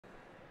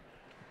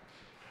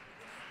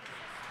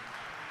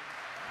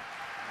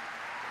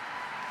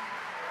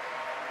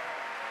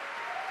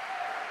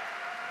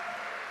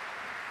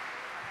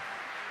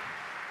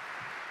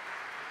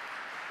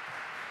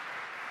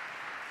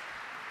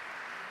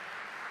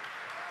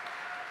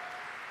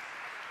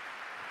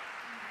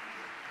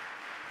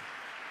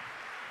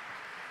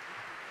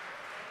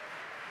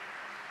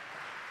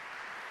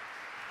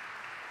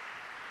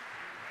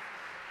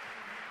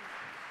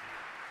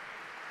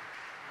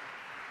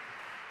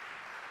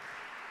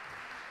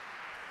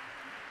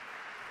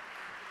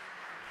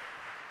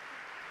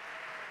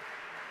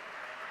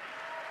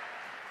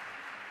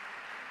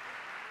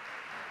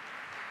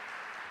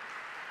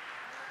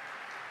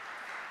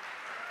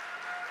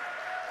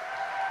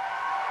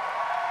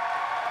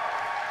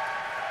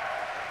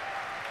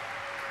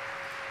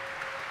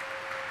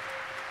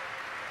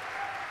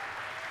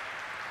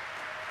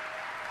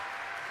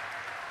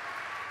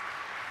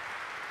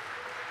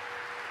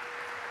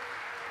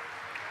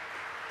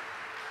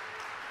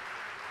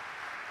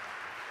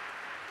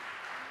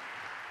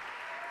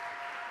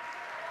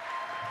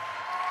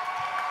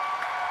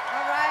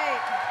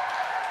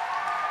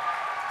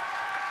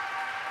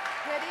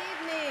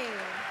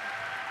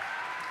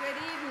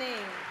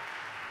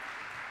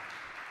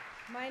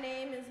My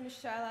name is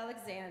Michelle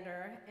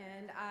Alexander,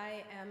 and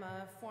I am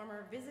a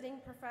former visiting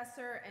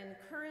professor and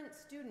current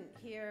student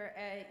here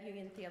at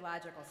Union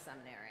Theological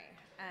Seminary.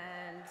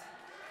 And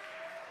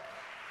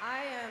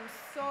I am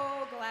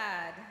so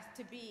glad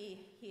to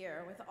be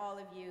here with all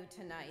of you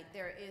tonight.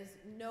 There is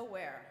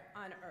nowhere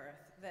on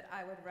earth that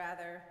I would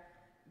rather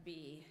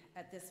be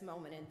at this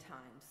moment in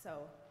time.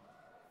 So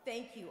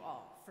thank you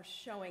all for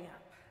showing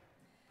up.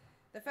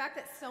 The fact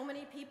that so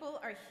many people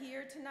are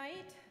here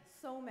tonight,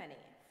 so many,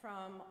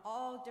 from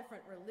all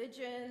different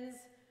religions,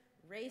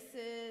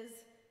 races,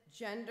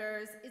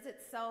 genders, is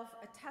itself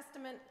a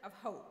testament of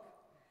hope.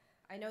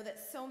 I know that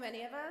so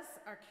many of us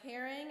are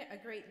carrying a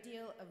great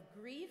deal of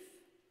grief,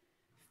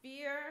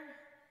 fear,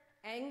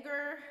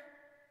 anger,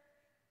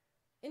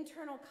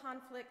 internal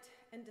conflict,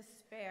 and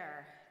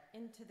despair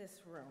into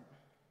this room.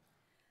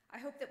 I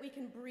hope that we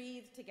can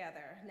breathe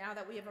together now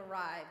that we have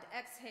arrived,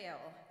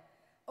 exhale,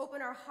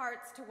 open our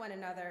hearts to one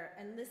another,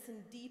 and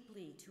listen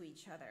deeply to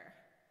each other.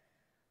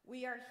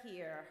 We are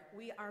here,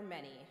 we are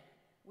many,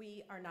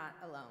 we are not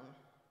alone.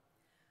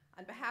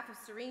 On behalf of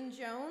Serene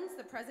Jones,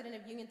 the president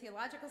of Union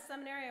Theological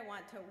Seminary, I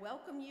want to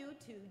welcome you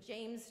to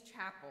James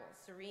Chapel.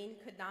 Serene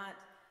could not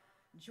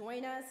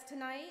join us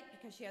tonight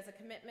because she has a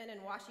commitment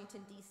in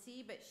Washington,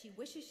 D.C., but she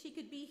wishes she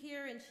could be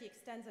here, and she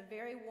extends a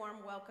very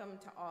warm welcome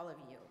to all of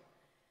you.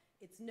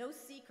 It's no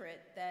secret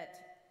that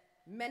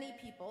many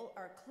people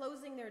are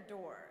closing their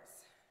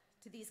doors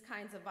to these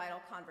kinds of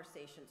vital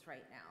conversations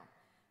right now,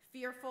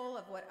 fearful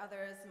of what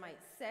others might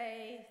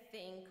say,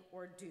 think,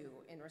 or do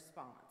in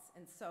response.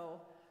 And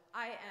so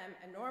I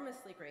am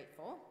enormously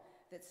grateful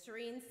that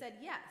Serene said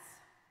yes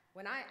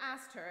when I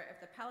asked her if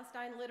the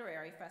Palestine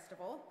Literary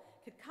Festival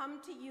could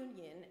come to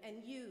Union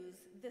and use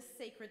this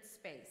sacred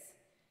space.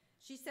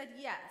 She said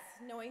yes,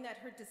 knowing that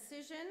her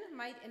decision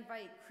might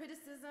invite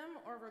criticism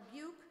or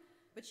rebuke,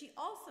 but she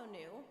also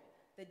knew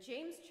that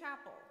James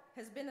Chapel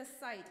has been a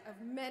site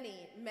of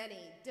many, many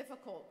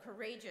difficult,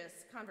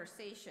 courageous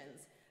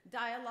conversations,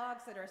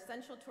 dialogues that are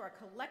essential to our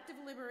collective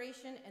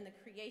liberation and the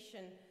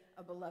creation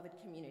of beloved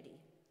community.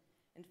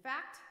 In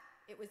fact,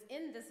 it was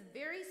in this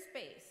very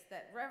space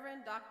that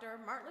Reverend Dr.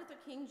 Martin Luther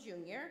King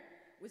Jr.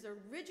 was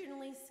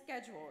originally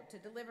scheduled to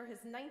deliver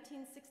his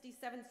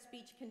 1967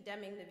 speech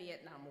condemning the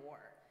Vietnam War.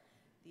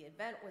 The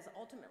event was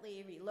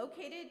ultimately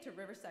relocated to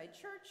Riverside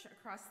Church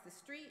across the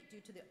street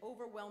due to the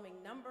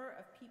overwhelming number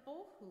of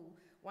people who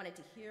wanted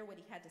to hear what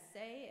he had to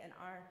say and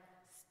our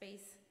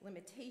space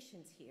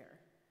limitations here.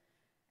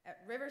 At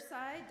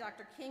Riverside,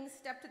 Dr. King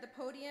stepped to the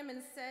podium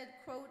and said,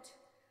 quote,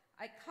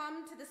 "I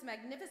come to this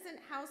magnificent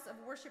house of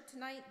worship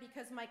tonight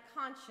because my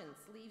conscience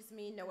leaves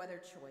me no other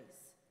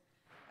choice.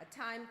 A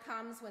time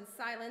comes when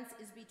silence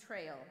is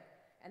betrayal,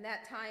 and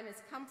that time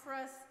has come for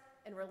us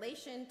in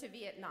relation to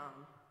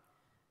Vietnam."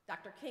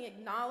 Dr. King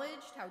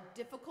acknowledged how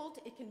difficult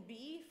it can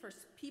be for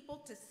people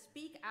to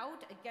speak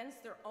out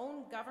against their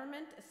own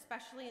government,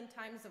 especially in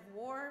times of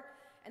war,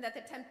 and that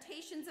the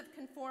temptations of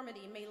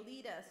conformity may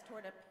lead us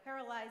toward a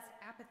paralyzed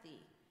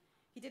apathy.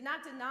 He did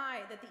not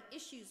deny that the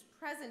issues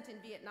present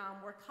in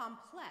Vietnam were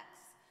complex,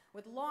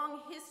 with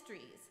long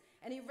histories,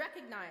 and he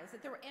recognized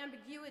that there were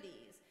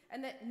ambiguities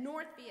and that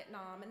North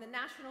Vietnam and the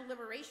National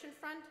Liberation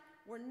Front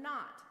were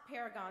not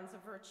paragons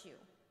of virtue.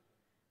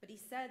 But he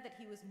said that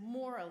he was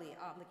morally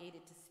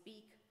obligated to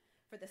speak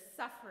for the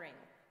suffering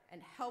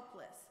and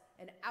helpless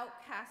and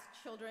outcast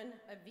children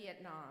of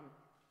Vietnam.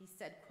 He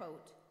said,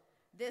 quote,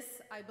 "This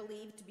I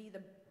believe to be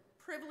the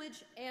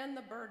privilege and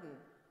the burden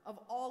of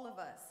all of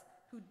us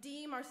who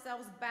deem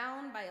ourselves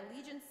bound by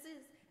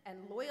allegiances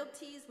and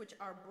loyalties which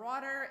are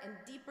broader and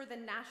deeper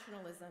than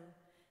nationalism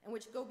and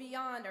which go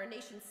beyond our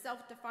nation's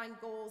self-defined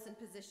goals and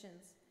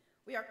positions.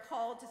 We are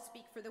called to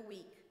speak for the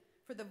weak,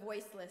 for the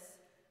voiceless,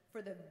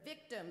 for the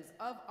victims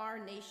of our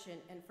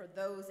nation, and for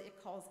those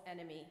it calls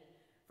enemy.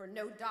 For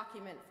no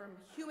document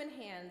from human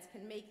hands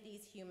can make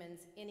these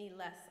humans any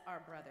less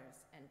our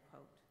brothers," end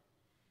quote.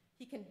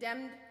 He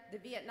condemned the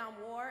Vietnam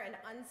War in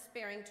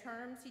unsparing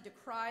terms. He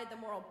decried the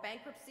moral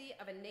bankruptcy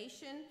of a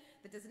nation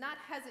that does not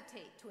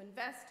hesitate to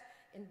invest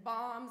in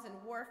bombs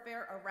and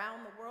warfare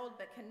around the world,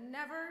 but can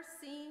never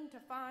seem to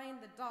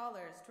find the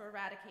dollars to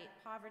eradicate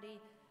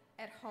poverty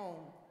at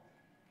home.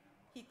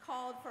 He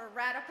called for a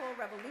radical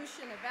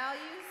revolution of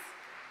values.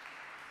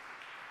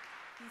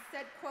 He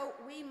said, quote,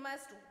 "We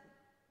must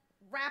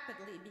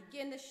rapidly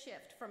begin the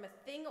shift from a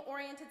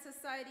thing-oriented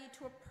society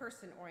to a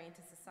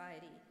person-oriented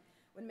society.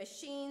 When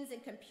machines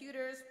and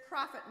computers,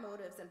 profit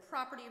motives, and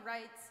property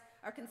rights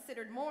are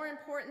considered more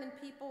important than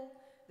people,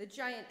 the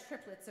giant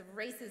triplets of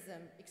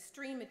racism,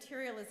 extreme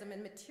materialism,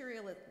 and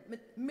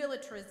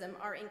militarism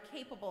are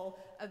incapable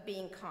of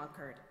being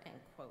conquered,"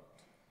 end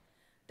quote.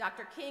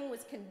 Dr. King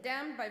was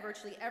condemned by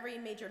virtually every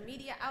major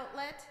media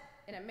outlet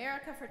in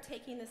America for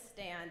taking the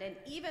stand, and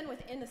even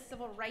within the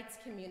civil rights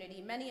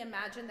community, many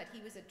imagined that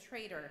he was a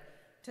traitor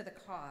to the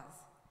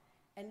cause.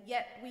 And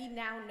yet we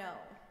now know,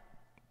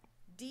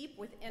 deep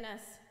within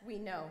us, we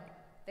know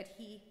that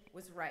he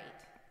was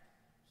right.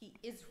 He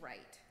is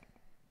right.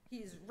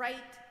 He is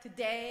right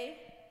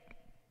today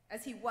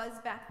as he was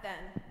back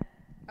then,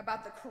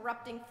 about the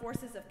corrupting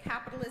forces of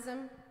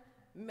capitalism,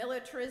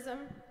 militarism,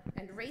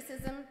 and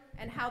racism,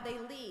 and how they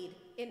lead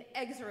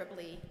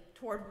inexorably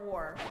toward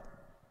war.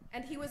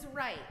 And he was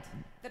right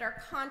that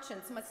our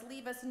conscience must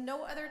leave us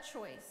no other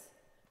choice.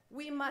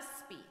 We must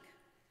speak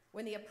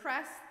when the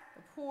oppressed,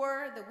 the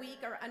poor, the weak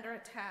are under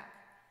attack,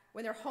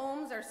 when their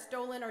homes are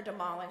stolen or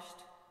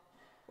demolished,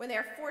 when they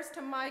are forced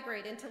to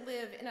migrate and to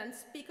live in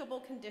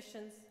unspeakable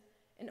conditions,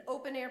 in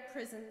open-air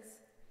prisons,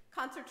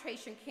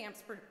 concentration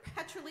camps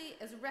perpetually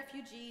as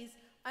refugees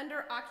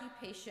under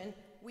occupation.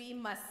 We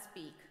must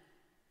speak.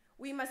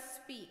 We must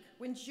speak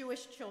when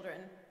Jewish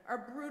children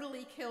are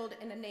brutally killed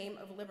in the name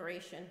of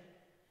liberation,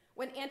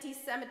 when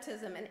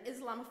anti-Semitism and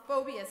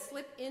Islamophobia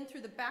slip in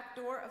through the back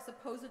door of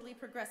supposedly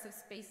progressive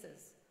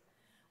spaces,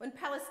 when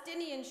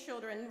Palestinian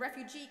children in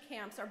refugee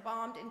camps are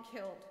bombed and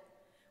killed,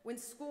 when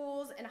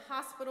schools and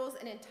hospitals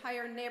and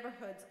entire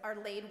neighborhoods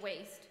are laid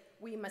waste.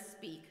 We must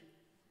speak.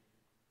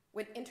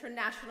 When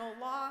international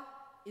law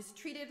is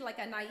treated like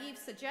a naive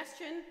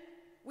suggestion,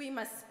 we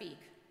must speak.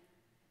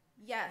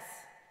 Yes,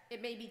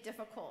 it may be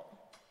difficult.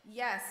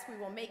 Yes, we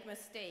will make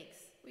mistakes.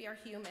 We are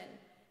human.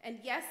 And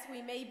yes,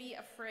 we may be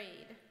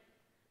afraid,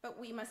 but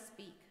we must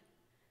speak.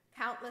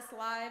 Countless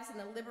lives and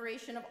the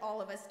liberation of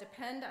all of us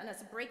depend on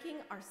us breaking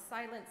our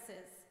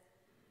silences.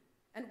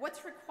 And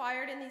what's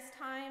required in these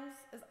times,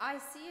 as I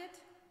see it,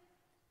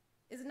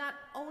 is not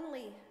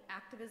only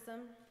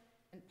activism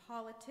and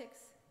politics,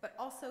 but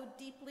also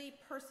deeply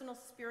personal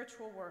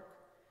spiritual work.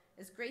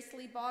 As Grace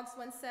Lee Boggs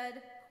once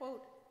said,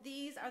 quote,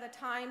 "These are the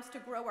times to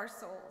grow our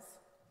souls."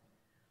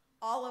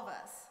 All of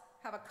us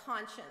have a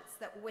conscience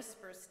that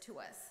whispers to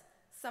us,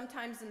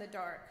 sometimes in the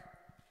dark.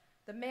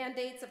 The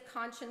mandates of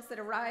conscience that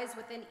arise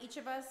within each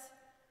of us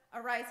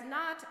arise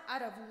not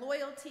out of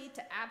loyalty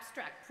to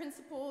abstract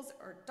principles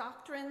or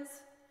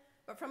doctrines,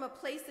 but from a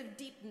place of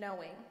deep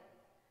knowing,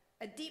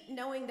 a deep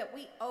knowing that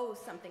we owe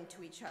something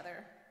to each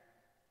other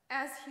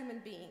as human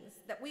beings,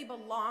 that we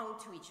belong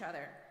to each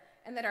other,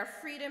 and that our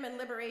freedom and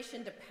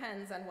liberation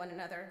depends on one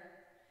another.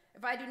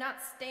 If I do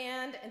not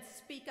stand and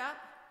speak up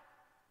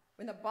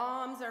when the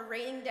bombs are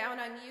raining down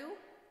on you,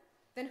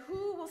 then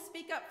who will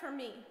speak up for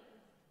me,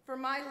 for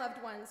my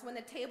loved ones, when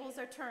the tables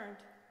are turned?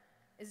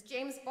 As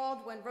James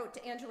Baldwin wrote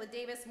to Angela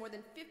Davis more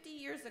than 50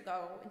 years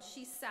ago when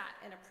she sat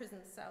in a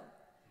prison cell,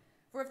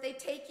 "For if they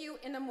take you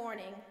in the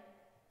morning,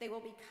 they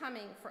will be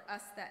coming for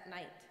us that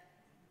night."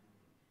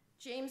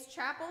 James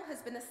Chapel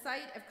has been the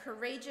site of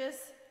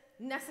courageous,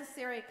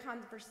 necessary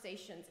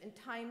conversations in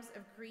times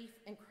of grief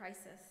and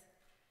crisis.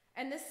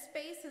 And this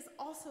space has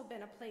also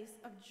been a place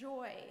of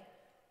joy,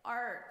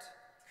 art,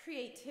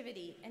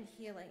 creativity, and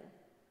healing.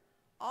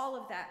 All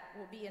of that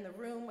will be in the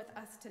room with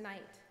us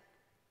tonight.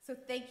 So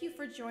thank you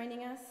for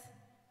joining us,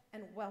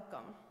 and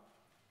welcome.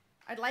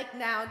 I'd like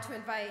now to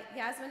invite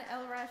Yasmin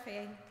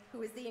El-Rafey,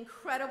 who is the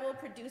incredible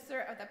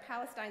producer of the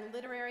Palestine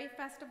Literary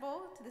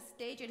Festival, to the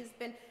stage. It has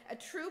been a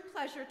true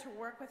pleasure to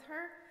work with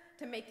her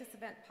to make this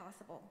event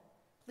possible.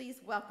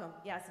 Please welcome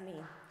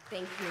Yasmin.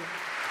 Thank you.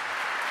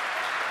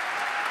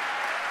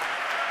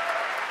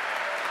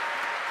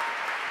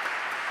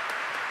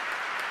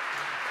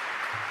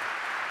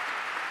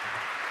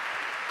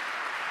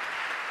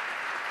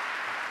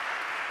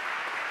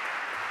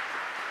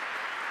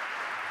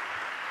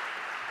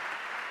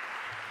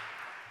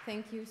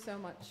 Thank you so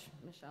much,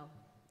 Michelle,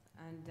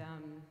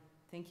 and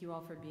thank you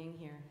all for being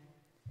here.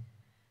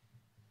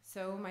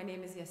 So my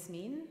name is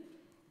Yasmin.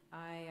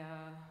 I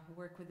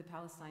work with the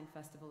Palestine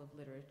Festival of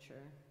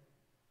Literature.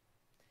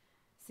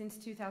 Since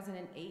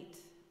 2008,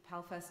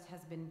 PalFest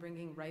has been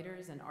bringing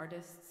writers and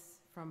artists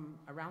from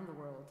around the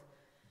world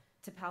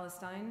to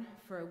Palestine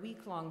for a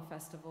week-long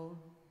festival,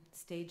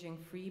 staging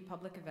free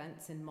public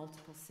events in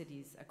multiple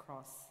cities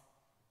across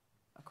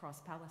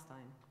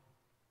Palestine.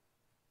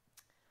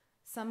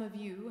 Some of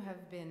you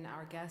have been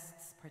our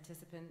guests,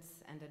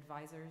 participants, and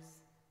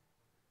advisors.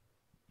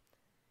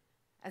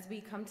 As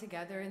we come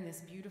together in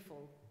this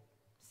beautiful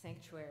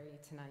sanctuary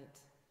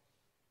tonight,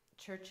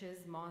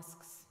 churches,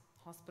 mosques,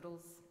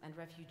 hospitals, and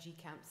refugee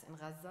camps in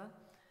Gaza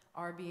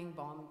are being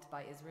bombed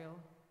by Israel.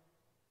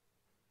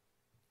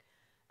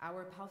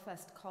 Our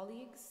PalFest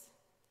colleagues,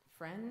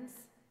 friends,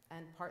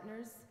 and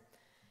partners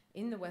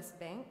in the West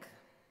Bank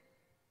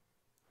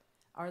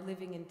are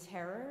living in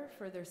terror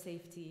for their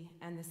safety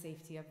and the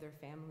safety of their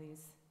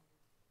families.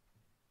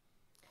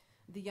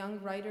 The young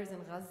writers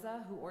in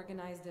Gaza who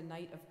organized a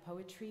night of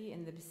poetry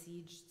in the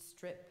besieged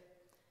Strip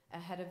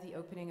ahead of the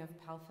opening of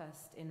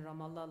PalFest in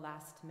Ramallah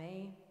last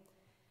May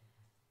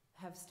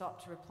have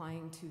stopped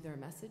replying to their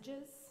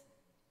messages.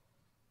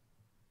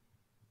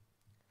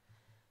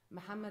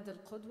 Mohammed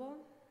El-Kurd,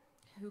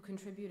 who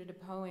contributed a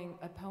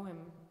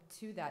poem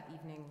to that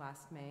evening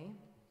last May,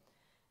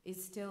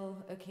 is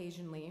still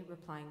occasionally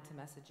replying to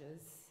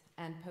messages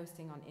and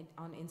posting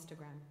on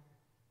Instagram.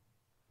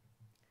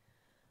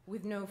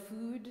 With no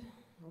food,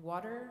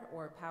 water,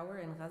 or power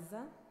in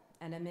Gaza,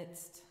 and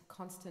amidst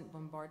constant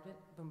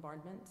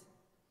bombardment,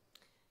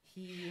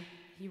 he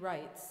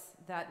writes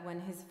that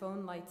when his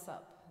phone lights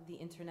up, the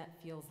internet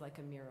feels like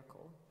a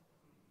miracle.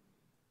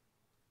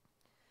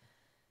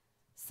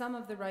 Some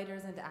of the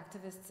writers and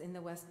activists in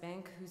the West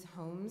Bank whose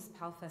homes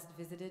PalFest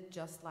visited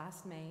just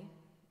last May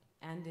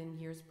and in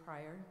years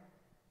prior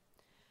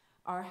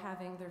are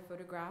having their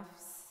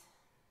photographs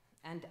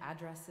and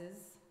addresses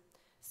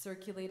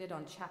circulated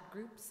on chat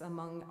groups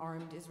among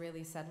armed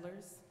Israeli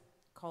settlers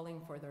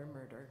calling for their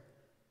murder.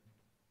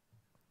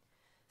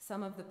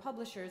 Some of the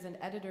publishers and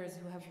editors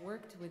who have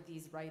worked with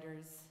these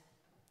writers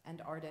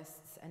and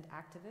artists and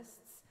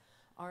activists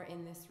are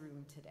in this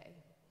room today.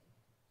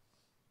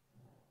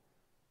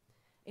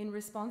 In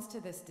response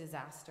to this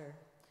disaster,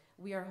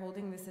 we are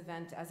holding this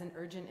event as an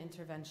urgent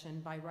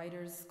intervention by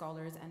writers,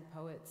 scholars, and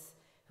poets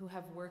who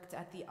have worked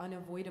at the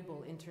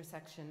unavoidable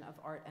intersection of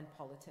art and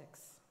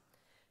politics,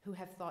 who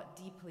have thought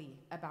deeply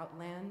about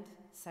land,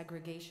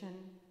 segregation,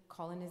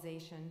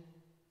 colonization,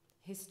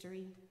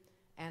 history,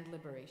 and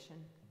liberation.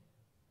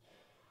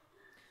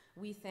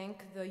 We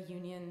thank the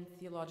Union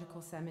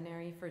Theological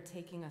Seminary for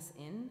taking us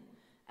in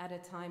at a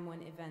time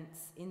when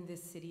events in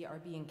this city are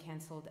being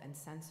canceled and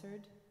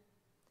censored.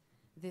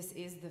 This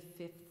is the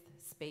 5th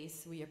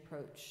space we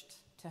approached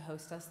to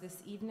host us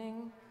this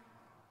evening.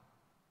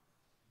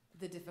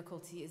 The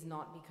difficulty is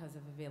not because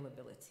of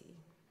availability.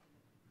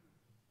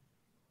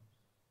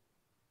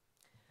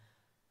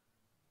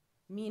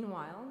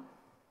 Meanwhile,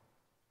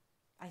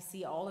 I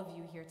see all of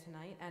you here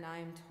tonight, and I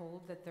am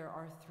told that there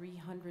are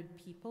 300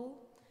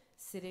 people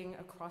sitting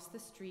across the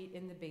street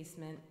in the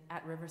basement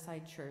at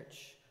Riverside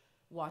Church,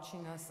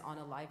 watching us on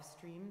a live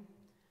stream.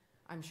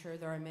 I'm sure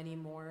there are many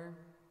more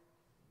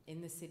in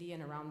the city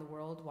and around the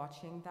world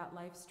watching that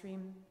live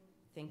stream.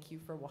 Thank you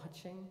for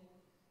watching.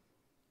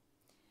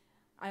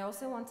 I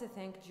also want to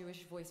thank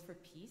Jewish Voice for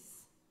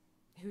Peace,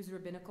 whose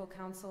Rabbinical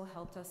Council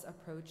helped us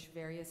approach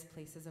various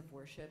places of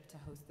worship to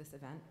host this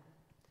event.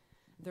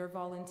 Their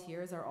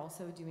volunteers are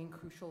also doing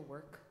crucial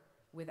work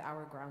with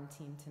our ground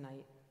team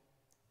tonight.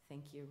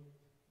 Thank you.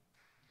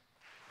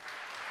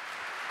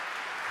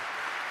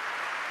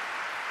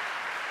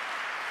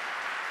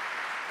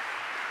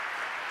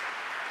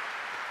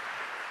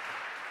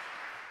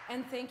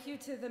 And thank you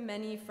to the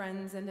many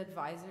friends and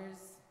advisors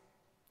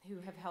who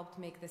have helped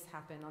make this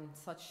happen on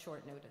such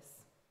short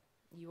notice.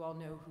 You all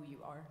know who you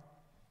are.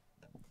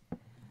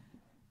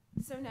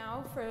 So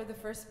now for the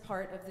first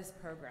part of this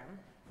program,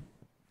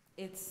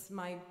 it's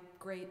my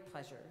great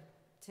pleasure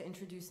to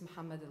introduce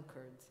Mohammed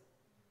El-Kurd.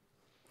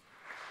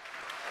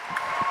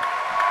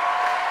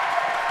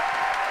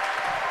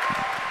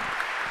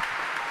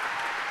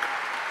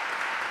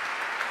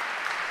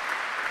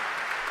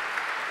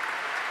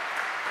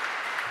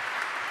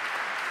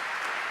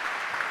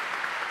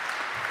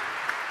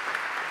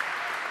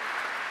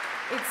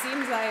 It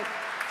seems like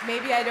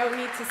maybe I don't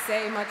need to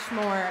say much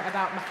more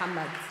about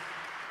Mohammed.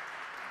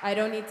 I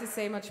don't need to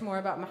say much more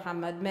about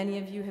Mohammed. Many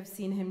of you have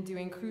seen him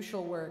doing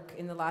crucial work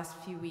in the last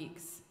few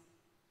weeks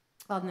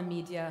on the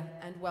media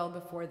and well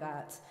before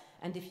that.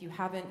 And if you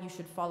haven't, you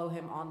should follow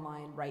him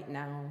online right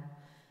now.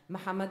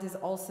 Mohammed is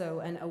also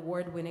an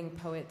award-winning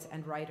poet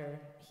and writer.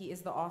 He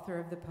is the author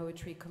of the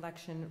poetry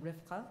collection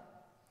Rifqa,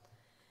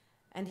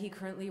 and he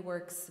currently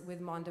works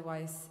with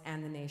Mojave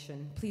and The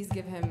Nation. Please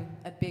give him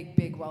a big,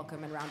 big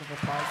welcome and round of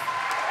applause.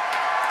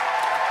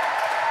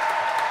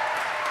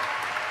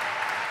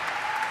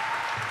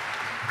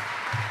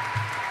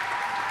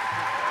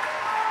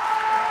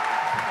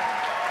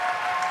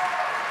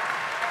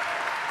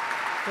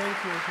 Thank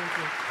you, thank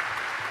you.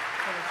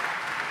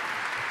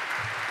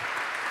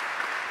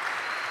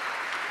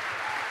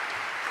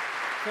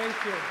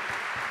 Thank you.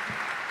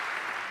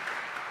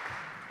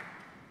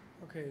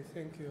 Okay,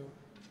 thank you.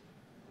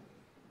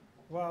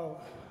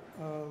 Wow,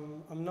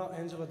 I'm not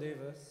Angela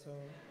Davis, so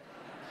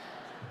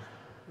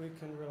we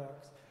can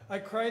relax. I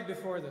cried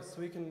before this,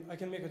 so I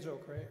can make a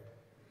joke, right?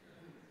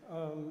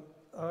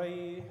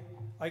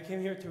 I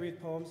came here to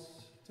read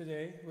poems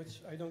today,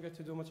 which I don't get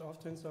to do much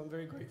often, so I'm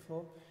very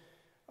grateful.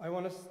 I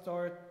want to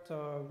start,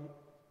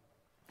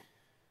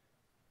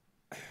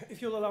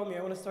 if you'll allow me,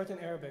 I want to start in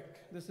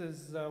Arabic. This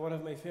is one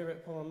of my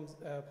favorite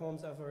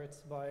poems ever. It's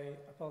by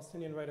a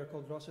Palestinian writer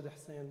called Rashid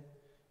Khalidi.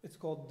 It's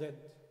called Dead,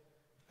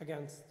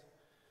 Against.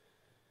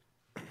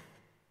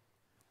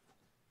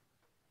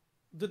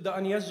 ضد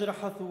أن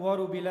يجرح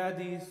ثوار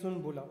بلادي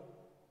سنبلة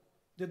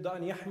ضد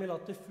أن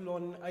يحمل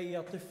طفل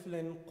أي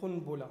طفل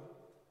قنبلة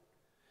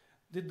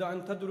ضد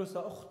أن تدرس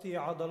أختي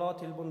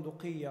عضلات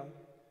البندقية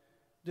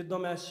ضد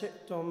ما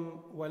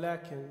شئتم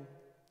ولكن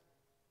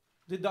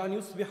ضد أن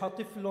يصبح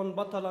طفل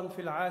بطلا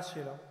في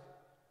العاشرة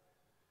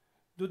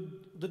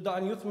ضد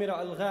أن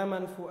يثمر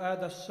ألغاما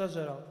فؤاد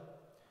الشجرة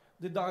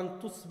ضد أن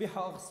تصبح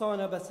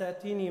أغصان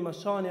بساتيني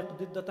مشانق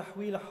ضد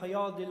تحويل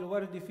حياض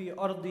الورد في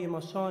أرضي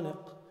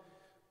مشانق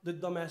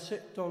ضد ما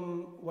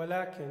شئتم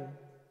ولكن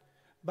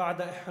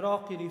بعد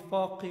إحراق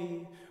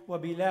رفاقي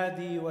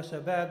وبلادي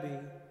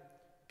وشبابي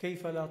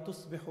كيف لا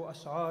تصبح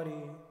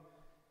أشعاري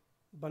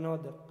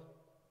بنادق.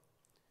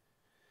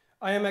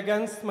 I am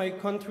against my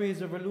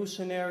country's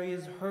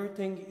revolutionaries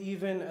hurting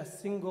even a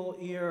single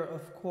ear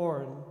of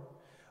corn.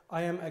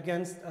 I am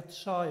against a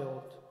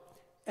child,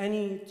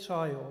 any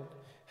child,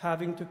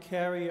 having to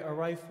carry a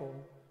rifle.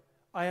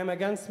 I am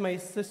against my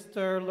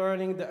sister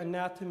learning the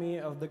anatomy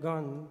of the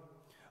gun.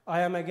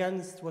 I am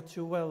against what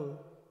you will.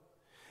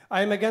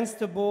 I am against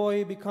a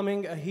boy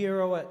becoming a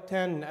hero at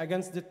 10,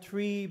 against the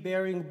tree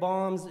bearing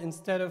bombs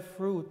instead of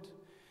fruit,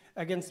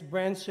 against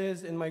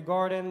branches in my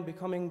garden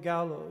becoming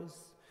gallows,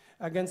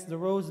 against the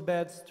rose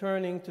beds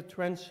turning to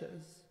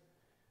trenches.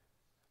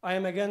 I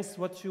am against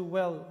what you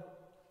will.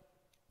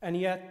 And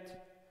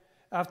yet,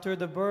 after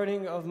the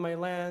burning of my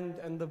land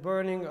and the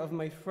burning of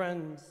my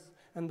friends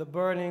and the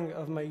burning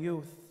of my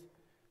youth,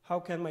 how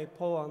can my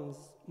poems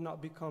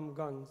not become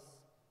guns?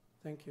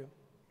 Thank you.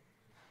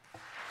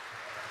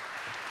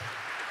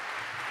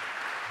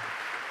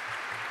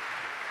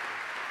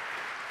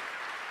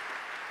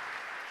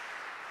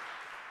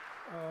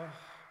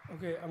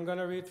 Okay, I'm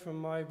gonna read from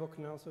my book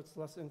now, so it's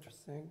less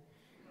interesting.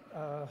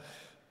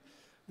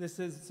 This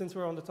is, since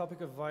we're on the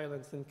topic of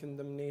violence and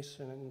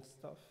condemnation and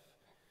stuff,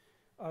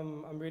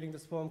 I'm reading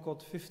this poem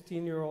called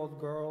 15-Year-Old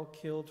Girl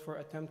Killed for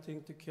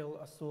Attempting to Kill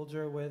a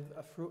Soldier with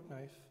a Fruit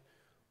Knife,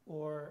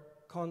 or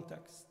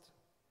Context.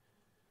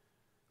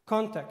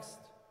 Context: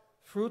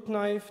 fruit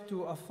knife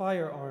to a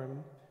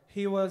firearm.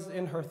 He was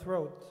in her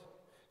throat.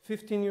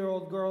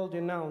 15-year-old girl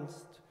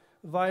denounced.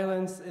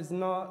 Violence is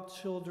not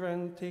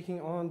children taking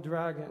on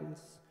dragons.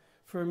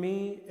 For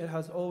me, it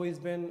has always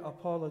been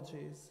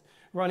apologies,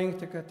 running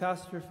to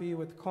catastrophe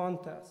with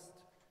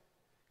contest,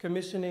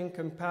 commissioning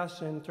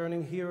compassion,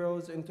 turning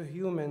heroes into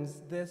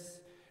humans. This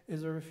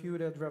is a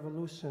refuted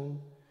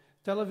revolution.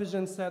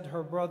 Television said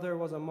her brother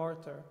was a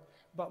martyr,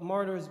 but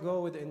martyrs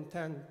go with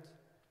intent.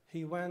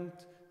 He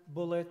went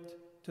bullet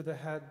to the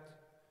head,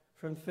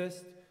 from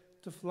fist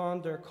to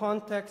flounder.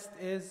 Context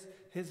is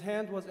his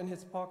hand was in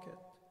his pocket.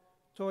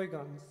 Toy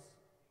guns.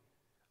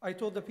 I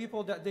told the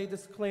people that day,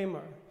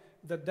 disclaimer: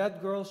 the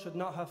dead girl should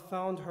not have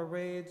found her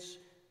rage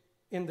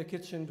in the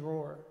kitchen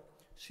drawer.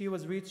 She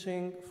was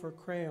reaching for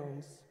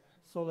crayons.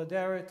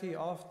 Solidarity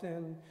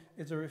often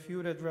is a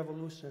refuted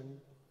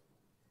revolution.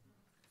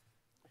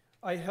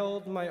 I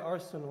held my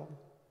arsenal.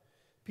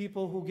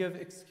 People who give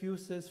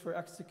excuses for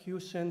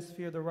executions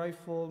fear the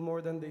rifle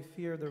more than they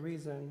fear the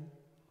reason.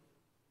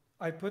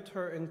 I put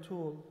her in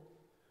tool,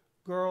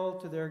 girl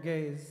to their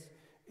gaze,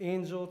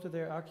 angel to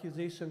their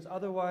accusations.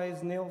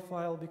 Otherwise, nail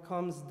file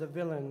becomes the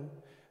villain,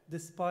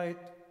 despite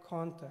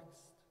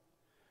context.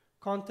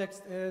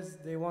 Context is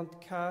they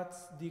want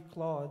cats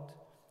declawed.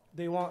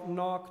 They want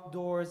knocked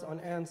doors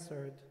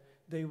unanswered.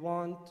 They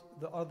want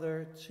the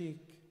other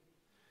cheek.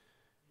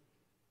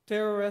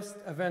 Terrorist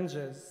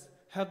avenges.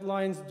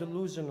 Headlines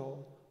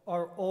delusional.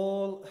 Are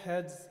all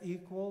heads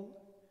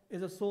equal?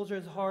 Is a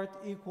soldier's heart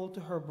equal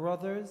to her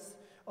brother's?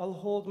 I'll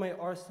hold my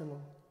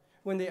arsenal.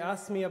 When they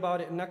ask me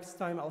about it next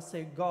time, I'll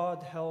say,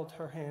 God held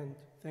her hand.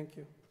 Thank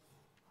you.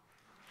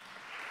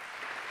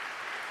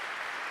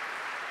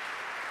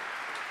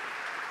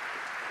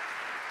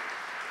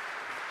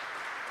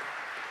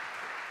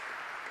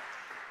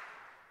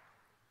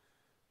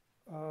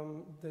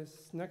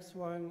 This next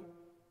one,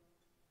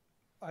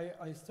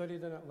 I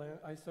studied in Atlanta.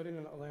 I studied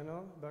in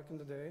Atlanta back in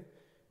the day,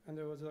 and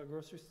there was a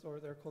grocery store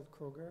there called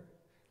Kroger.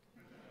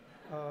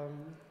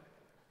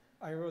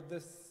 I wrote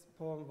this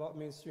poem about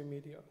mainstream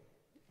media.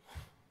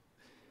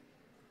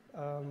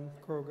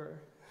 Kroger.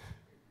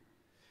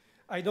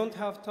 I don't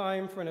have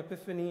time for an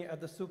epiphany at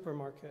the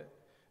supermarket.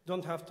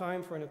 Don't have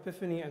time for an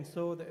epiphany, and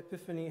so the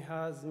epiphany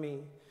has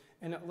me.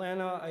 In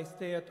Atlanta, I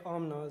stay at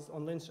Omna's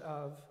on Lynch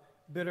Ave.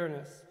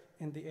 Bitterness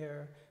in the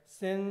air.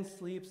 Sin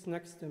sleeps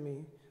next to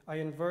me. I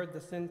invert the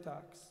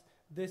syntax.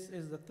 This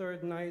is the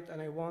third night,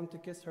 and I want to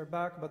kiss her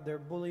back, but they're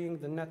bullying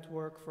the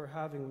network for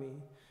having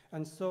me.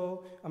 And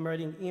so I'm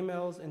writing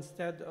emails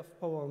instead of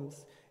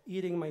poems,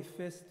 eating my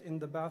fist in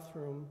the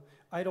bathroom.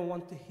 I don't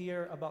want to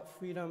hear about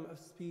freedom of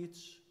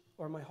speech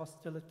or my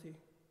hostility.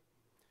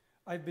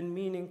 I've been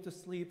meaning to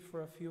sleep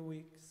for a few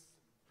weeks.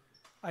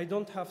 I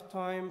don't have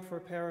time for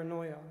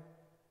paranoia.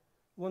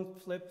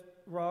 Won't flip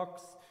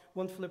rocks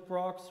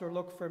or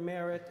look for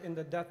merit in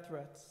the death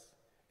threats.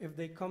 If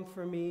they come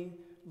for me,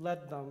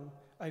 let them.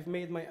 I've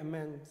made my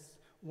amends.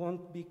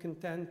 Won't be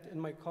content in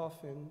my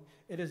coffin.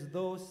 It is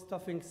those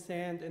stuffing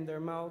sand in their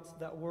mouths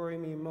that worry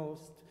me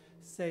most,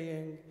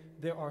 saying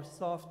there are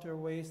softer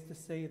ways to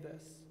say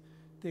this.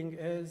 Thing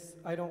is,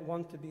 I don't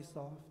want to be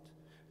soft.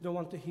 Don't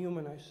want to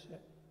humanize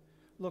shit.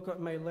 Look at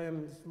my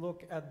limbs.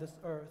 Look at this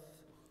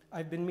earth.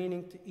 I've been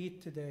meaning to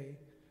eat today,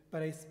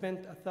 but I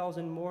spent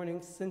 1,000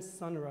 mornings since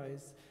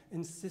sunrise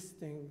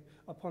insisting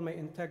upon my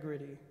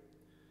integrity.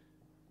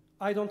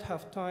 I don't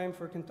have time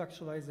for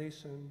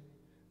contextualization.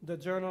 The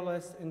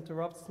journalist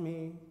interrupts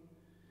me.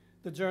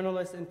 The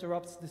journalist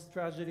interrupts this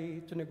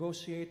tragedy to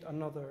negotiate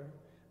another,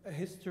 a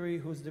history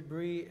whose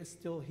debris is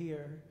still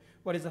here.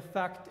 What is a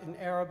fact in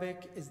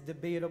Arabic is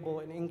debatable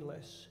in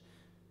English,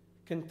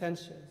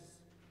 contentious.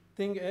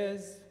 Thing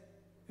is,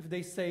 if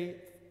they say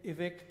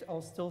evict,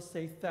 I'll still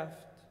say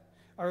theft.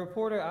 A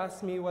reporter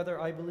asked me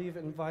whether I believe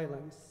in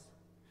violence.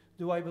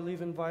 Do I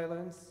believe in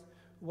violence?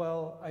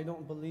 Well, I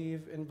don't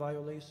believe in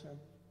violation.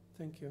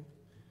 Thank you.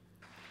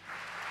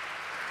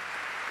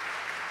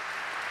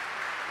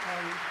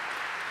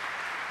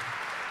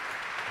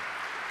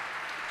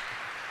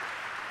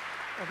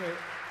 Okay,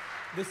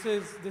 this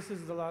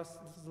is the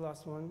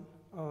last one.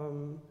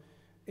 On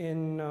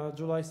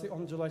July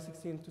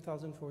 16,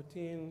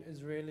 2014,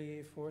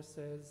 Israeli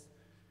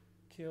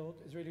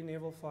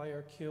naval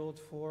fire killed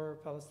 4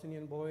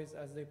 Palestinian boys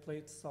as they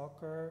played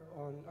soccer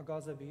on a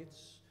Gaza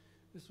beach.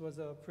 This was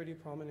a pretty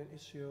prominent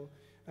issue,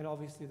 and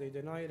obviously they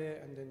denied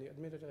it, and then they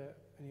admitted it,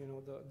 and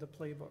the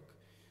playbook.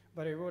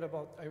 But I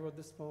wrote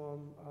this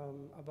poem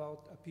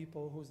about a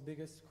people whose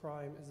biggest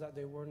crime is that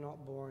they were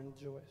not born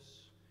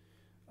Jewish.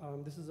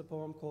 This is a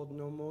poem called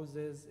No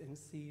Moses in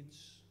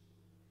Siege.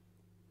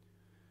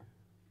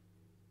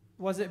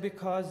 Was it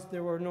because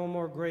there were no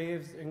more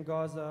graves in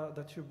Gaza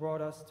that you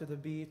brought us to the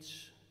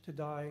beach to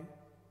die?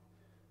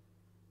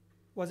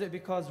 Was it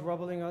because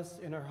rubbling us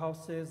in our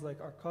houses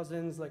like our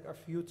cousins, like our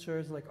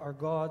futures, like our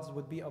gods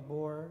would be a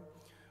bore?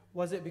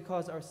 Was it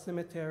because our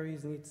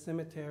cemeteries need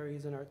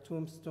cemeteries and our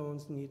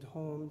tombstones need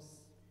homes?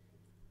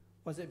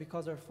 Was it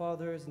because our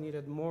fathers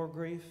needed more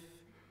grief?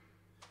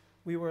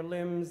 We were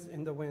limbs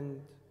in the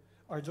wind,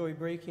 our joy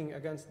breaking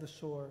against the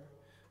shore.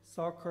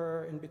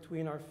 Soccer in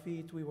between our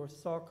feet, we were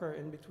soccer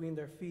in between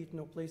their feet,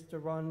 no place to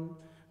run,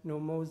 no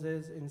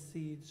Moses in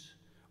siege.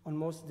 On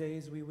most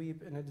days we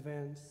weep in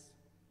advance.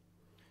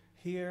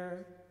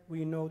 Here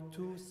we know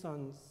 2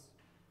 suns,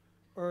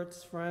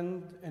 Earth's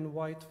friend and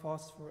white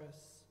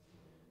phosphorus.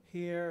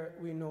 Here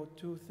we know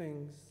 2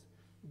 things,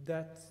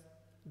 death,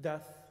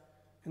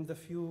 and the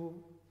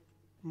few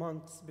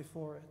months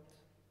before it.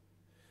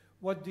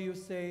 What do you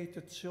say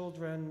to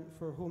children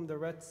for whom the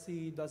Red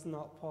Sea does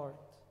not part?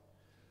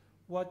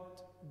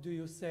 What do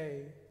you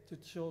say to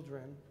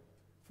children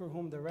for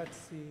whom the Red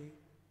Sea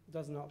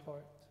does not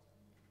part?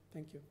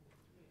 Thank you.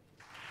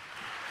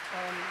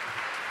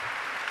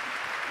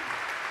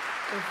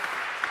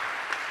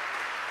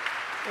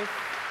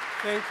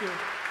 Thank you.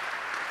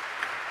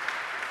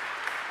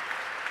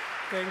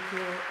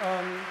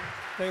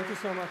 Thank you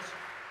so much.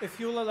 If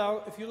you'll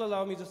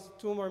allow me just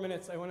 2 more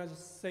minutes, I want to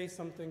just say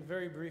something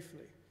very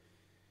briefly.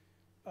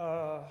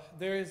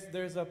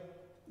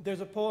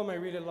 There's a poem I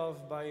really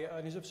love by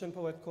an Egyptian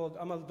poet called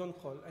Amal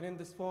Dunqul, and in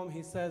this poem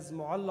he says,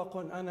 "معلق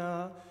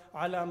أنا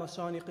على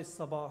مشانق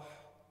الصباح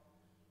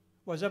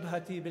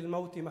وجبهتي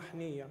بالموت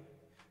محنية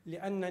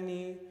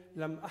لأنني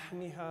لم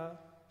أحنها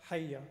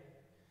حية."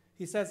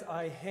 He says,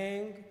 I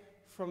hang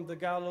from the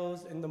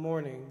gallows in the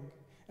morning,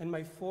 and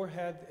my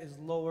forehead is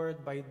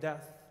lowered by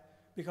death,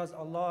 because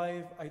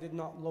alive I did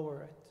not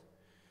lower it.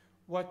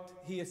 What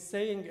he is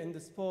saying in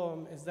this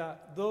poem is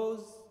that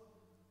those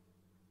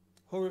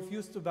who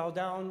refuse to bow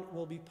down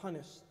will be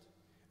punished,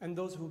 and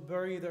those who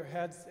bury their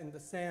heads in the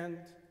sand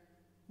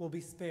will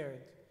be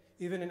spared.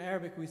 Even in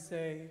Arabic we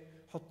say,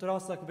 حط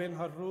راسك بين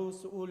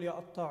هالروس وقول يا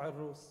قطاع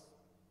الروس.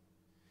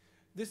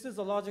 This is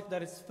a logic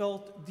that is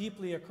felt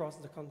deeply across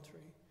the country.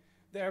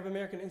 The Arab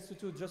American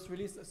Institute just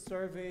released a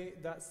survey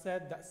that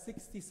said that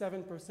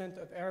 67%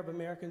 of Arab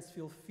Americans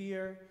feel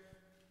fear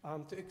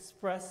to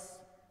express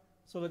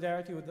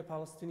solidarity with the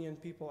Palestinian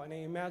people. And I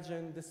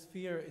imagine this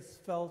fear is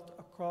felt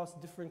across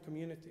different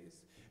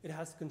communities. It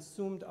has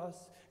consumed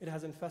us. It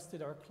has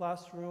infested our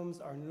classrooms,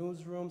 our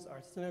newsrooms,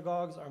 our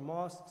synagogues, our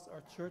mosques,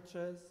 our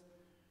churches.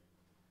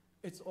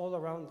 It's all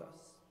around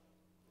us.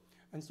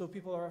 And so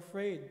people are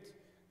afraid.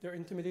 They're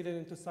intimidated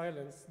into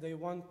silence. They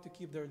want to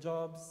keep their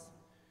jobs.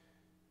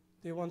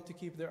 They want to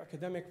keep their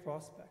academic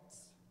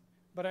prospects.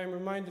 But I'm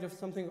reminded of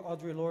something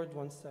Audre Lorde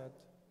once said,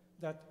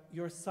 that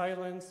your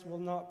silence will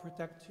not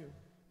protect you.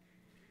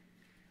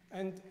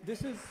 And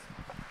this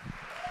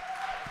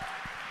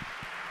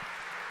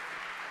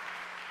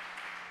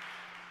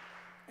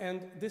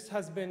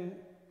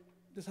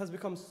has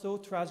become so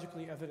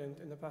tragically evident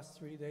in the past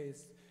 3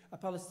 days. A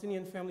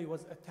Palestinian family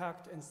was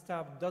attacked and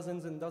stabbed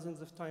dozens and dozens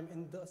of times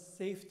in the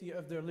safety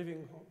of their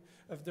living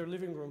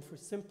room for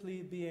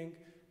simply being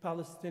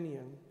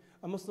Palestinian.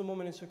 A Muslim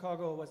woman in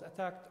Chicago was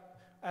attacked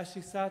as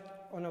she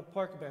sat on a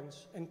park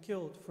bench and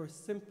killed for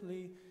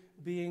simply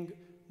being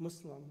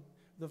Muslim.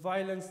 The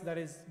violence that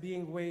is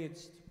being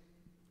waged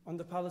on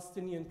the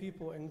Palestinian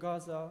people in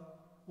Gaza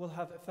will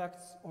have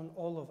effects on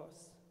all of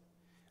us.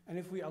 And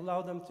if we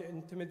allow them to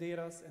intimidate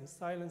us and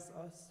silence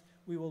us,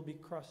 we will be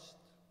crushed.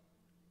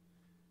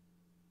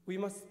 We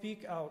must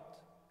speak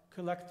out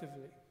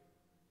collectively,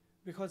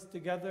 because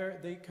together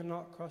they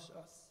cannot crush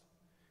us.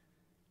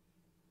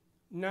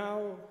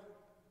 Now,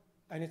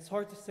 and it's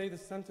hard to say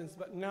this sentence,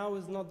 but now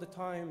is not the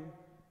time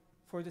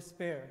for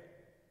despair.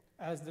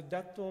 As the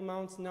death toll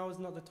mounts, now is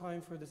not the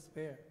time for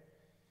despair.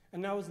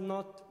 And now is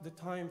not the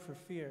time for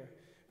fear,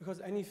 because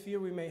any fear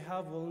we may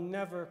have will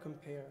never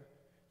compare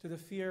to the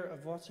fear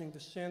of watching the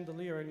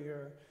chandelier in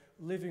your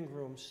living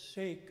room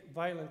shake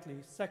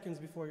violently seconds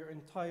before your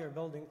entire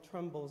building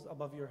trembles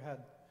above your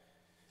head.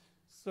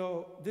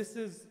 So this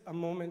is a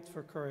moment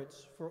for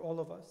courage for all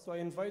of us. So I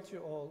invite you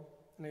all,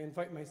 and I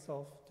invite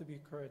myself to be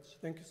courage.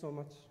 Thank you so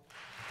much.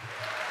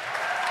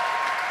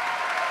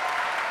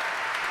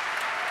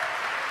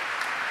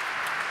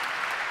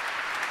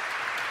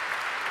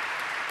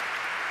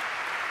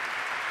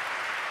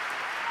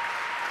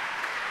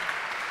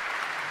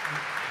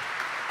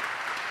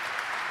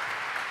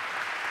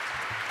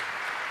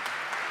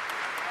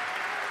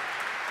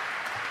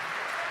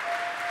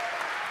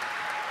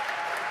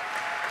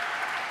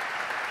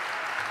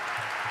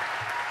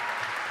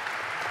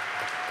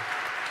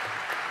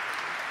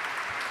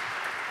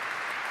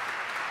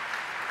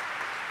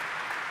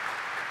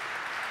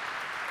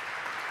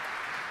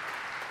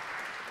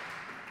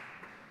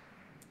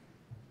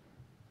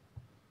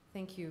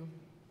 Thank you,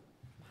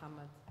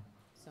 Mohammed,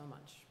 so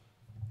much.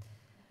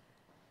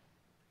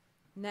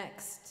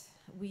 Next,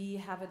 we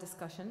have a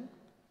discussion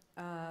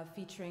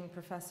featuring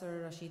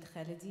Professor Rashid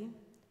Khalidi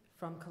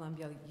from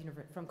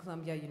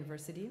Columbia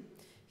University.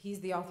 He's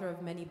the author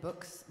of many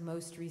books,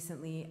 most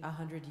recently,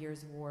 100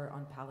 Years' War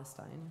on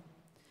Palestine.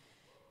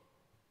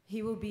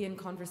 He will be in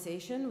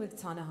conversation with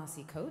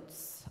Ta-Nehisi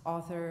Coates,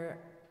 author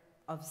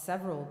of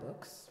several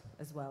books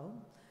as well,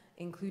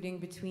 including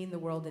Between the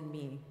World and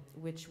Me,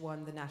 which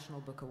won the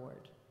National Book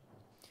Award.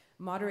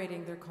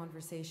 Moderating their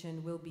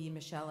conversation will be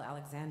Michelle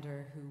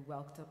Alexander, who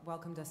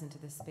welcomed us into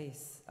this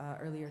space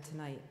earlier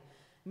tonight.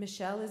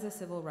 Michelle is a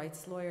civil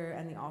rights lawyer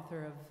and the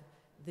author of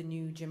The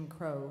New Jim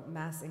Crow,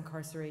 Mass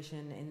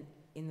Incarceration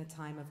in the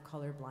Time of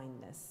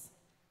Colorblindness.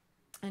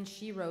 And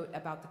she wrote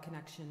about the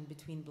connection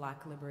between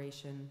Black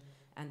liberation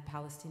and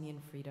Palestinian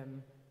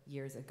freedom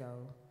years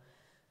ago.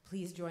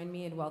 Please join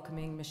me in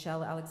welcoming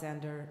Michelle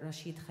Alexander,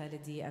 Rashid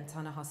Khalidi, and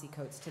Ta-Nehisi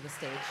Coates to the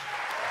stage.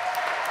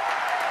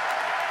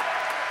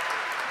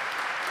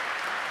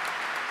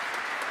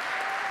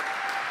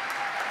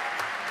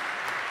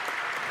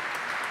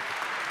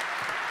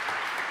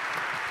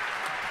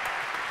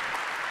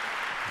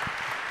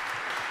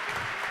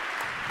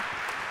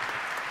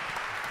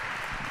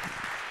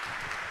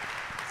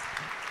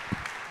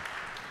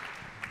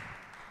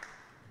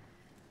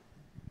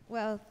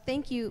 Well,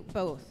 thank you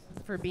both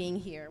for being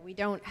here. We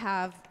don't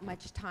have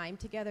much time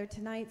together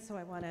tonight, so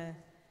I want to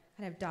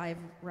kind of dive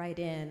right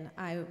in.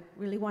 I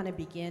really want to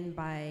begin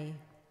by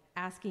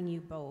asking you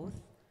both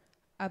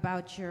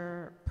about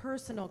your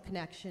personal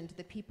connection to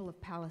the people of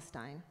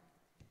Palestine.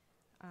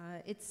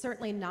 It's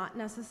certainly not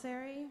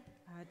necessary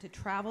to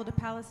travel to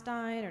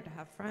Palestine or to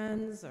have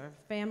friends or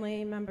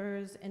family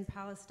members in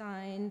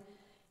Palestine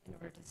in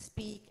order to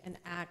speak and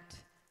act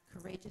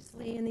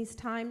courageously in these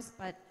times,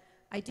 but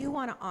I do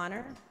want to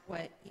honor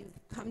what you've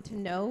come to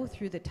know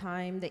through the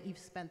time that you've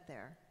spent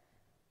there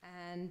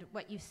and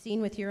what you've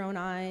seen with your own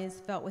eyes,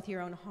 felt with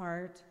your own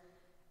heart,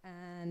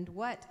 and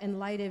what, in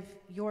light of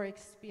your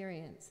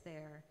experience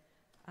there,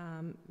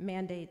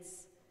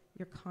 mandates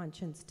your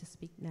conscience to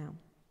speak now.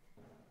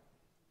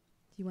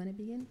 Do you want to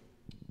begin?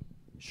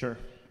 Sure.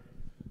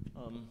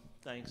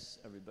 Thanks,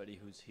 everybody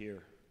who's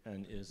here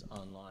and is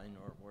online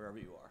or wherever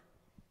you are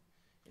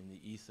in the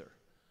ether.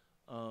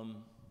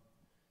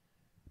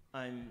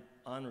 I'm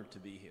honored to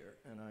be here,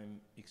 and I'm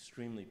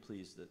extremely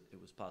pleased that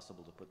it was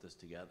possible to put this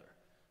together.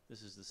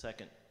 This is the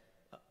second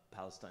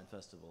Palestine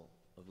Festival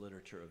of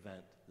Literature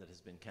event that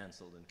has been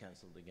canceled and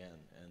canceled again,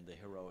 and the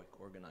heroic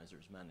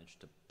organizers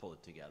managed to pull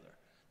it together.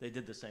 They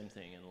did the same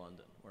thing in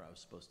London, where I was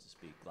supposed to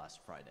speak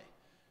last Friday,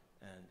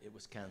 and it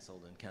was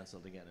canceled and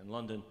canceled again. In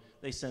London,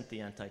 they sent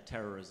the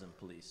anti-terrorism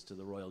police to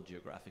the Royal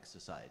Geographic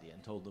Society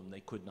and told them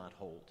they could not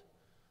hold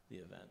the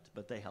event,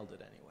 but they held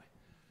it anyway.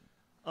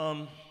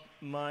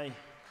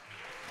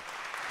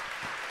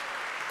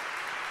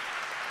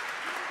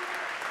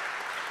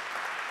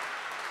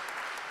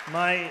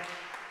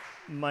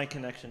 My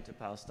connection to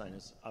Palestine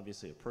is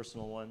obviously a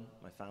personal one.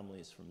 My family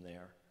is from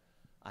there.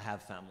 I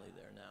have family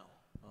there now.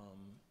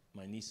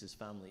 My niece's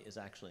family is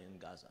actually in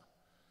Gaza.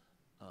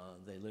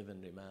 They live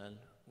in Riman,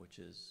 which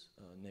is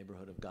a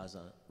neighborhood of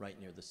Gaza right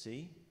near the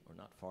sea, or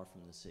not far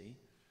from the sea.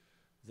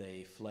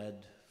 They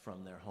fled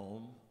from their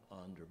home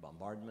under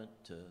bombardment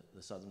to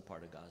the southern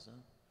part of Gaza.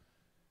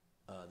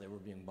 They were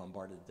being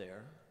bombarded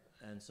there,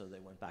 and so they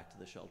went back to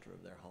the shelter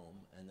of their home.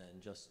 And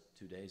then just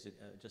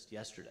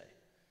yesterday,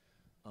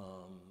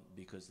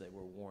 because they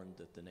were warned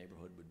that the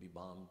neighborhood would be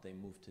bombed, they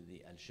moved to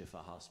the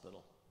Al-Shifa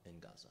hospital in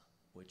Gaza,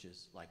 which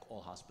is, like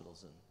all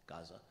hospitals in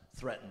Gaza,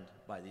 threatened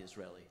by the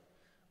Israeli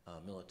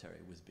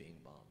military with being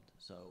bombed.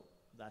 So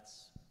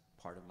that's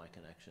part of my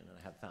connection, and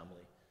I have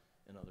family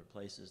in other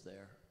places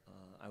there.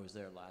 I was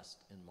there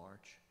last in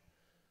March,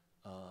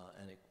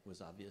 and it was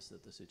obvious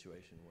that the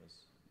situation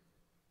was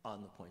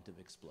on the point of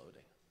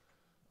exploding.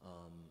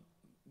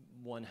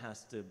 One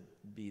has to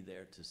be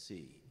there to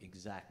see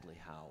exactly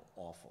how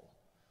awful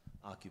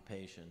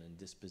occupation and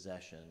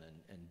dispossession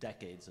and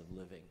decades of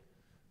living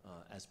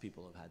as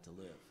people have had to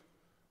live,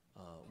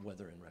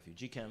 whether in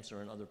refugee camps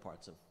or in other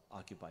parts of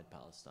occupied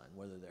Palestine,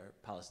 whether they're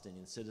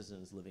Palestinian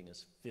citizens living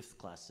as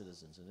fifth-class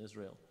citizens in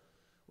Israel,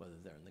 whether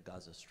they're in the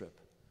Gaza Strip,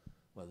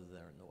 whether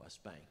they're in the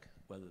West Bank,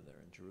 whether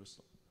they're in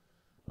Jerusalem.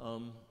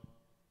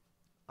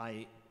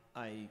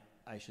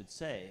 I should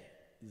say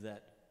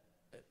that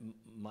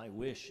my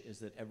wish is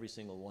that every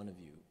single one of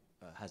you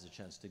has a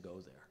chance to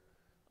go there.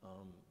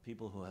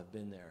 People who have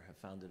been there have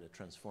found it a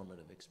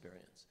transformative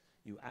experience.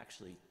 You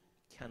actually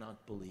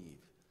cannot believe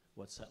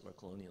what settler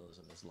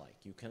colonialism is like.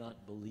 You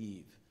cannot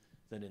believe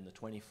that in the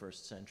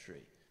 21st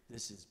century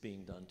this is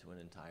being done to an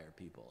entire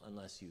people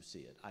unless you see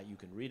it. You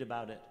can read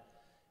about it,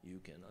 you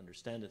can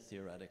understand it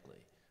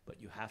theoretically,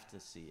 but you have to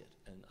see it.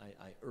 And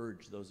I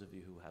urge those of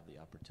you who have the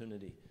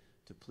opportunity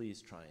to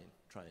please try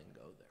and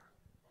go there.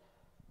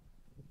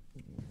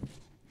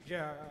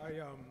 Yeah,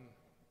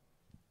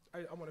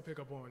 I want to pick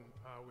up on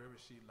where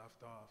Rashid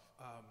left off.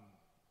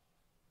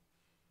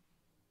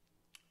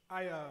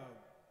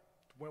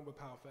 went with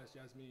PalFest.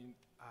 Yasmin,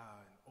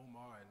 and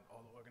Omar, and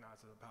all the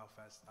organizers of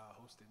PalFest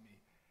hosted me.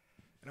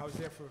 And I was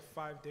there for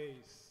 5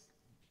 days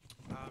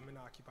in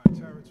occupied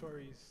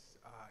territories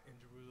in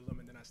Jerusalem,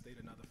 and then I stayed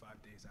another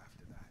 5 days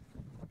after that.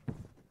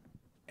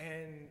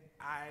 And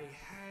I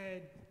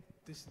had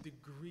this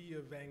degree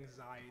of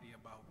anxiety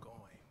about going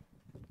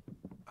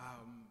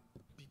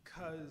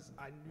because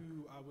I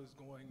knew I was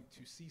going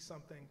to see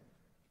something,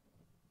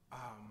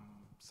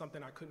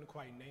 something I couldn't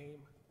quite name.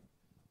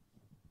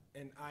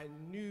 And I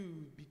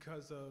knew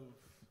because of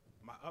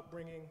my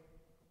upbringing,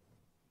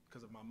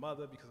 because of my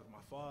mother, because of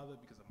my father,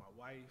 because of my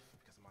wife,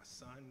 because of my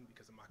son,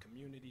 because of my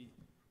community,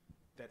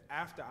 that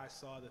after I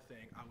saw the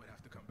thing, I would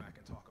have to come back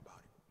and talk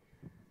about it.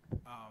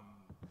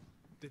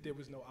 That there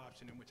was no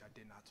option in which I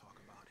did not talk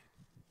about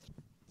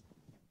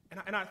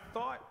it. And I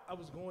thought I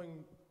was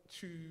going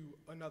to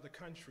another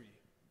country.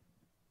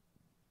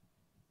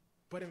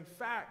 But in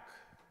fact,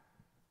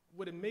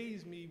 what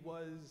amazed me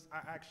was I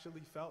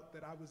actually felt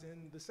that I was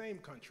in the same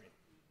country.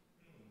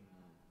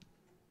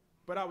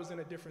 But I was in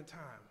a different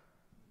time.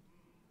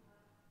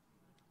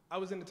 I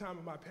was in the time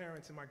of my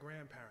parents and my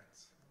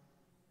grandparents.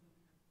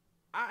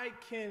 I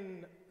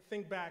can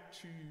think back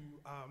to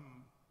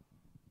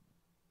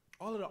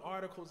all of the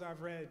articles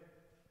I've read,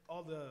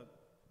 all the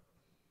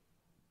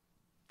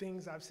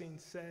things I've seen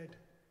said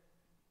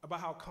about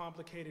how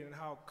complicated and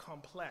how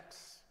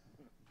complex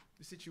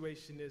the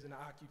situation is and the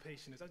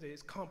occupation is. I say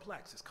it's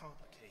complex, it's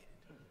complicated.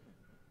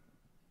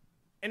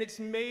 And it's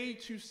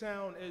made to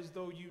sound as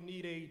though you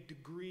need a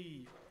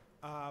degree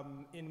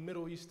in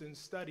Middle Eastern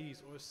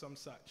studies or some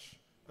such,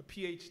 a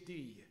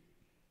PhD,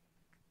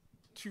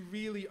 to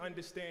really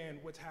understand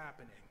what's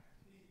happening.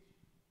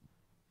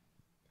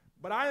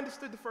 But I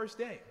understood the first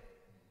day.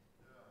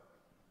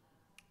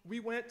 We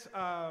went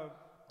to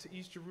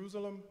East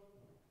Jerusalem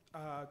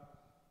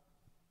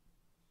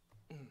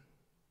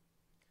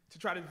to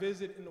try to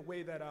visit in the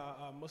way that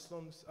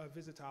Muslims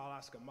visit to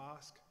Al-Aqsa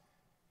Mosque.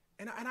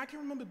 And I can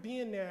remember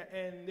being there,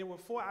 and there were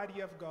 4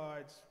 IDF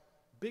guards,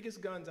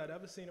 biggest guns I'd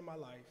ever seen in my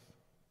life.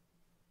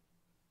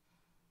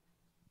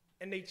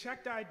 And they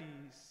checked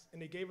IDs,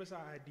 and they gave us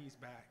our IDs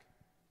back.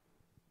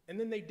 And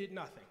then they did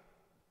nothing.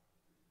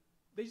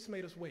 They just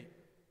made us wait.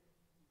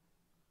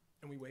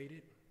 And we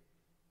waited,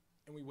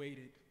 and we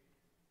waited,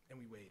 and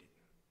we waited.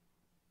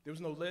 There was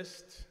no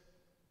list,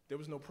 there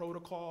was no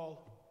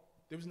protocol,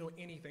 there was no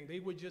anything. They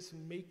were just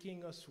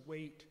making us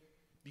wait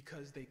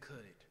because they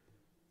could.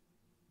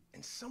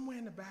 And somewhere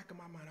in the back of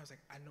my mind, I was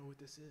like, I know what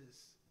this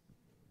is.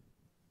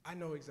 I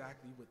know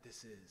exactly what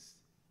this is.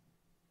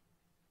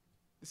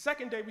 The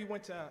second day we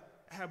went to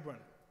Hebron,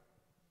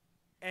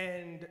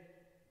 and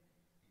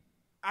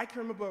I can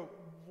remember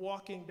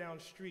walking down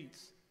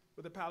streets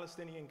with a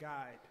Palestinian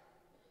guide.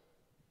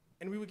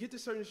 And we would get to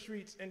certain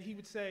streets, and he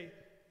would say,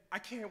 I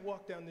can't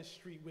walk down this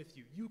street with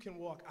you. You can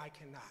walk, I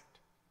cannot,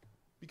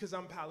 because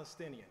I'm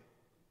Palestinian.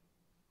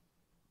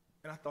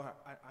 And I thought,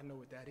 I know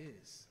what that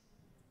is.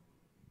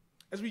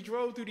 As we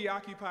drove through the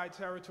occupied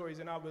territories,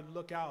 and I would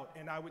look out,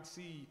 and I would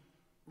see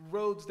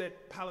roads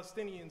that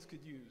Palestinians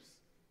could use,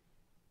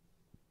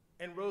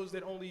 and roads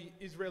that only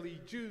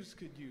Israeli Jews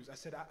could use. I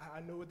said,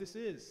 I know what this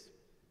is.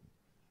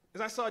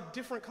 As I saw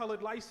different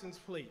colored license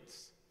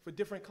plates for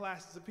different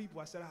classes of people,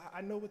 I said,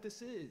 I know what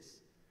this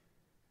is.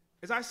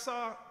 As I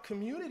saw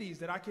communities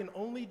that I can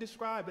only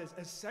describe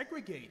as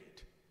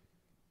segregated,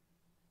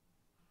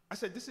 I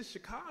said, this is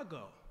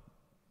Chicago,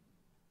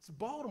 it's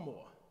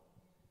Baltimore,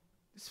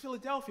 it's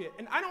Philadelphia.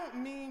 And I don't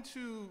mean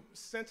to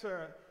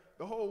center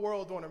the whole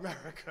world on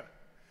America.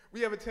 We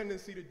have a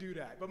tendency to do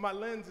that, but my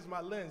lens is my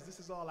lens. This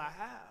is all I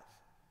have.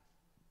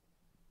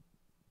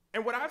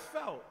 And what I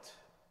felt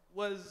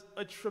was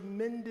a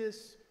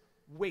tremendous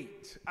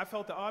weight. I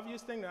felt the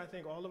obvious thing that I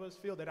think all of us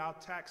feel, that our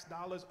tax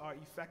dollars are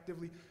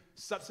effectively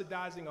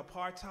subsidizing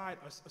apartheid,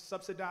 or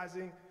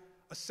subsidizing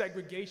a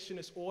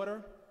segregationist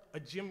order, a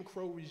Jim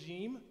Crow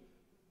regime.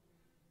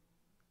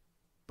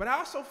 But I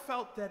also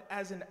felt that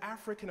as an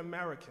African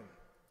American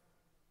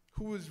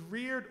who was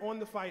reared on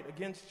the fight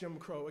against Jim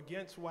Crow,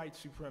 against white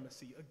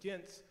supremacy,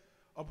 against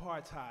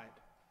apartheid,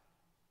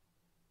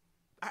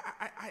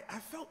 I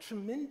felt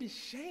tremendous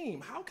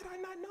shame. How could I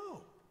not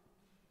know?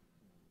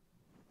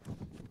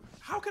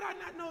 How could I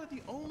not know that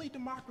the only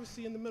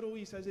democracy in the Middle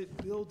East as it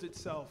builds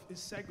itself is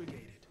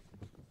segregated?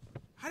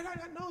 How did I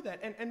not know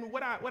that? And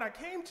what I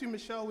came to,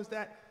 Michelle, was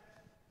that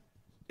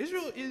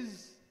Israel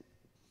is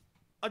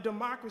a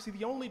democracy,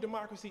 the only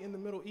democracy in the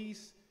Middle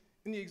East,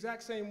 in the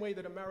exact same way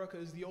that America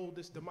is the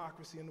oldest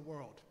democracy in the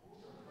world.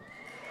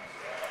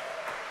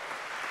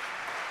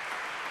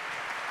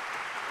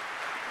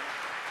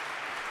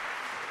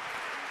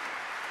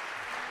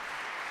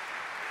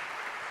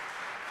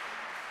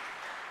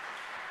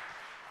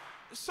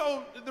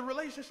 So the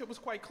relationship was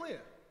quite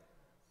clear.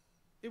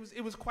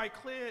 It was quite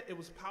clear, it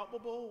was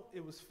palpable,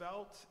 it was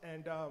felt,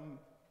 and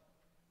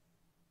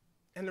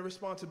the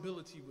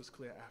responsibility was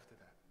clear after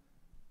that.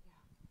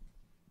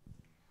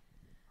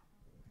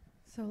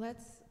 So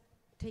let's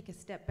take a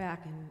step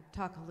back and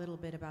talk a little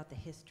bit about the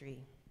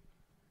history.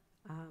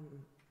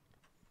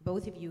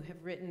 both of you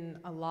have written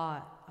a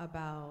lot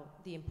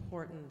about the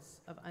importance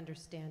of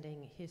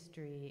understanding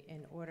history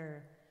in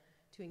order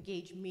to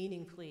engage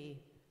meaningfully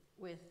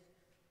with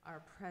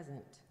our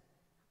present.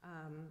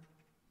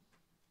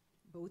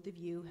 Both of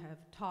you have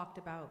talked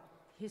about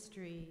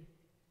history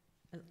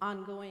as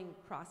ongoing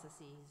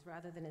processes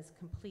rather than as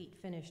complete,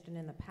 finished, and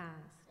in the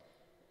past.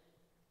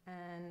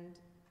 And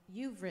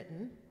you've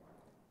written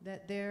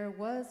that there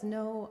was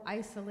no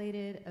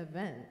isolated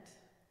event,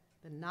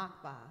 the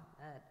Nakba,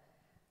 that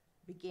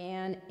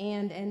began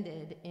and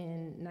ended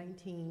in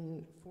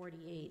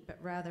 1948, but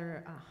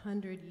rather a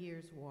 100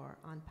 years war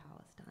on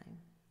Palestine.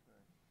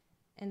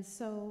 And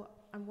so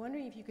I'm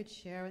wondering if you could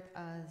share with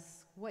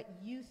us what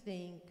you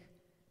think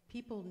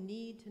people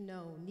need to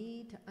know,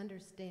 need to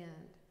understand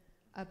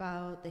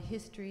about the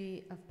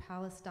history of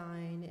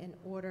Palestine in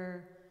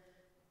order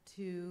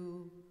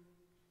to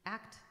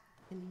act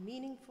in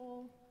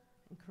meaningful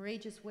and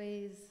courageous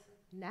ways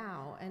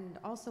now, and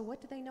also what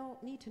do they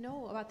need to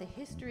know about the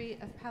history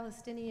of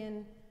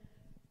Palestinian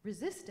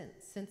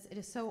resistance, since it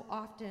is so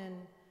often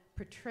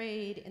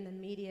portrayed in the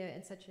media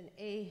in such an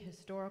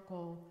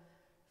ahistorical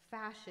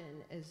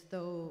fashion, as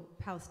though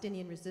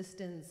Palestinian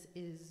resistance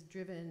is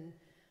driven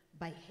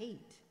by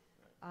hate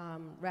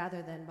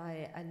rather than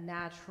by a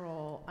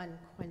natural,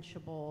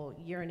 unquenchable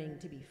yearning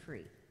to be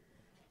free.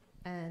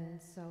 And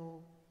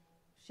so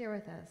share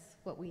with us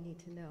what we need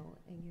to know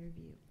in your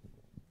view.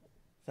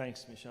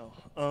 Thanks, Michelle.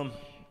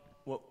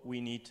 What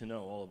we need to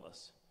know, all of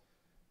us,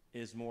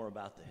 is more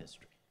about the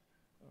history.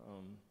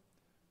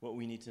 What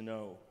we need to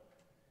know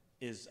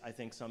is, I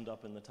think, summed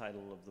up in the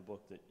title of the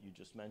book that you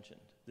just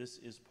mentioned. This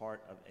is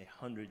part of a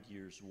 100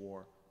 years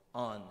war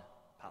on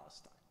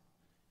Palestine.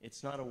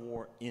 It's not a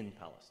war in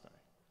Palestine.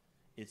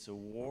 It's a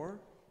war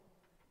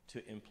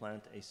to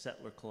implant a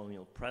settler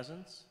colonial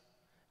presence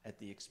at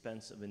the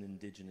expense of an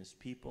indigenous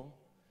people,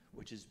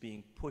 which is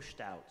being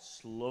pushed out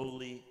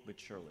slowly but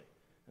surely.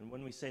 And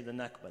when we say the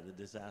Nakba, the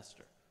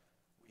disaster,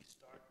 we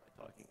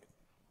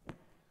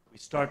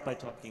start by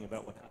talking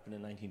about what happened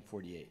in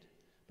 1948.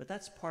 But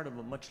that's part of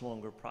a much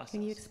longer process.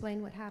 Can you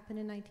explain what happened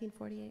in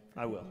 1948?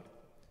 I will.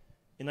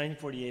 In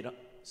 1948,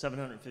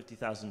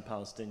 750,000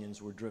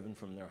 Palestinians were driven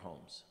from their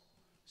homes,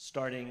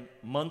 starting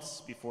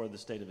months before the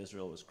State of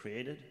Israel was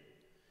created,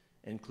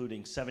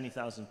 including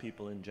 70,000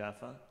 people in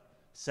Jaffa,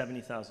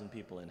 70,000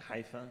 people in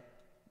Haifa,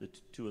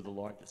 two of the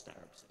largest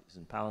Arab cities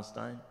in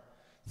Palestine,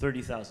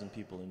 30,000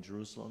 people in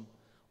Jerusalem,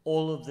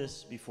 all of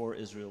this before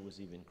Israel was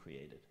even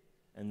created.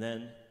 And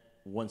then,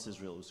 once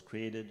Israel was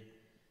created,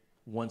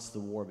 once the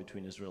war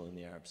between Israel and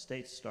the Arab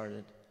states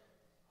started,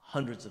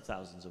 hundreds of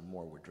thousands of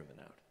more were driven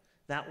out.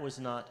 That was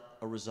not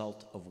a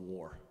result of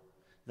war.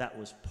 That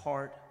was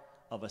part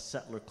of a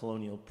settler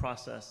colonial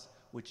process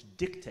which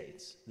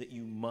dictates that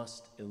you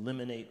must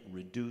eliminate,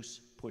 reduce,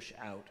 push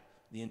out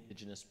the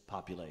indigenous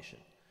population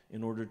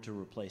in order to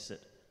replace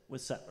it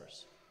with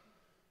settlers.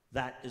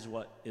 That is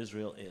what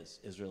Israel is.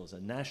 Israel is a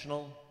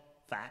national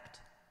fact,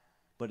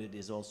 but it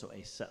is also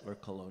a settler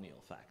colonial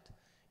fact.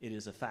 It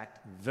is a fact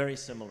very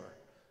similar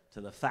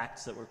to the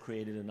facts that were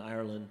created in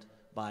Ireland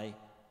by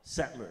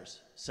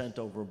settlers sent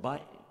over by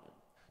England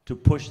to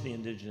push the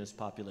indigenous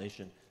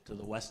population to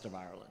the west of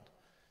Ireland.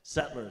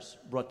 Settlers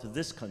brought to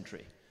this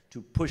country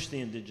to push the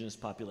indigenous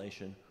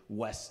population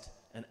west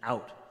and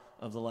out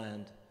of the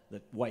land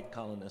that white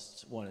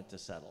colonists wanted to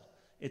settle.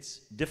 It's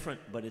different,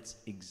 but it's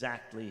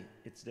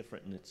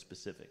different in its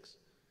specifics,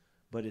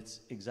 but it's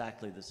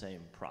exactly the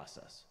same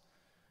process.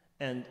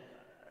 And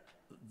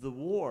the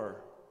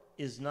war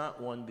is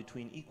not one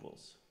between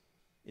equals.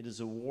 It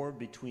is a war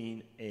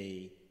between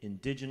an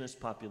indigenous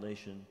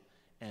population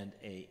and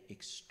an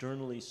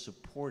externally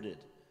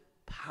supported,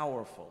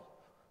 powerful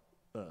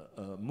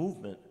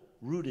movement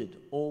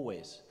rooted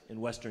always in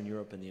Western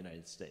Europe and the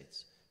United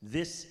States.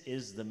 This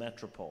is the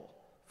metropole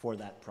for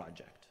that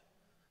project.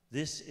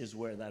 This is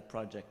where that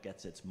project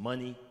gets its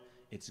money,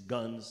 its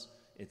guns,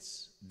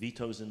 its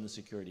vetoes in the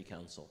Security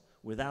Council.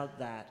 Without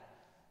that,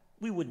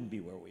 we wouldn't be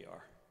where we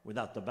are.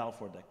 Without the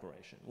Balfour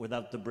Declaration,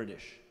 without the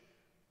British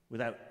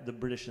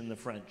and the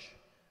French,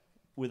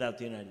 without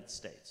the United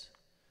States.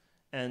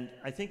 And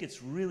I think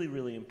it's really,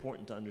 really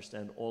important to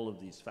understand all of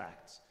these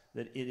facts,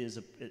 that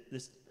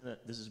this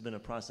has been a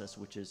process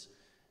which is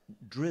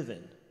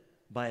driven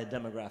by a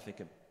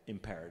demographic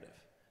imperative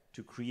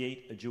to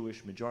create a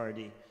Jewish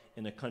majority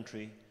in a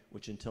country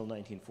which until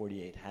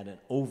 1948 had an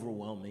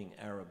overwhelming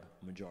Arab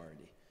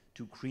majority,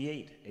 to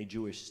create a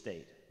Jewish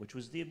state, which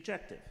was the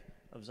objective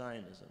of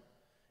Zionism.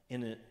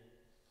 In an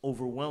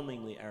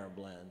overwhelmingly Arab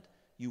land,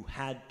 you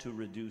had to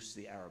reduce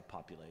the Arab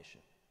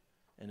population.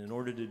 And in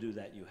order to do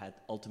that, you had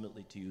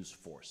ultimately to use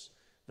force.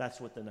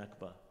 That's what the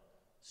Nakba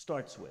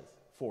starts with,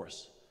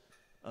 force.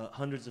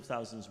 Hundreds of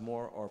thousands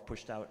more are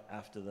pushed out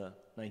after the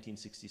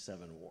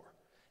 1967 war.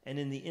 And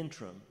in the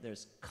interim,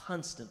 there's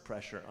constant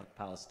pressure on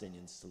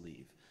Palestinians to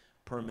leave.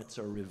 Permits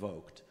are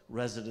revoked,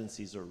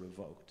 residencies are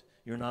revoked.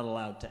 You're not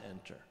allowed to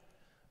enter.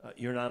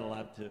 You're not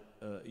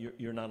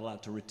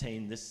allowed to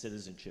retain this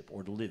citizenship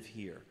or to live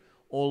here.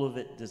 All of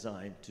it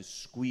designed to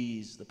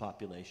squeeze the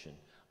population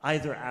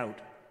either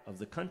out of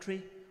the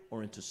country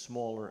or into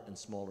smaller and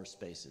smaller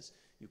spaces.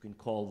 You can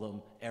call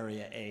them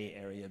Area A,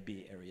 Area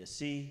B, Area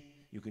C.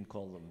 You can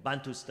call them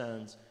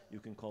Bantustans. You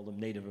can call them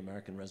Native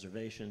American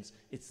reservations.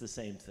 It's the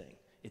same thing.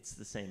 It's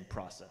the same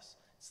process.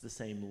 It's the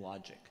same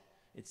logic.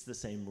 It's the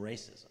same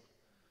racism.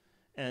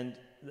 And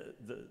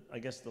I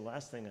guess the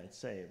last thing I'd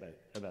say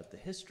about the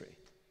history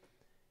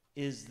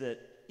is that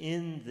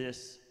in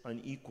this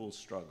unequal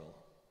struggle,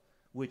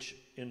 which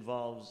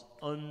involves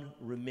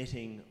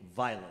unremitting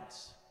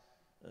violence,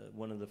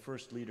 one of the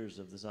first leaders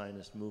of the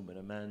Zionist movement,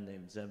 a man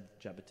named Zev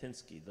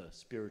Jabotinsky, the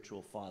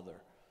spiritual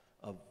father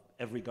of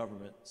every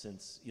government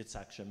since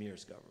Yitzhak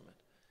Shamir's government,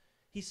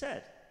 he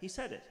said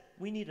it,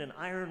 we need an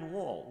iron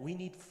wall, we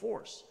need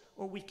force,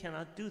 or we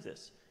cannot do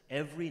this.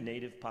 Every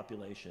native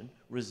population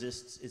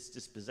resists its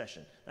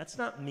dispossession. That's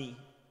not me,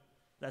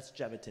 that's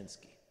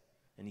Jabotinsky.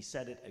 And he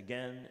said it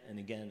again and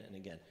again and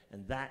again.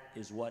 And that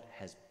is what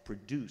has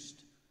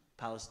produced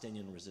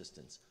Palestinian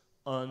resistance,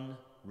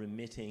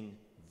 unremitting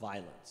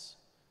violence.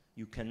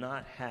 You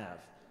cannot have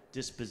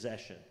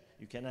dispossession.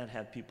 You cannot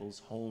have people's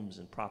homes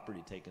and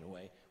property taken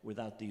away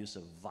without the use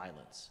of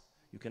violence.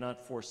 You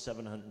cannot force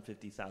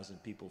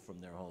 750,000 people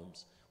from their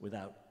homes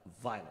without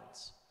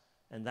violence.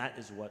 And that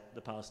is what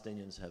the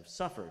Palestinians have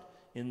suffered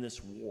in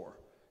this war.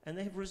 And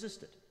they have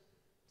resisted.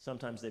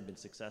 Sometimes they've been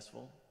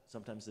successful,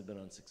 sometimes they've been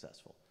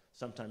unsuccessful.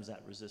 Sometimes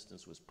that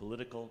resistance was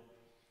political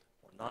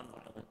or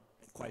nonviolent,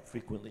 and quite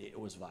frequently it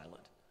was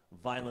violent.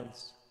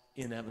 Violence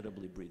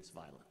inevitably breeds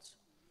violence.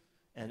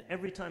 And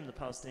every time the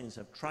Palestinians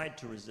have tried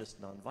to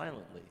resist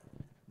nonviolently,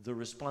 the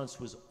response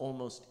was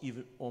almost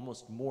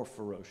more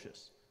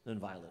ferocious than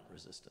violent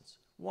resistance.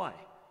 Why?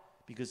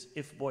 Because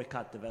if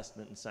boycott,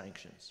 divestment, and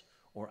sanctions,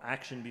 or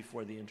action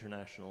before the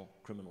International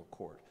Criminal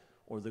Court,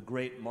 or the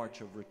Great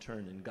March of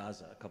Return in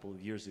Gaza a couple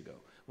of years ago,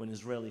 when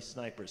Israeli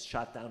snipers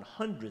shot down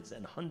hundreds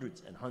and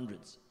hundreds and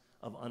hundreds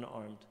of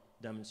unarmed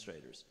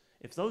demonstrators.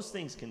 If those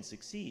things can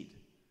succeed,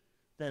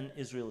 then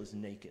Israel is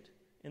naked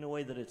in a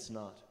way that it's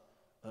not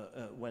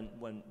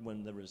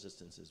when the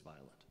resistance is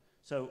violent.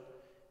 So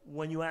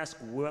when you ask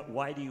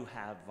why do you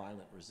have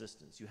violent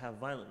resistance, you have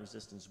violent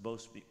resistance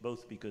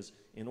both because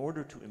in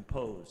order to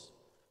impose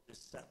this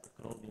separate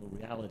colonial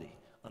reality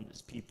on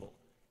this people,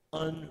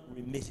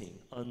 unremitting,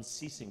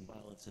 unceasing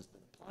violence has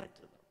been applied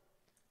to them.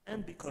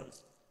 And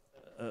because,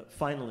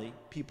 finally,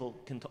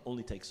 people can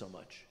only take so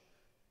much.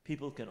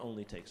 People can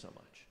only take so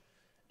much.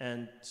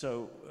 And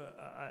so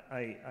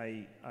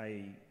I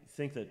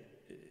think that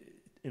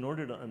in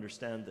order to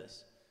understand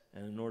this,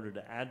 and in order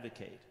to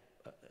advocate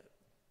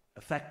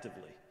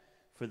effectively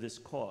for this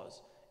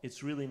cause,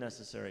 it's really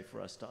necessary for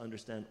us to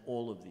understand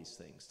all of these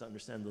things, to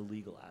understand the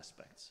legal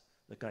aspects,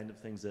 the kind of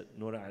things that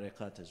Noura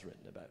Erakat has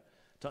written about,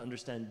 to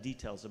understand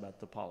details about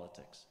the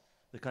politics,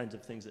 the kinds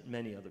of things that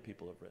many other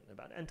people have written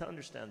about, and to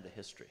understand the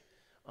history.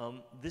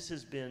 This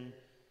has been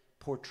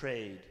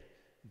portrayed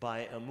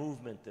by a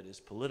movement that is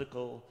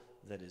political,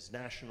 that is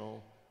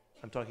national.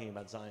 I'm talking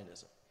about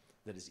Zionism,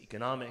 that is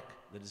economic,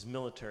 that is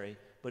military,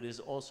 but is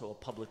also a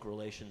public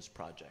relations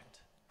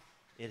project.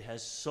 It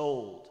has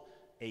sold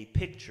a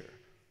picture,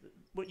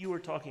 what you were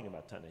talking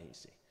about,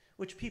 Ta-Nehisi,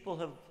 which people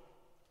have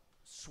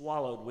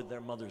swallowed with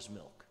their mother's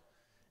milk.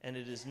 And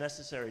it is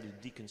necessary to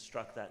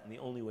deconstruct that, and the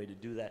only way to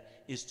do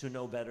that is to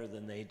know better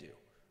than they do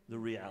the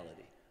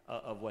reality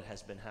of what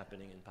has been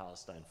happening in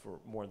Palestine for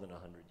more than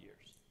 100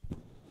 years.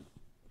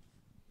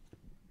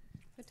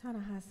 So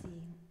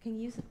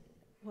Ta-Nehisi,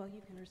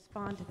 you can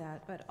respond to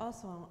that, but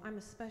also I'm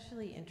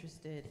especially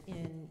interested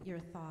in your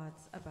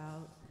thoughts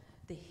about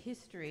the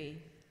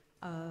history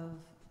of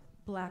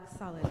Black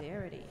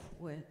solidarity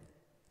with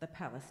the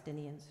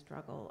Palestinian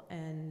struggle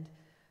and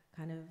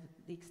kind of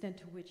the extent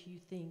to which you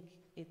think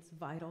it's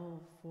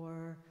vital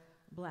for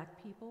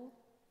Black people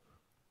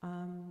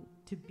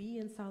to be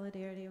in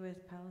solidarity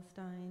with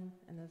Palestine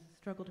and the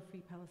struggle to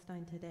free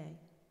Palestine today.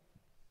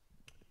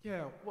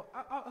 Yeah, well,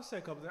 I'll say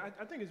a couple things.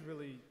 I think it's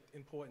really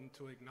important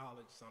to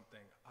acknowledge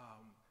something,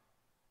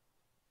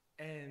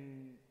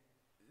 and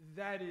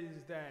that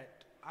is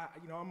that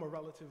I'm a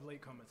relative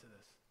latecomer to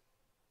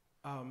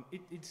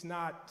this. It's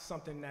not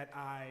something that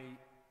I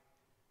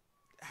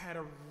had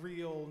a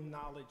real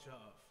knowledge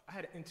of. I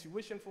had an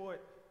intuition for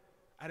it.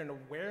 I had an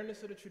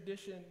awareness of the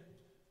tradition,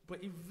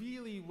 but it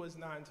really was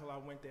not until I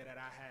went there that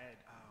I had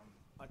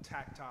a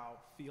tactile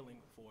feeling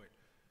for it.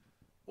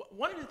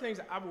 One of the things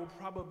I will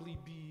probably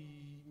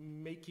be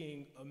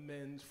making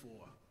amends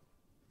for,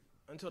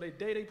 until the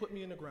day they put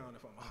me in the ground,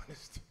 if I'm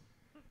honest,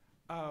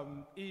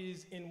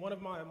 is in one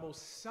of my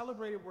most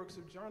celebrated works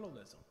of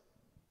journalism,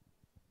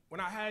 when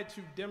I had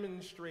to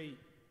demonstrate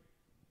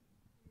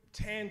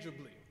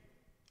tangibly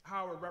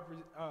how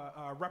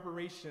a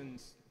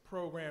reparations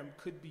program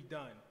could be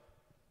done.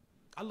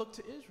 I looked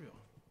to Israel.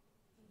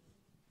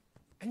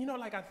 And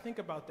I think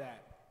about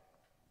that.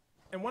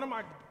 And one of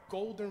my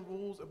golden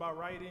rules about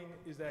writing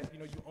is that,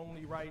 you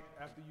only write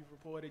after you've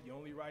reported, you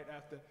only write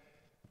after,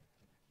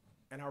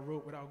 and I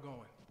wrote without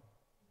going.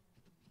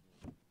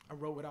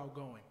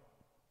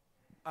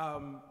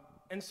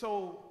 And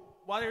so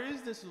while there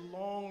is this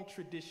long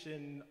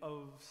tradition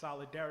of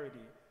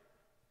solidarity,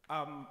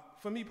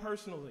 For me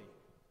personally,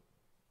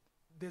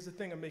 there's a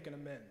thing of making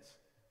amends.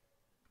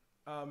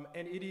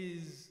 And it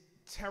is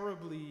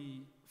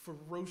terribly,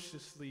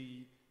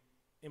 ferociously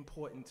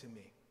important to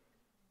me.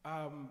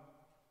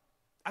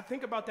 I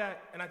think about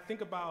that, and I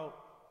think about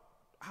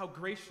how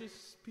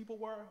gracious people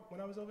were when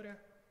I was over there.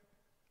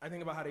 I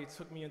think about how they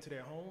took me into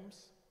their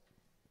homes.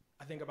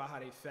 I think about how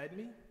they fed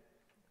me.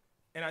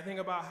 And I think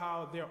about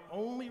how their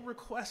only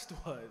request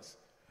was,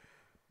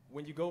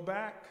 when you go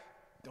back,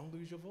 don't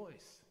lose your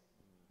voice.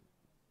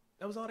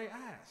 That was all they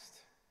asked.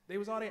 That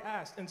was all they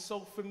asked. And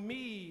so for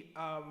me,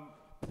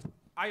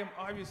 I am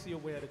obviously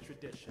aware of the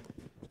tradition,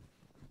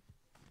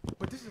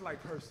 but this is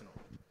like personal.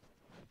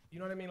 You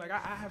know what I mean? Like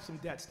I have some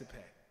debts to pay,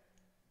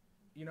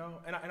 you know?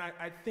 And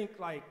I think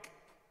like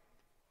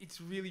it's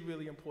really,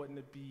 really important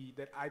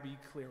that I be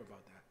clear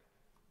about that.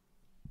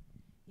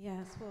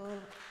 Yes, well,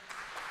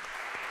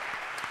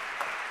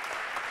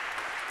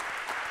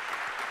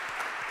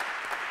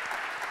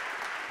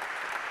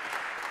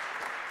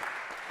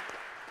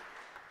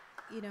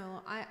 you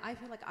know, I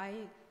feel like I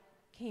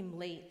came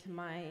late to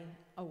my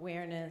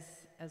awareness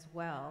as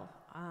well.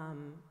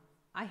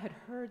 I had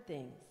heard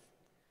things,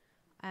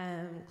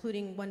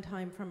 including one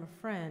time from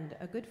a friend,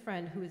 a good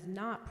friend who is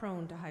not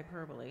prone to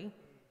hyperbole,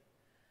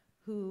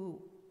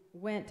 who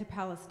went to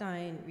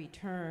Palestine,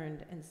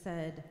 returned, and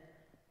said,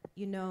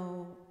 you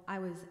know, I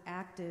was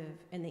active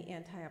in the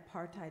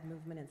anti-apartheid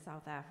movement in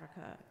South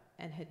Africa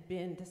and had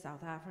been to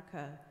South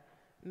Africa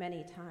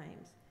many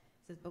times.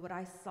 He says, but what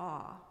I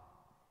saw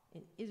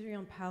in Israel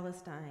and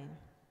Palestine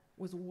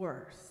was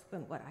worse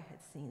than what I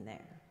had seen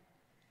there.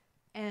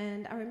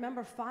 And I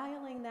remember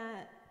filing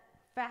that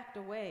fact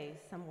away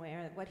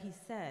somewhere, what he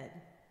said.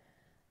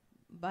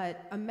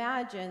 But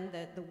imagine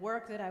that the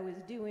work that I was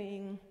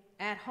doing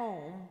at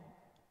home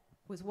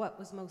was what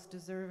was most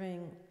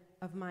deserving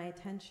of my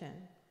attention.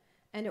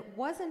 And it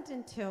wasn't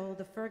until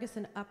the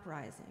Ferguson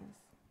uprisings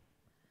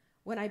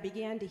when I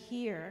began to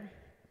hear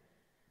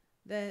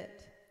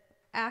that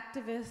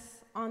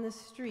activists on the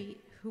street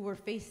who were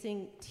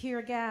facing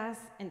tear gas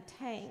and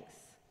tanks,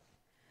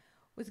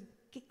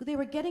 they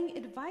were getting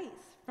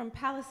advice from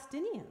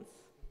Palestinians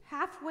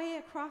halfway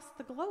across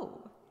the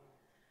globe,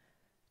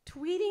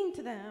 tweeting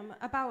to them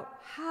about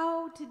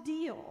how to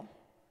deal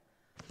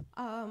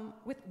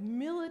with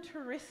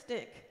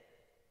militaristic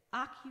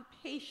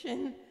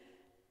occupation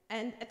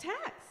and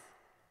attacks,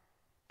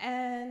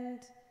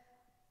 and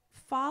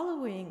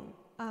following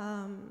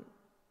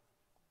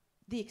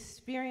the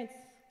experience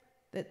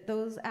that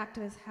those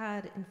activists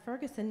had in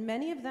Ferguson.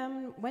 Many of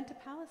them went to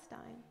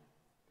Palestine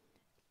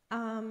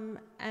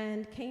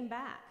and came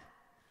back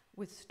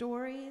with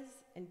stories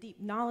and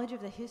deep knowledge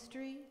of the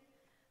history.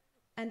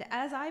 And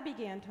as I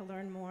began to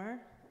learn more,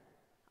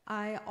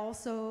 I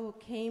also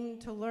came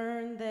to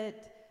learn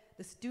that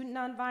the Student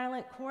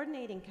Nonviolent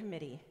Coordinating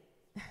Committee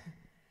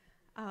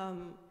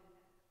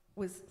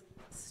was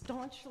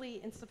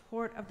staunchly in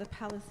support of the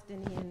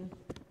Palestinian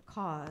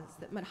cause,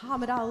 that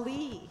Muhammad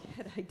Ali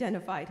had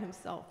identified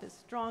himself as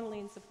strongly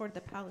in support of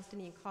the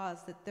Palestinian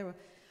cause, that there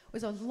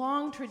was a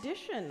long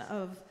tradition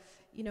of,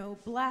 you know,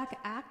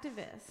 Black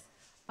activists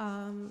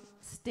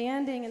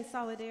standing in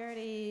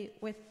solidarity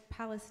with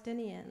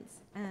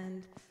Palestinians.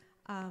 And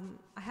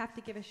I have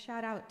to give a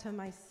shout out to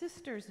my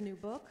sister's new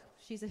book.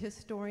 She's a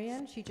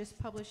historian. She just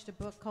published a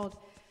book called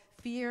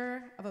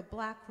Fear of a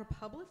Black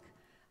Republic.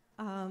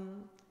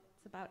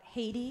 It's about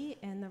Haiti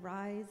and the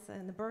rise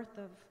and the birth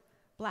of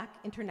Black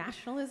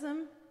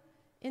internationalism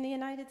in the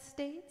United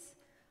States.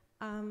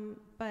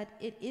 But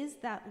it is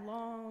that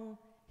long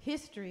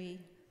history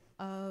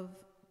of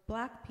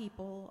Black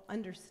people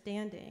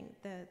understanding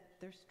that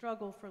their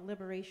struggle for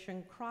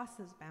liberation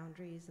crosses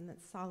boundaries and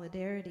that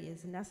solidarity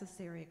is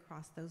necessary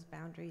across those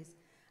boundaries,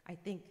 I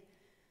think,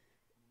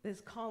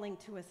 is calling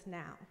to us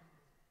now.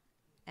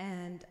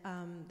 And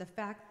the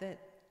fact that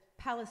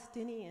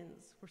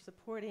Palestinians were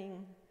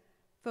supporting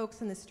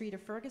folks in the street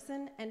of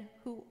Ferguson, and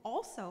who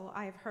also,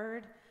 I've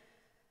heard,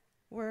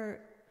 were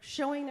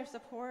showing their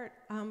support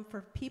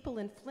for people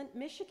in Flint,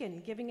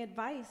 Michigan, giving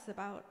advice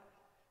about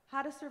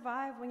how to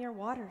survive when your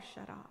water's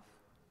shut off.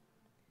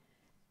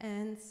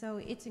 And so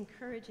it's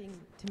encouraging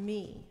to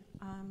me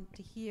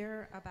to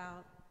hear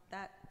about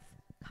that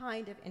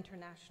kind of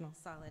international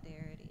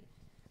solidarity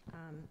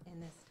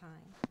in this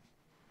time.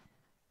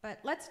 But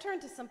let's turn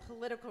to some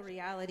political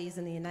realities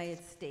in the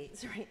United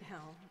States right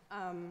now.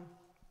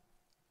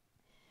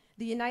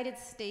 The United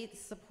States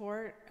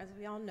support, as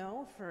we all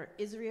know, for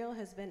Israel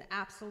has been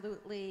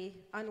absolutely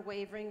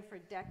unwavering for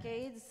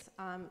decades,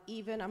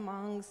 even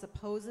among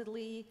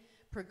supposedly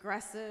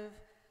progressive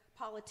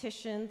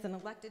politicians and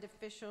elected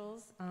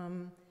officials.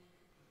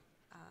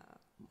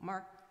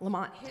 Mark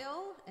Lamont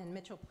Hill and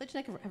Mitchell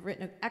Plichnik have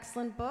written an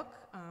excellent book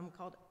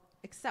called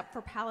Except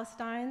for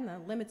Palestine, The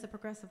Limits of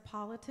Progressive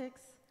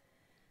Politics.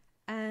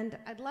 And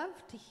I'd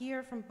love to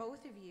hear from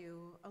both of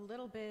you a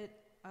little bit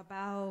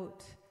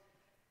about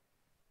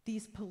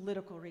these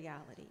political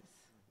realities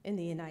in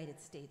the United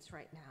States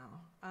right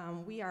now.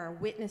 We are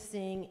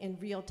witnessing in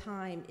real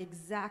time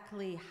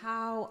exactly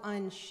how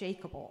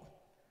unshakable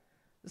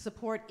The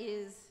support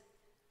is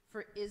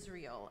for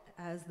Israel,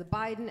 as the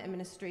Biden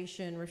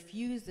administration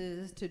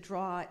refuses to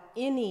draw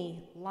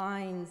any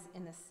lines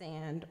in the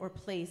sand or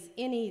place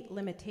any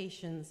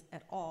limitations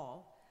at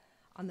all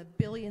on the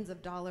billions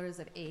of dollars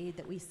of aid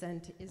that we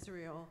send to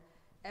Israel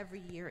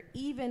every year,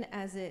 even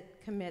as it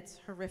commits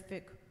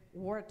horrific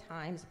war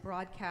crimes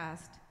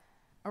broadcast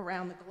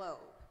around the globe.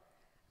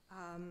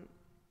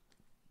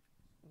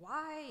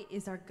 Why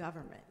is our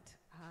government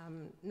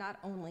not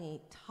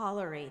only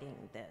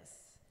tolerating this,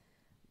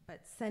 but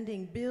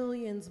sending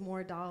billions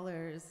more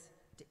dollars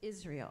to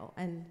Israel?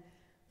 And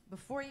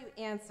before you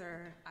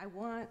answer, I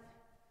want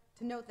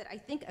to note that I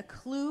think a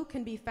clue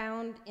can be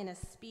found in a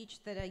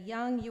speech that a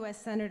young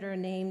US Senator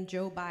named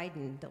Joe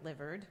Biden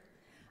delivered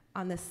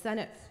on the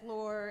Senate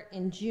floor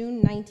in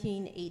June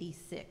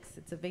 1986.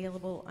 It's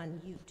available on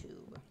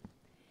YouTube.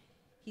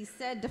 He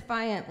said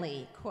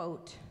defiantly,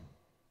 quote,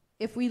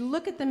 "If we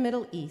look at the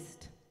Middle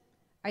East,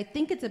 I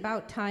think it's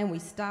about time we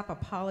stop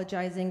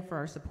apologizing for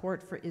our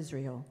support for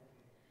Israel.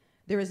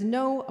 There is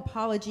no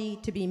apology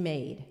to be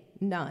made,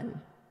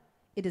 none.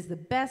 It is the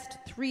best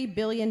 $3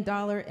 billion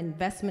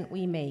investment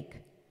we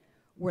make.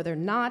 Were there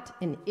not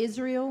in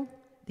Israel,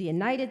 the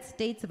United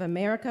States of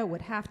America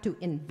would have to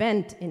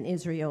invent in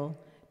Israel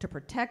to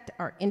protect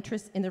our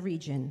interests in the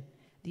region.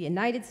 The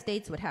United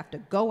States would have to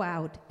go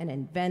out and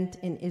invent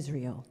in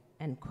Israel,"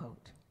 end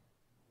quote.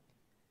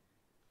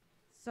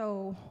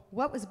 So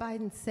what was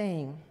Biden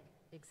saying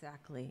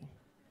exactly?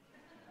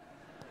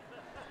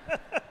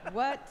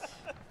 What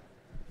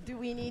do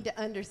we need to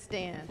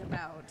understand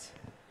about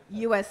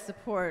US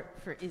support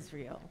for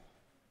Israel?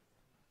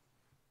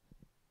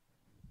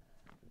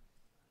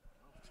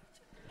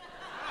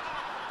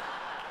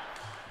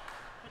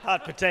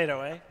 Hot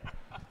potato, eh?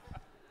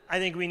 I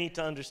think we need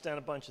to understand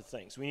a bunch of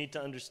things. We need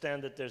to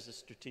understand that there's a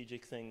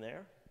strategic thing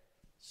there,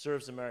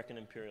 serves American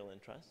imperial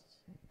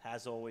interests,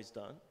 has always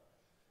done.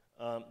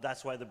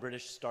 That's why the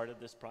British started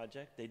this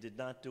project. They did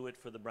not do it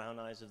for the brown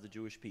eyes of the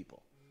Jewish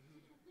people.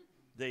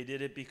 They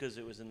did it because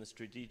it was in the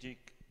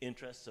strategic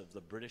interests of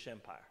the British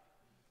Empire.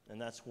 And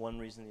that's one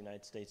reason the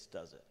United States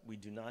does it. We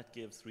do not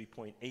give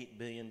 $3.8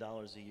 billion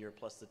a year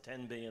plus the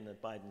 $10 billion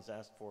that Biden's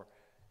asked for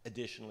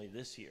additionally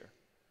this year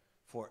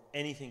for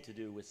anything to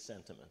do with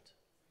sentiment.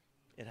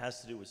 It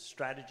has to do with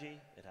strategy,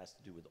 it has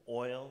to do with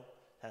oil,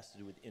 it has to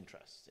do with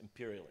interests,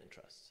 imperial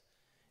interests.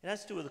 It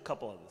has to do with a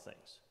couple other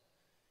things.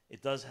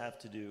 It does have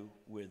to do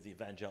with the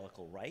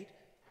evangelical right.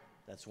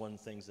 That's one of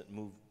the things that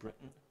moved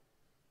Britain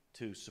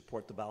to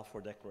support the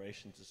Balfour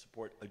Declaration, to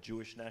support a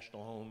Jewish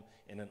national home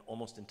in an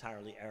almost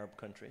entirely Arab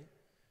country.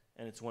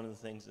 And it's one of the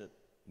things that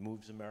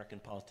moves American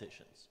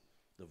politicians.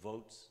 The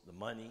votes, the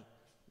money,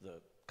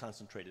 the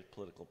concentrated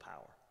political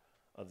power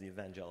of the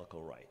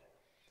evangelical right.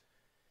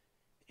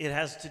 It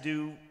has to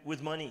do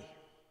with money.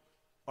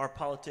 Our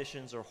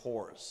politicians are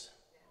whores.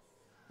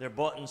 They're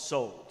bought and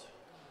sold.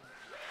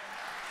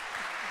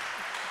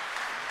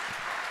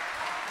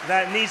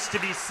 That needs to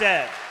be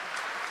said.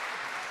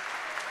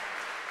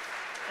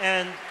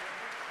 And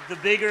the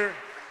bigger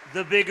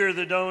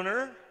the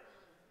donor,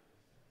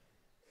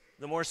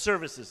 the more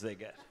services they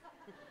get.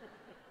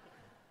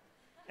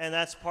 And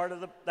that's part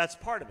of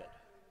it.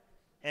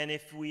 And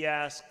if we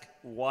ask,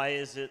 why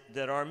is it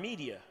that our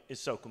media is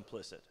so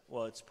complicit?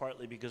 Well, it's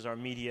partly because our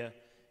media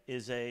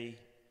is an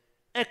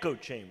echo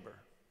chamber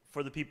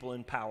for the people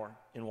in power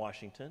in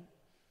Washington.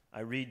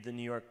 I read the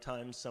New York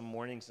Times some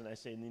mornings, and I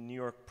say the New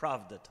York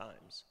Pravda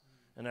Times.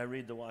 And I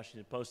read the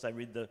Washington Post. I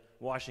read the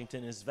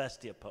Washington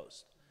Izvestia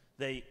Post.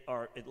 They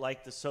are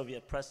like the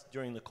Soviet press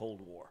during the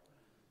Cold War.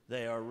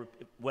 They are,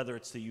 whether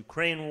it's the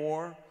Ukraine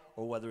war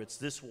or whether it's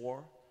this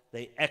war,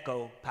 they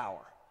echo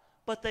power.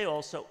 But they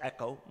also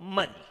echo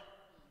money.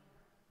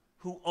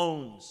 Who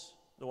owns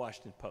the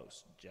Washington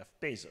Post? Jeff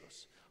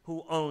Bezos.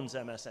 Who owns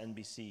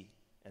MSNBC,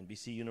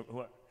 NBC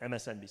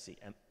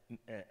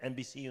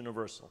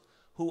Universal?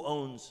 Who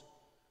owns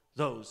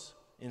those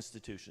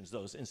institutions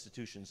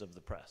of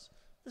the press?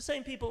 The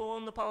same people who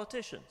own the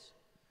politicians.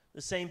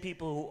 The same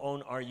people who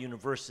own our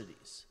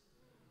universities.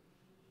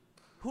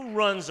 Who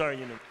runs our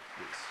universities?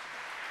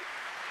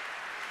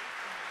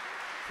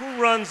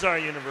 Who runs our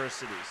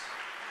universities?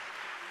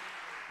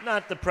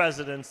 Not the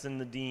presidents and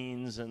the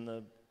deans and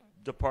the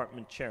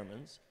department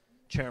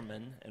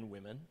chairmen and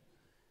women.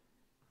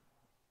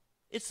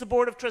 It's the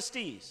Board of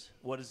Trustees.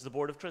 What is the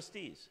Board of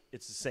Trustees?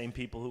 It's the same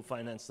people who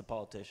finance the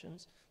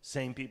politicians,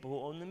 same people who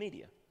own the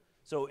media.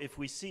 So if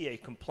we see a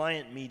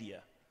compliant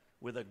media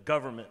with a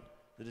government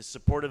that is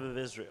supportive of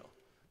Israel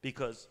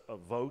because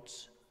of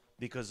votes,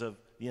 because of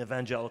the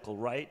evangelical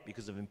right,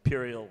 because of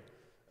imperial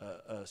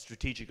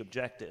strategic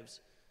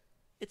objectives,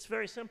 it's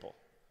very simple.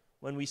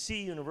 When we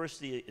see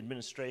university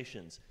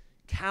administrations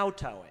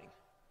kowtowing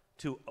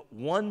to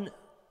one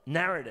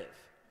narrative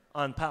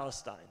on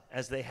Palestine,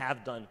 as they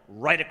have done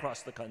right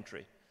across the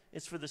country,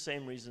 it's for the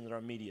same reason that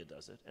our media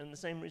does it, and the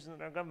same reason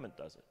that our government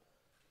does it.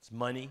 It's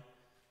money,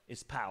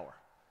 it's power.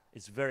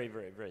 It's very,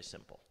 very, very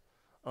simple.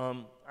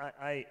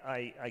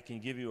 I can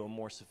give you a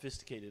more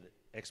sophisticated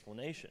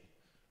explanation,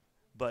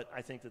 but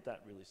I think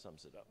that really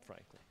sums it up,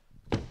 frankly.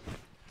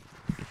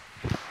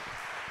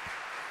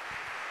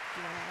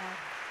 Do you want to add?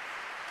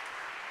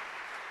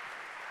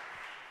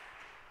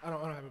 I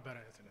don't have a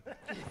better answer than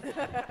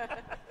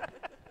that.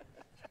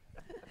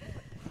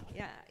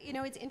 Yeah, you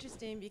know, it's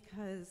interesting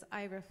because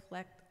I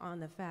reflect on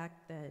the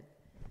fact that.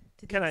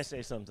 Can I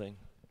say something?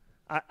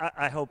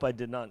 I hope I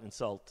did not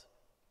insult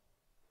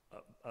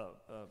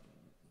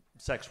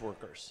sex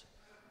workers.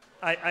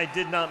 I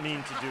did not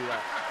mean to do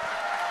that.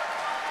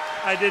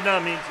 I did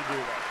not mean to do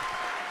that.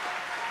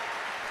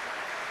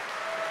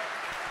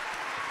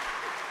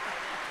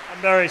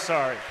 I'm very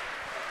sorry.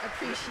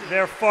 Appreciate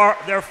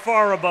They're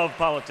far above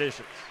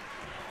politicians.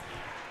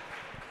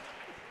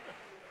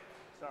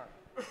 Sorry.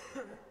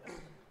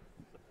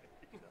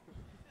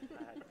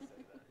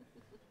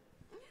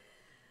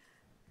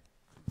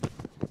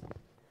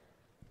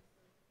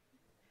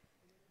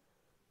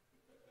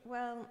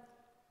 Well,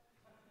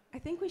 I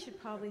think we should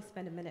probably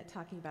spend a minute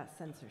talking about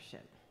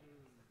censorship.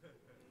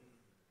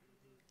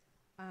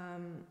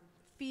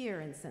 Fear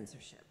and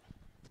censorship.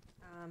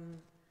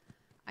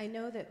 I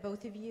know that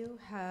both of you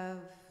have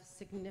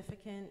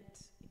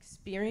significant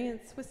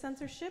experience with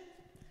censorship,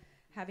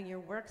 having your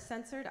work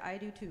censored. I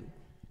do too.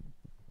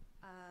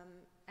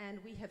 And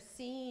we have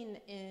seen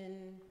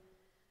in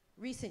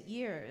recent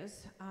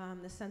years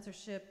the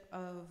censorship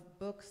of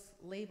books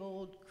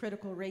labeled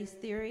critical race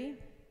theory.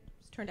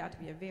 It's turned out to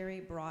be a very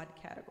broad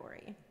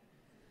category.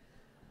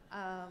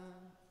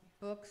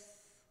 Books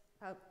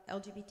about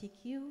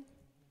LGBTQ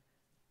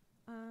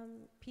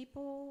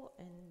people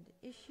and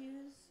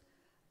issues.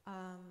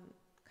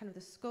 Kind of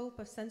the scope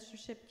of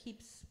censorship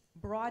keeps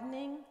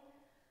broadening.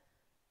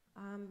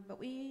 But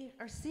we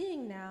are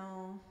seeing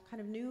now kind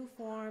of new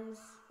forms,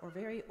 or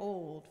very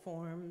old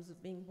forms,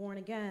 of being born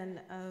again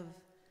of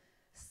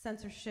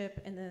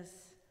censorship in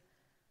this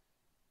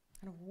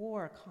kind of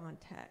war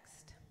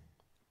context.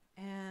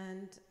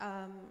 And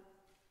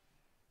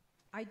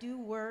I do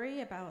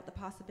worry about the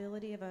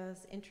possibility of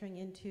us entering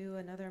into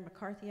another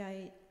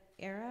McCarthyite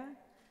era.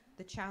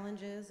 The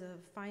challenges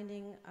of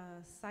finding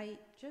a site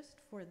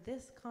just for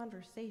this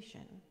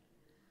conversation,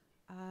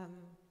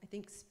 I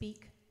think,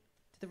 speak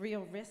to the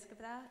real risk of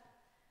that.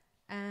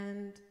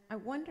 And I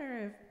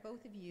wonder if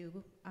both of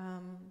you,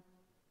 and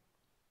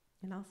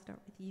I'll start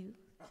with you,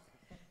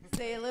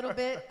 say a little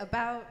bit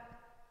about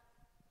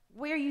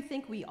where you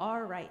think we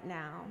are right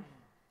now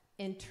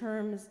in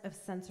terms of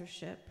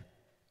censorship.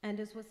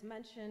 And as was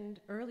mentioned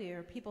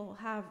earlier, people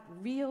have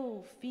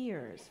real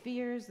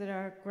fears that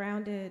are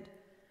grounded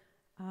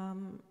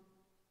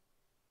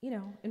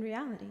in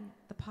reality,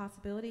 the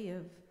possibility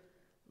of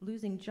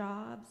losing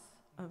jobs,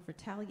 of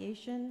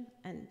retaliation,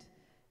 and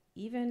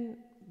even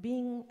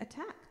being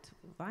attacked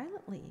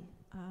violently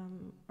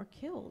or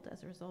killed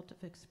as a result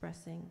of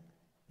expressing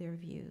their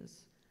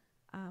views.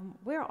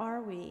 Where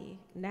are we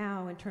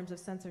now in terms of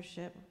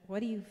censorship? What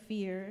do you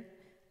fear?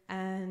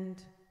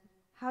 And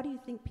how do you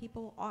think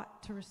people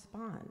ought to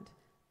respond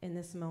in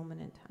this moment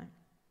in time?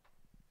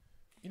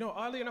 You know,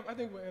 oddly enough, I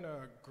think we're in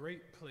a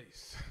great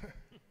place.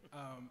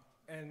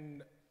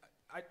 And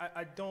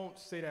I don't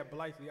say that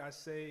blithely. I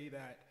say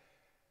that,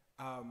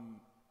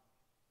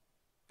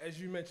 as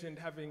you mentioned,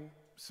 having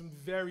some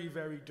very,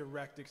 very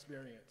direct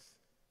experience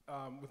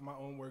with my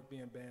own work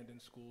being banned in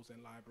schools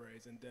and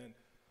libraries. And then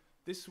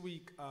this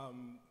week,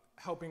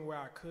 helping where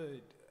I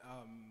could,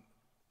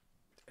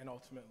 and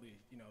ultimately,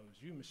 it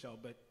was you, Michelle,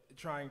 but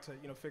trying to,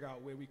 figure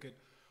out where we could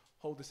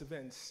hold this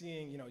event and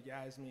seeing,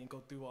 Yasmin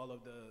go through all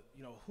of the,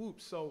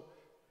 hoops. So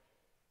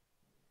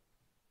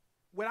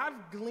what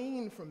I've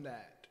gleaned from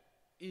that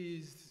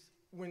is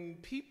when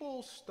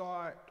people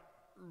start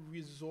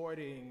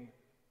resorting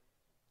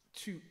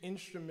to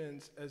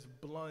instruments as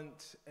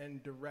blunt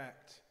and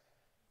direct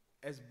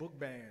as book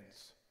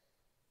bans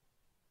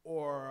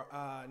or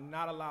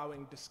not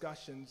allowing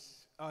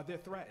discussions, they're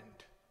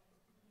threatened.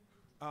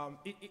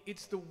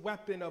 It's the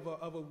weapon of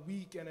a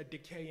weak and a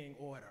decaying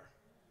order.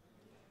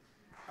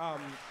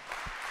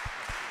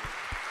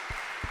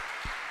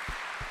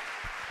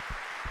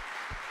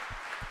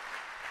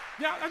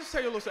 Yeah, I'll just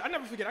tell you a little story. I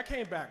never forget, I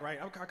came back, right?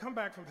 I come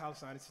back from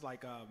Palestine, it's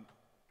like,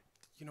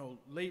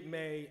 late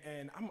May,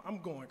 and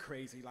I'm going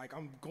crazy. Like,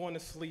 I'm going to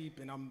sleep,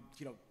 and I'm,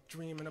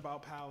 dreaming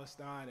about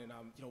Palestine, and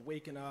I'm,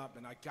 waking up,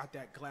 and I got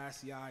that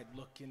glassy-eyed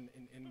look in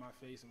my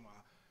face, and my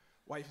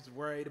wife is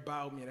worried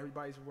about me, and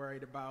everybody's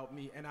worried about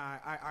me, and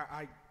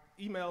I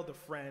emailed a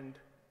friend,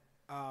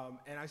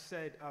 and I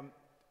said,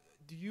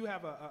 do you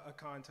have a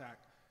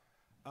contact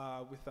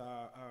with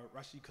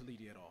Rashid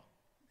Khalidi at all?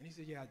 And he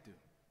said, yeah, I do.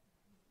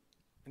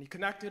 And he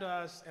connected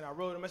us, and I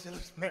wrote him, I said,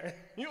 listen, man,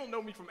 you don't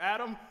know me from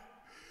Adam,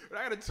 but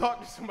I gotta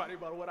talk to somebody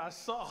about what I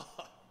saw.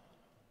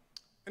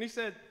 And he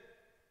said,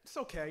 it's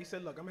okay. He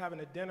said, look, I'm having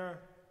a dinner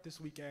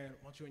this weekend,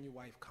 why don't you and your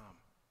wife come?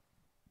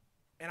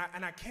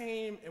 And I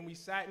came, and we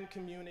sat in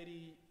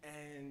community,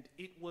 and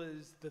it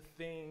was the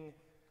thing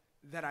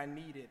that I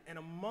needed. And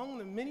among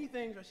the many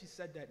things that she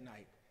said that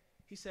night,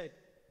 he said,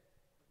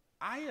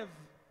 I have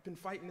been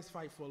fighting this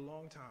fight for a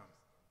long time,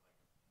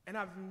 and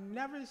I've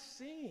never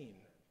seen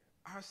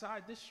our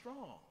side this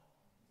strong.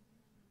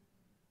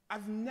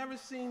 I've never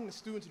seen the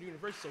students of the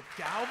university so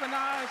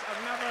galvanized.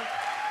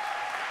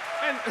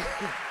 And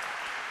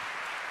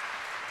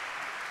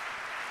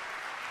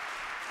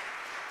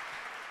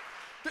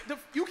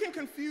you can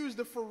confuse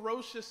the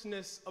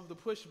ferociousness of the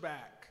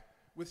pushback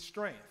with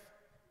strength.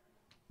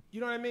 You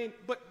know what I mean?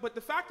 But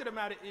the fact of the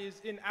matter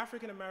is, in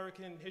African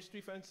American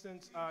history, for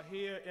instance,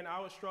 here in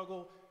our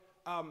struggle,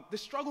 the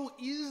struggle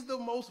is the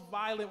most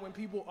violent when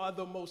people are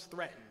the most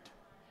threatened.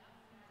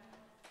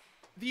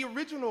 The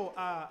original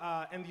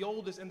and the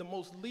oldest and the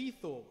most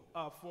lethal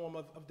form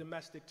of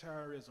domestic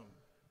terrorism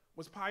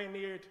was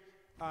pioneered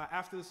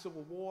after the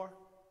Civil War.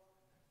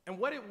 And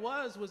what it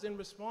was in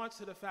response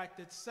to the fact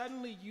that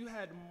suddenly you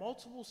had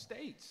multiple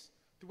states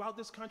throughout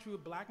this country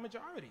with black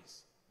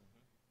majorities.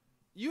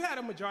 You had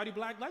a majority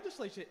black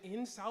legislature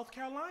in South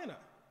Carolina.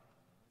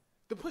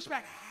 The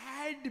pushback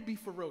had to be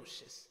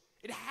ferocious.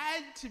 It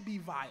had to be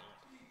violent.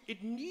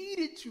 It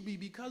needed to be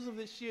because of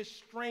the sheer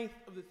strength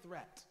of the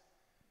threat.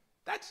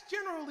 That's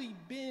generally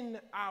been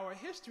our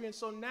history. And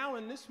so now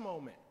in this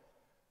moment,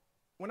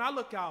 when I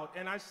look out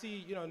and I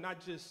see,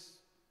 not just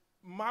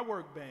my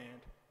work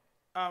band,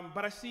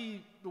 but I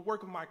see the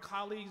work of my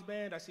colleagues'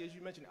 band. I see, as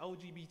you mentioned,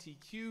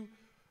 LGBTQ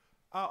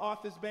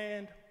authors'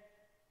 band.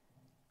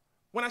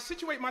 When I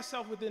situate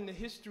myself within the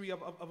history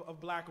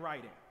of black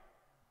writing,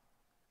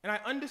 and I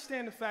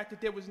understand the fact that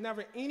there was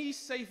never any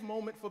safe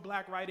moment for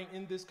black writing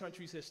in this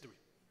country's history.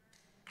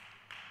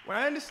 When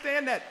I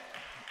understand that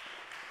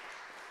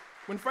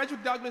when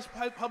Frederick Douglass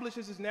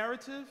publishes his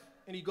narrative,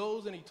 and he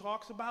goes and he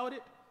talks about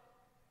it,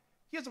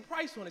 he has a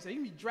price on it. He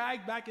can be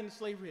dragged back into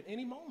slavery at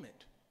any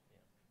moment.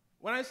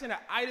 When I understand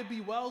that Ida B.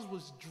 Wells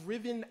was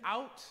driven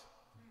out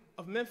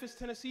of Memphis,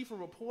 Tennessee for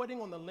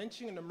reporting on the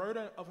lynching and the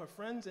murder of her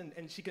friends,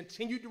 and she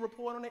continued to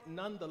report on it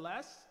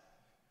nonetheless.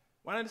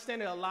 When I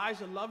understand that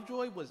Elijah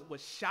Lovejoy was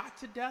shot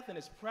to death and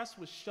his press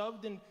was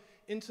shoved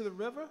into the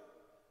river,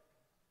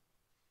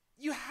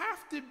 you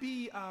have to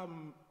be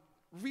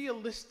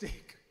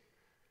realistic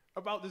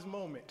about this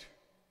moment.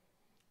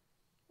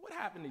 What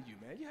happened to you,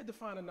 man? You had to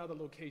find another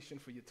location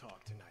for your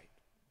talk tonight.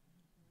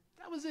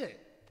 That was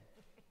it.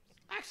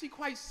 Actually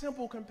quite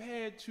simple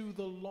compared to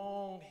the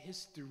long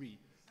history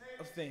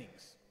of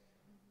things.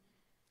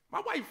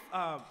 My wife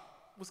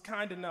was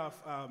kind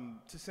enough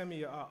to send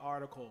me an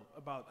article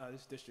about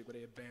this district where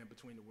they had banned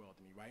Between the World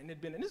and Me, right?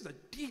 And this is a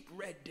deep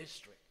red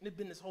district, and there'd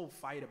been this whole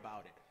fight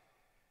about it.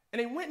 And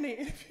they went and they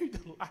interviewed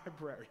the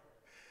library.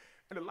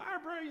 And the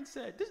librarian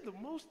said, "This is the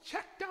most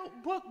checked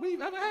out book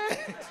we've ever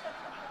had."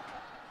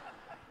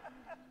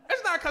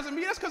 That's not because of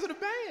me, that's because of the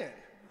band.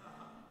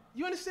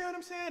 You understand what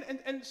I'm saying?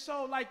 And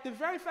so, like, the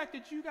very fact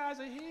that you guys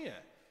are here,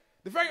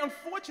 the very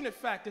unfortunate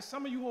fact that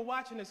some of you who are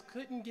watching this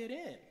couldn't get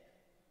in,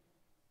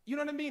 you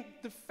know what I mean?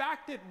 The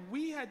fact that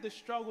we had to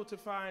struggle to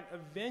find a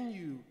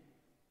venue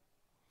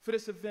for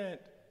this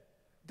event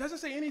doesn't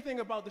say anything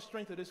about the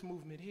strength of this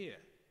movement here.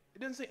 It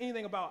doesn't say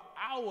anything about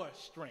our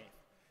strength.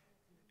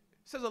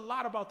 It says a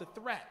lot about the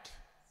threat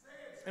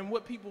and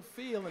what people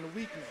feel and the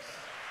weakness.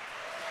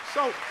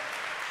 So,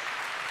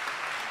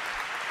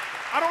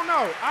 I don't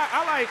know.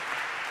 I like...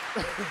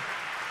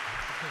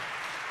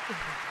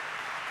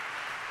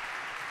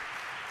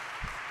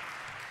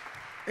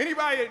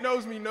 Anybody that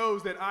knows me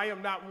knows that I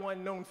am not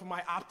one known for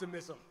my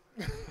optimism.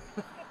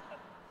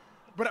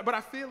 but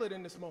I feel it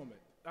in this moment.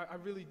 I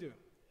really do.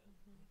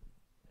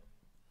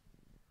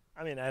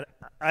 I mean,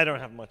 I don't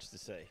have much to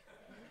say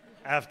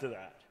after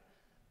that.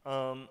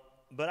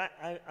 But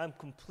I'm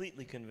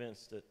completely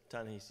convinced that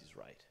Ta-Nehisi's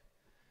right.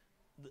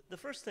 The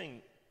first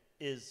thing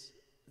is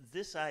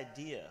this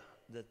idea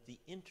that the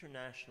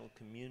international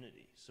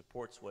community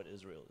supports what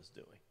Israel is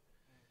doing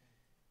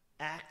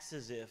acts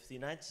as if the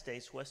United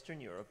States,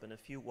 Western Europe, and a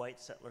few white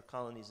settler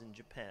colonies in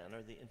Japan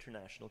are the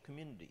international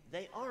community.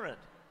 They aren't.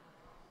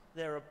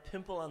 They're a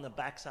pimple on the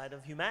backside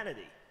of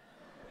humanity.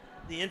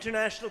 The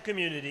international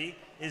community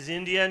is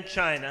India and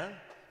China,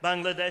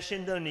 Bangladesh,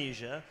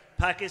 Indonesia,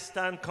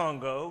 Pakistan,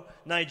 Congo,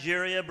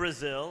 Nigeria,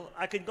 Brazil.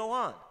 I could go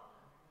on.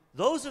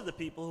 Those are the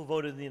people who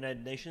voted in the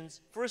United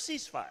Nations for a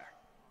ceasefire.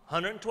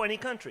 120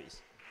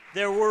 countries.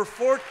 There were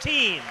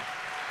 14.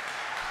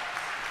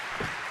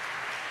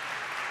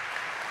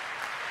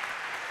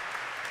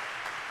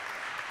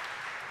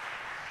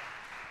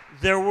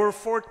 There were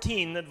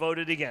 14 that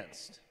voted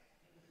against.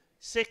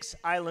 6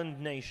 island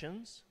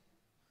nations,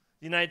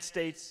 the United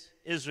States,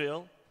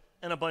 Israel,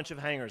 and a bunch of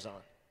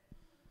hangers-on.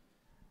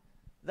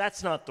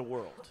 That's not the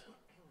world.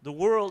 The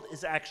world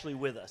is actually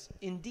with us.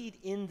 Indeed,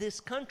 in this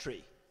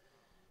country,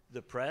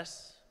 the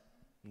press,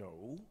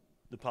 no.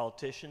 The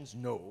politicians,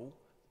 no.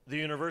 The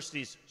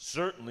universities,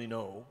 certainly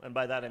no. And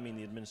by that I mean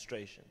the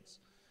administrations.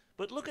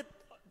 But look at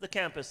the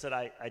campus that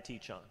I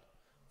teach on.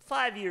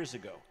 5 years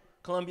ago,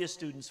 Columbia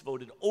students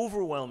voted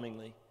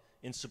overwhelmingly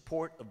in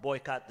support of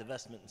boycott,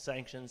 divestment, and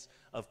sanctions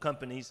of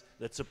companies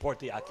that support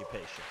the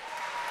occupation.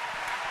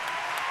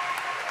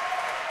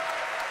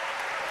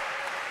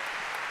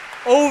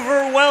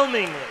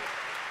 Overwhelmingly.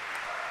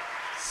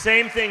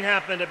 Same thing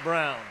happened at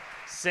Brown.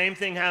 Same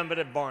thing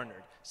happened at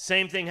Barnard.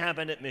 Same thing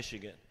happened at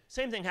Michigan.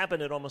 Same thing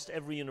happened at almost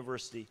every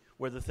university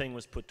where the thing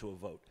was put to a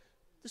vote.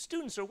 The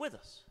students are with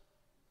us.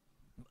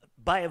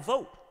 by a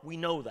vote. We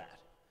know that.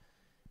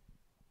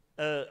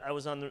 I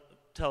was on the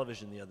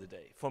television the other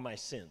day for my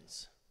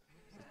sins.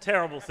 It's a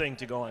terrible thing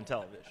to go on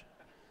television.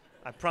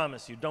 I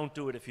promise you, don't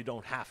do it if you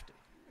don't have to.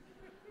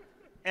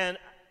 And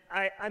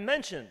I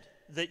mentioned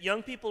that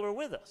young people are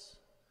with us.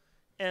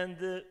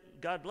 And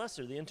God bless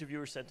her, the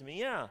interviewer said to me,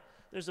 yeah,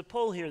 there's a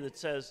poll here that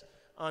says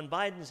on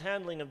Biden's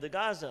handling of the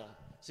Gaza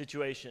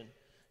situation,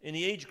 in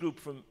the age group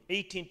from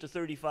 18 to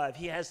 35,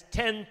 he has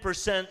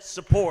 10%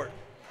 support.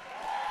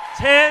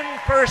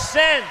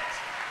 10%!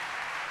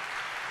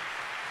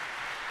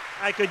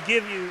 I could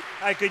give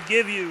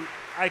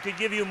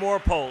you more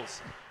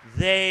polls.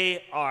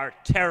 They are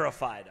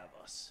terrified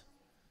of us.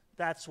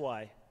 That's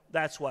why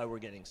we're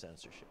getting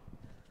censorship.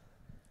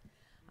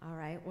 All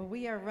right, well,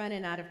 we are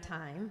running out of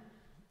time.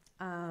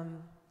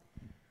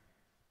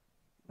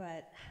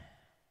 But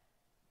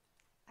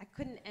I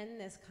couldn't end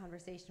this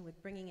conversation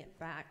with bringing it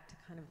back to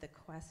kind of the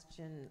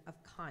question of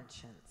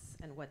conscience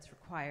and what's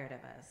required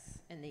of us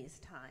in these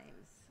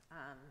times.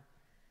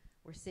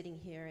 We're sitting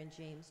here in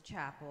James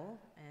Chapel,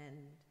 and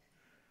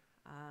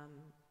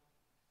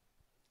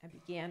I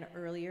began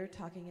earlier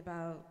talking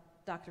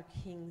about Dr.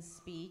 King's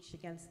speech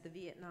against the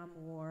Vietnam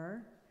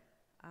War.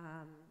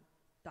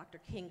 Dr.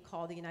 King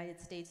called the United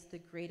States the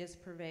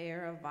greatest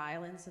purveyor of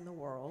violence in the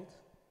world.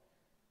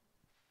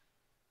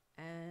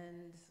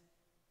 And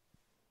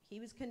he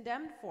was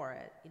condemned for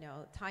it. You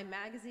know, Time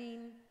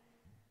magazine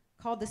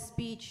called the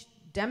speech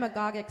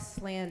demagogic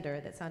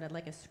slander that sounded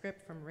like a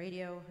script from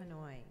Radio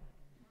Hanoi.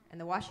 And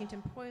the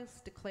Washington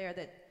Post declared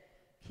that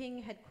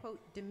King had,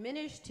 quote,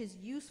 diminished his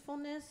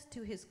usefulness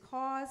to his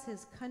cause,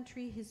 his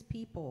country, his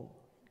people,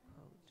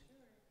 quote.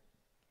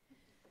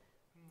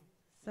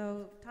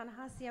 So,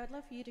 Ta-Nehisi, I would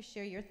love for you to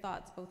share your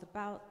thoughts both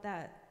about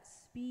that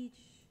speech,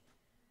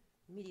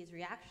 media's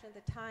reaction at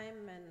the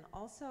time, and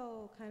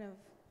also kind of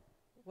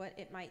what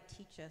it might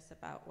teach us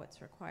about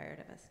what's required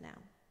of us now.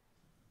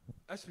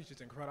 That speech is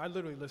incredible. I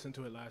literally listened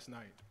to it last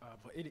night,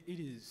 but it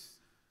is,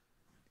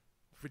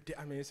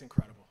 I mean, it's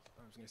incredible.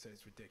 I was going to say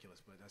it's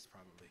ridiculous, but that's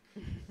probably,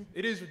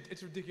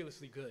 it's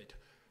ridiculously good.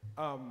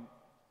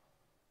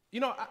 You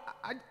know,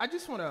 I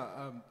just want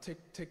to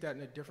take that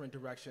in a different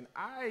direction.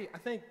 I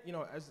think, you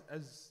know,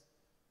 as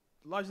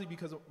largely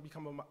because of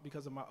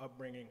my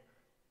upbringing,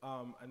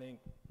 I think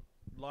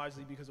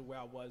largely because of where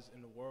I was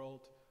in the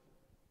world,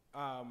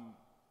 I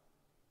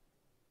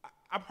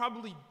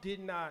probably did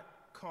not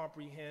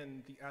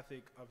comprehend the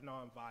ethic of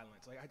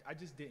nonviolence. Like, I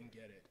just didn't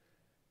get it,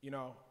 you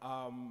know?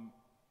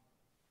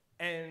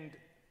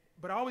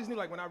 But I always knew,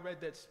 like, when I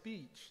read that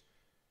speech,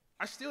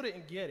 I still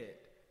didn't get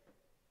it.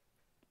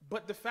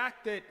 But the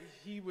fact that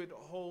he would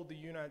hold the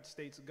United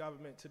States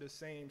government to the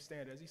same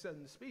standard, as he said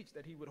in the speech,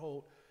 that he would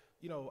hold,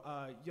 you know,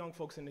 young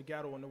folks in the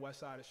ghetto on the west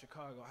side of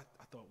Chicago,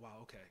 I thought, wow,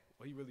 okay,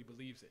 well, he really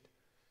believes it.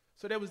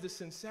 So there was this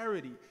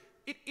sincerity.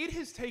 It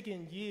has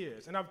taken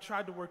years, and I've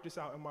tried to work this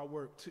out in my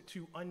work,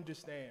 to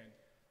understand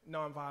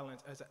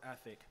nonviolence as an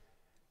ethic.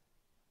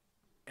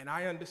 And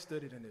I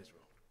understood it in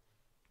Israel.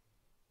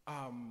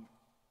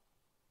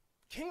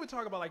 King would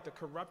talk about, like, the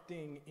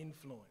corrupting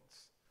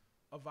influence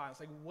of violence,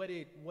 like what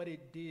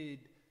it did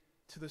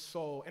to the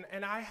soul.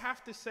 And I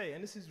have to say,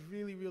 and this is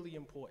really, really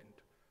important,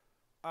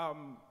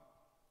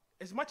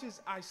 as much as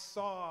I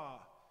saw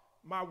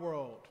my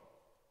world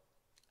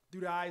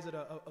through the eyes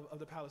of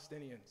the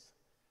Palestinians,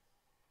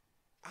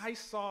 I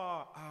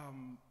saw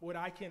what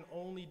I can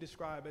only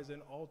describe as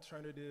an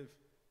alternative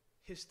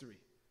history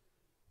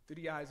through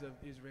the eyes of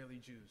Israeli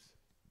Jews.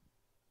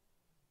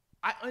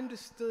 I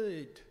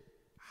understood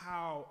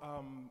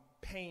how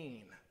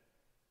pain,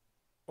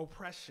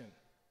 oppression,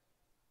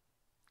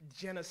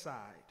 genocide,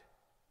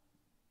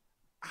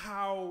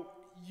 how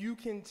you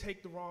can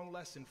take the wrong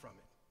lesson from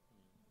it.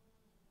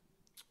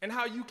 And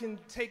how you can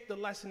take the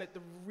lesson that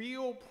the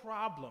real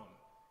problem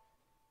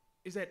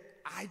is that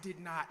I did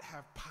not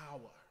have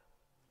power,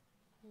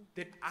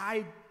 that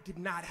I did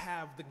not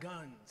have the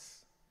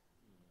guns.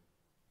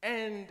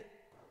 And,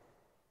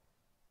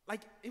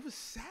 like, it was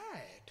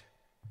sad.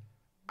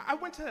 I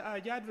went to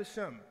Yad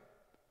Vashem,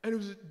 and it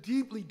was a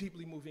deeply,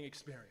 deeply moving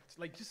experience.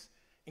 Like, just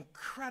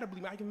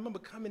incredibly, I can remember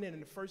coming in,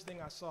 and the first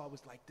thing I saw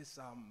was, like, this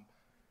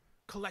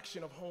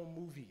collection of home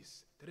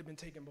movies that had been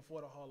taken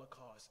before the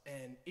Holocaust.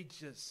 And it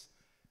just,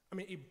 I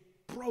mean, it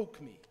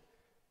broke me.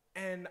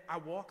 And I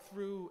walked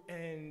through,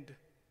 and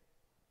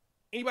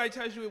anybody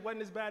tells you it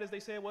wasn't as bad as they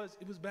say it was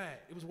bad.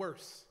 It was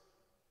worse.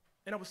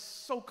 And I was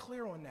so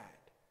clear on that.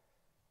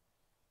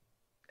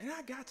 And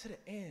I got to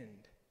the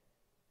end.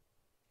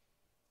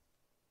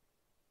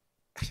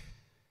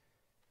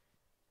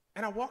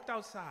 And I walked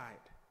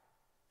outside,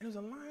 and there was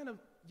a line of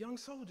young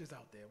soldiers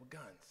out there with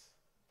guns.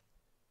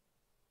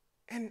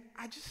 And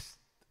I just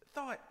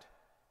thought,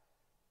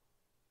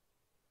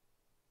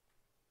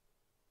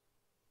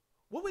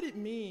 what would it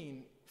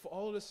mean for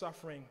all of the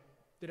suffering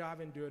that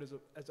I've endured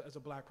as a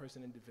black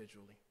person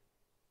individually?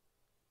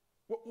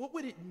 What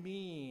would it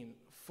mean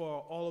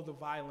for all of the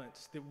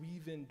violence that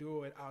we've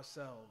endured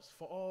ourselves,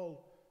 for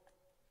all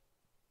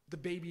the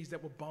babies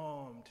that were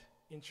bombed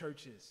in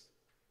churches,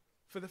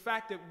 for the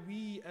fact that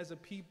we as a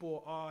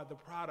people are the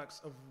products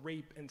of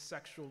rape and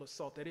sexual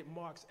assault, that it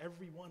marks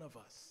every one of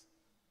us,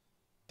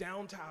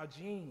 down to our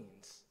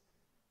genes.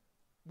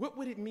 What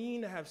would it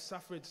mean to have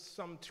suffered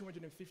some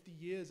 250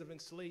 years of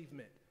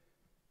enslavement,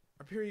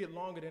 a period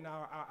longer than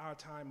our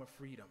time of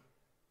freedom?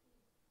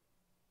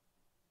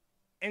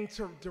 And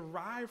to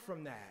derive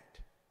from that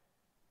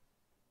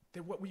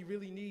what we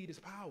really need is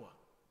power.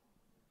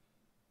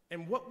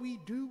 And what we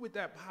do with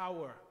that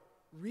power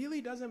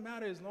really doesn't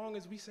matter as long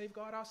as we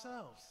safeguard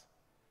ourselves.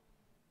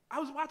 I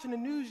was watching the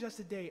news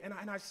yesterday, and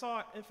I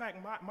saw, in fact,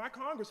 my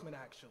congressman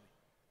actually.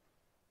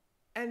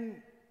 And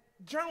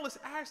journalists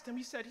asked him,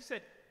 he said,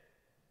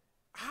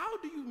 how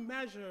do you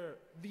measure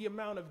the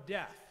amount of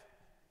death,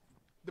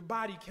 the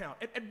body count?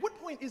 At what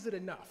point is it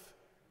enough?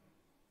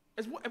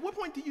 At what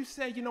point do you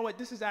say, you know what,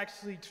 this is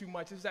actually too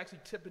much, this is actually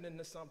tipping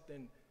into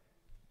something?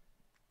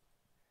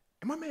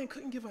 And my man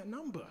couldn't give a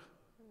number.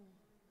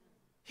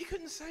 He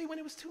couldn't say when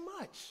it was too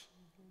much.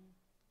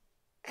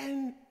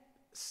 And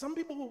some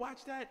people will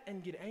watch that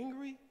and get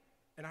angry,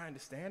 and I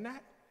understand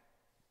that.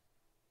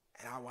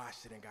 And I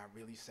watched it and got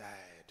really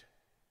sad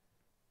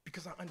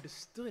because I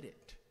understood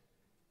it.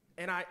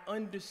 And I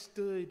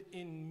understood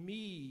in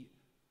me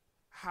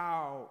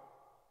how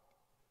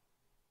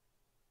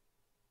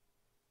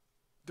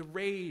the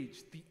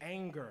rage, the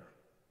anger,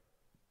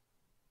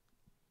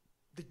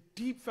 the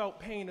deep felt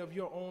pain of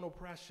your own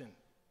oppression,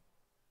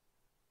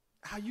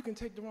 how you can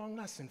take the wrong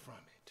lesson from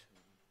it.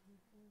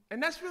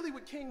 And that's really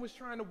what King was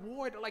trying to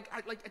ward.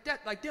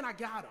 Then I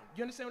got him.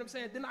 You understand what I'm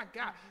saying? Then I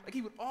got,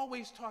 he would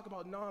always talk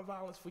about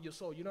nonviolence for your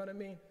soul. You know what I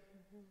mean?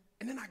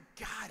 And then I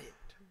got it.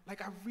 I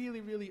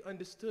really, really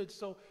understood.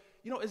 So,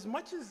 as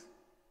much as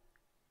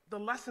the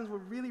lessons were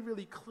really,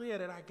 really clear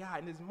that I got,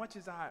 and as much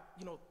as I,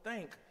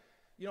 thank,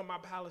 my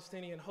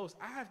Palestinian host,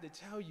 I have to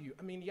tell you,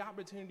 the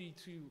opportunity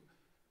to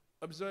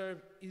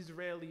observe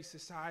Israeli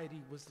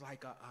society was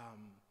like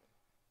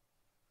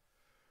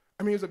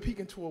it was a peek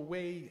into a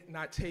way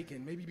not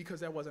taken, maybe because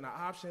that wasn't an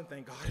option.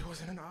 Thank God it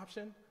wasn't an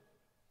option.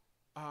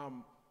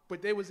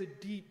 But there was a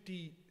deep,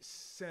 deep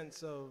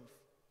sense of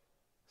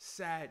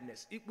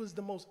sadness. It was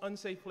the most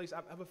unsafe place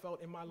I've ever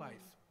felt in my life.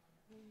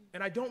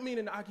 And I don't mean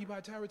in the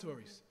occupied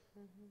territories.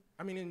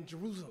 I mean in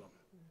Jerusalem,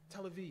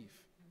 Tel Aviv.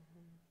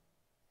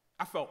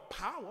 I felt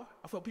power.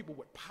 I felt people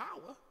with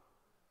power.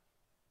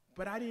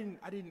 But I didn't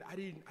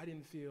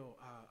feel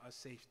a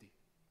safety.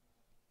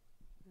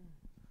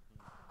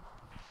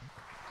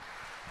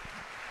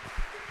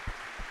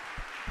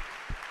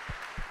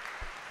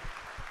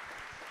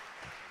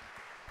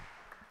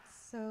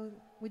 So,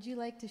 would you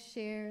like to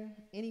share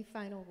any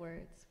final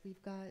words?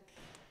 We've got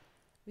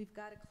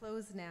to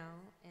close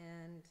now,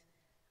 and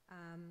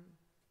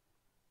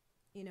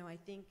I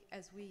think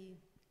as we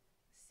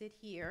sit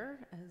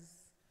here, as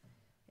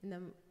in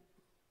the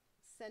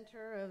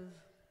center of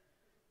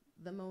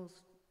the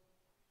most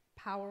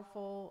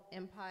powerful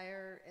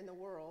empire in the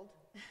world,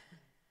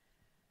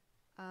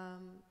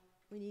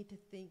 we need to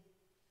think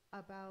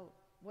about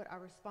what our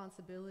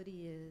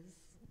responsibility is,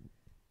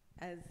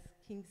 as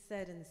King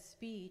said in the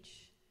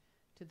speech,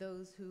 to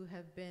those who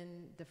have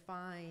been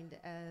defined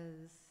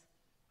as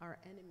our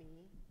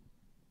enemy,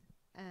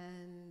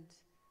 and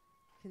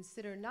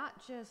consider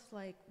not just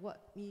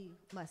what we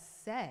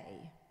must say,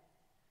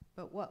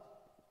 but what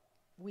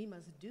we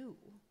must do.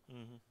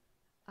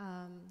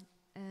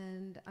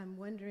 And I'm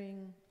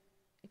wondering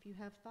if you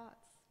have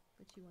thoughts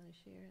that you want to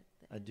share.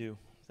 I do,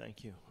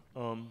 thank you.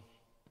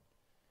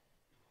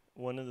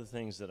 One of the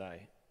things that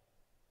I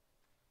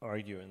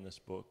argue in this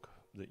book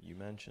that you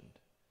mentioned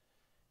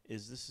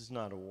is this is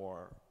not a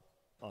war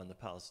on the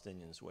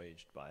Palestinians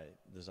waged by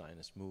the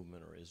Zionist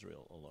movement or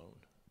Israel alone.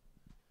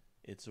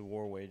 It's a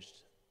war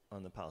waged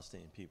on the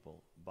Palestinian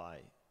people by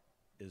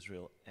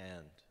Israel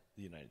and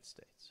the United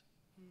States.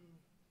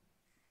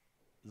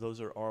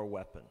 Those are our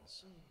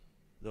weapons.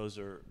 Those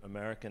are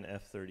American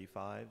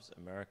F-35s,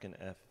 American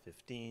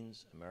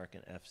F-15s,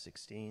 American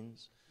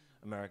F-16s,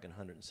 American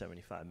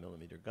 175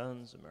 millimeter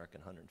guns,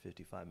 American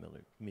 155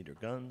 millimeter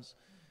guns.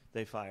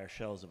 They fire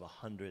shells of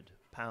 100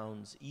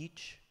 pounds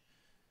each.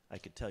 I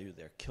could tell you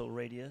their kill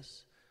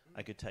radius.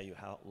 I could tell you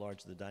how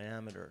large the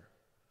diameter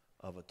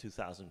of a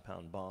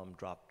 2,000-pound bomb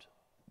dropped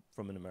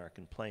from an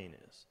American plane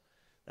is.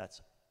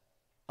 That's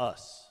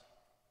us,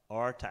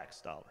 our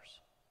tax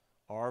dollars,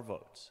 our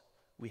votes.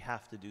 We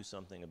have to do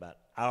something about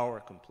our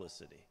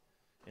complicity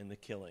in the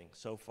killing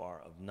so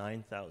far of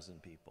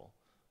 9,000 people,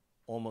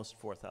 almost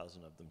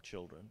 4,000 of them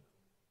children,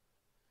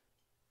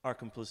 our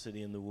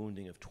complicity in the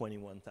wounding of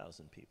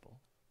 21,000 people,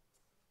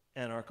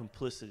 and our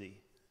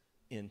complicity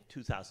in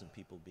 2,000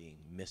 people being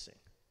missing.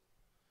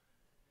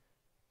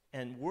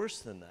 And worse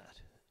than that,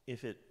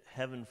 if it,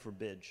 heaven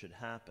forbid, should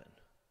happen,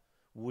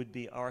 would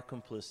be our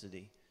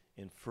complicity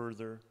in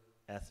further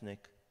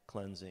ethnic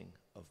cleansing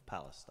of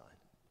Palestine.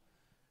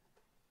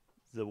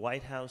 The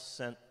White House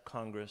sent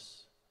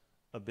Congress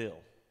a bill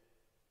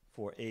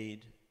for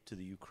aid to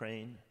the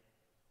Ukraine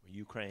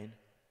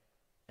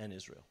and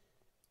Israel.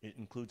 It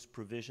includes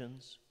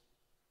provisions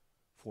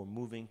for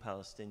moving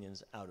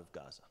Palestinians out of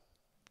Gaza.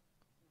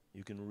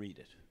 You can read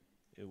it.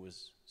 It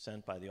was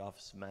sent by the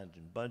Office of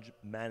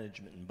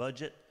Management and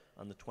Budget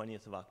on the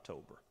 20th of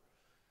October.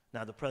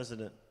 Now, the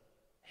president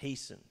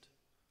hastened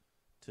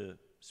to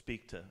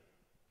speak to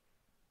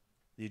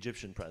the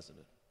Egyptian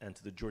president and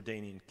to the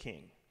Jordanian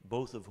king,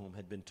 both of whom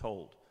had been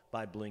told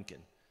by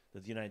Blinken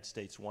that the United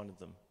States wanted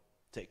them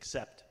to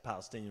accept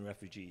Palestinian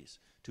refugees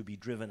to be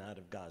driven out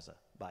of Gaza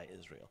by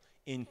Israel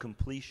in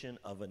completion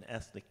of an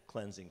ethnic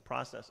cleansing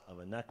process of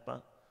a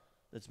Nakba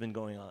that's been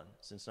going on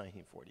since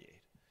 1948.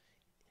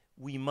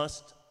 We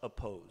must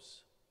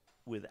oppose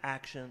with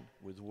action,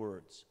 with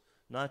words,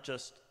 not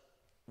just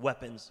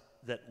weapons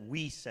that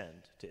we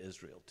send to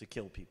Israel to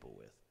kill people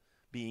with,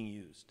 being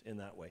used in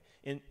that way.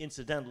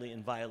 Incidentally,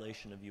 in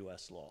violation of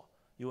US law.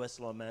 US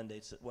law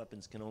mandates that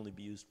weapons can only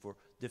be used for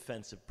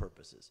defensive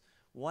purposes.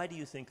 Why do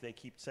you think they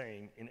keep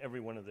saying in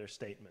every one of their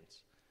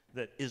statements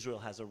that Israel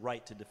has a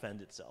right to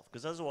defend itself?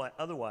 Because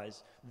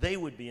otherwise, they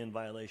would be in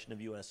violation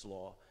of US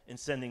law in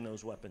sending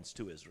those weapons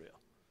to Israel.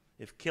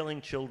 If killing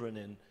children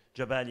in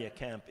Jabalia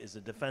camp is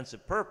a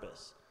defensive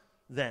purpose,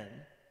 then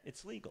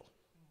it's legal.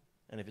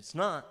 And if it's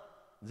not,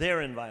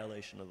 they're in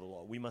violation of the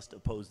law. We must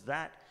oppose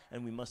that,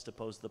 and we must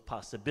oppose the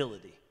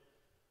possibility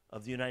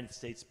of the United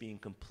States being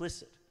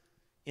complicit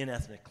in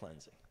ethnic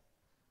cleansing.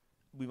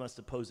 We must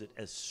oppose it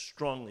as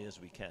strongly as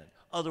we can.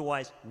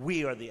 Otherwise,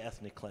 we are the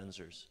ethnic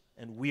cleansers,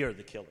 and we are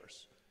the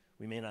killers.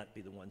 We may not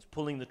be the ones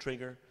pulling the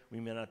trigger. We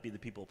may not be the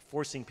people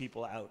forcing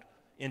people out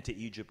into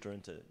Egypt or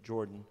into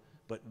Jordan,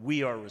 but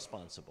we are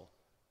responsible.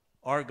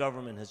 Our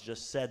government has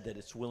just said that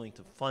it's willing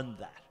to fund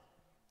that.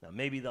 Now,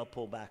 maybe they'll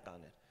pull back on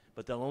it,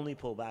 but they'll only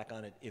pull back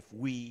on it if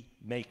we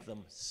make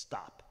them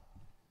stop.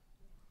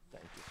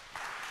 Thank you.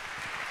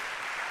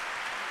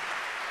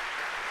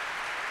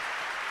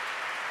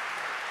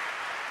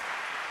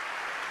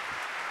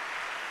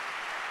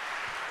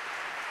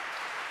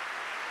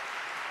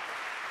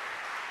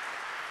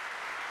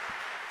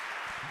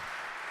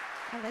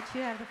 I'll let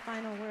you have the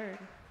final word.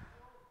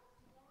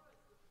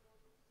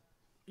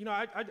 You know,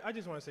 I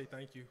just want to say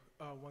thank you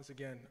once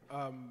again.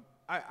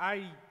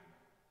 I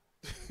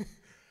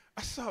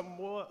saw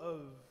more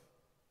of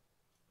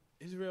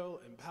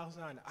Israel and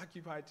Palestine,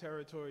 occupied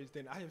territories,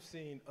 than I have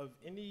seen of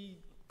any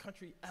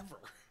country ever.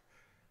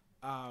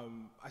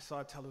 I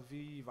saw Tel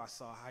Aviv, I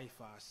saw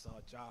Haifa, I saw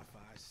Jaffa,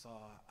 I saw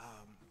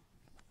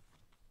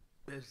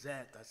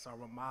Bezet, I saw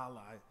Ramallah,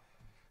 I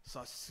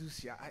saw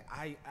Susia.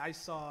 I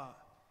saw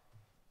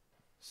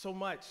so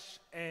much,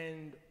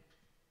 and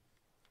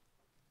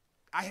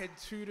I had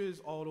tutors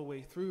all the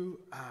way through.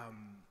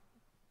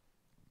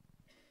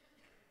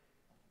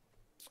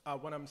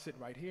 When I'm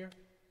sitting right here,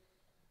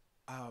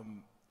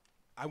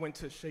 I went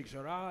to Sheikh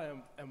Jarrah,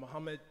 and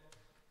Muhammad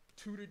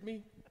tutored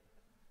me.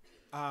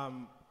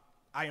 I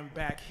am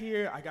back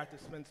here. I got to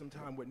spend some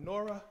time with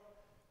Noura,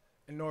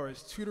 and Noura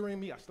is tutoring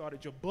me. I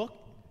started your book.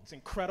 It's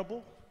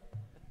incredible.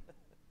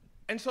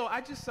 And so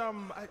I just,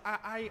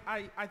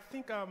 I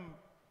think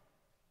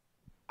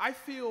I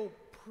feel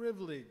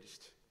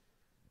privileged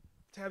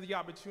to have the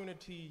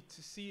opportunity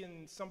to see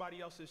in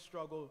somebody else's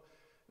struggle,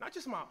 not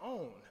just my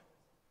own,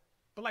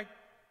 but like,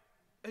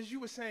 as you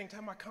were saying, to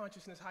have my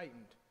consciousness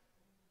heightened,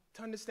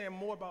 to understand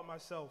more about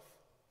myself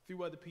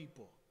through other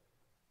people.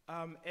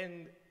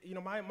 And you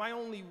know, my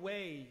only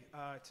way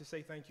to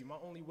say thank you, my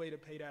only way to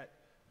pay that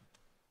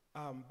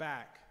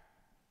back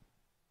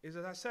is,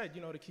 as I said, you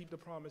know, to keep the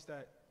promise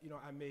that, you know,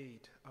 I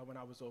made when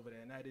I was over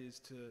there, and that is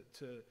to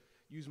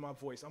use my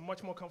voice. I'm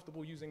much more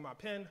comfortable using my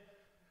pen,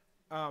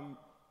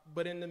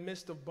 but in the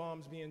midst of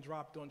bombs being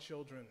dropped on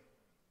children,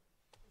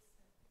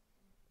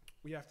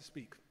 we have to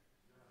speak.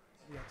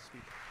 We have to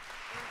speak.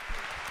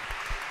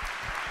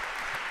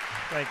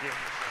 Thank you.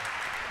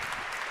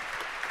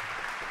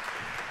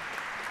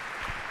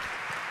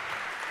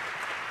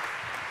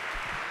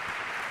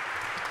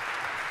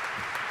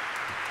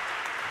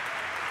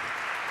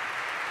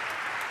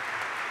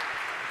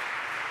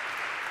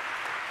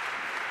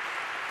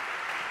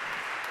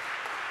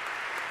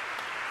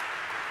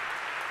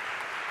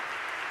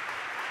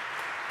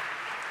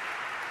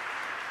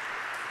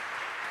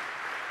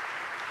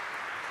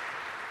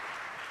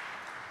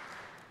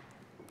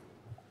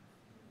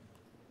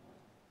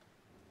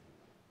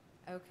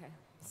 Okay,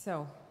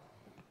 so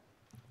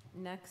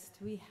next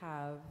we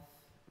have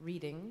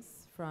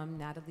readings from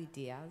Natalie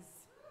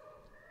Diaz.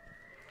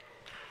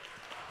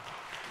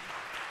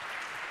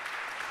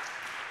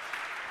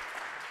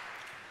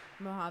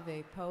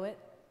 Mojave poet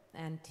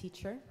and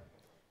teacher,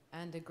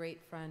 and a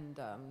great friend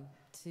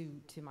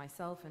to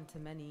myself and to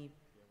many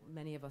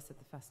of us at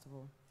the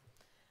festival.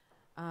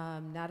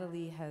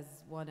 Natalie has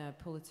won a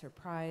Pulitzer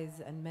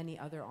Prize and many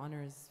other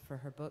honors for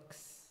her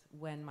books,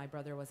 When My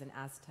Brother Was an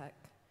Aztec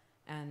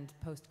and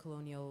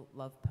Post-Colonial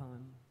Love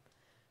Poem.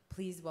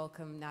 Please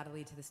welcome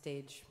Natalie to the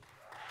stage.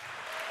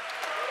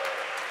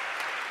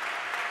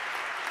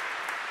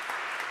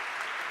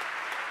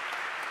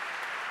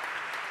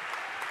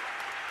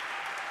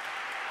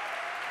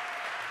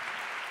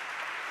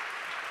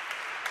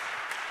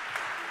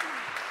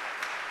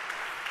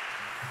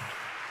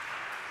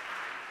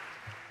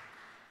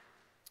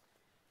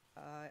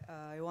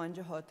 I want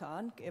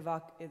manjahotan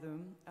evak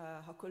edum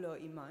hakulo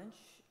imanch.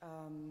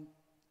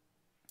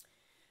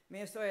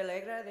 Me estoy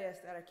alegre de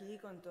estar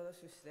aquí con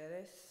todos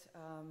ustedes.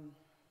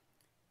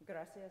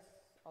 Gracias,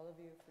 all of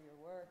you, for your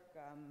work.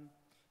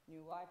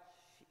 New watch,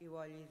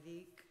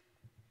 iwalidik.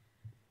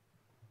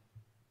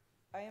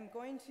 I am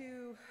going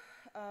to,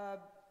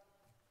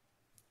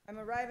 I'm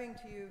arriving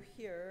to you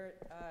here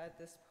at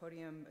this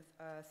podium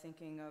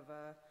thinking of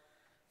a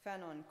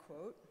Fanon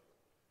quote.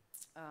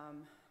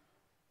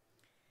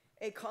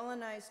 A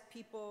colonized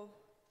people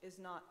is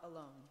not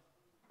alone.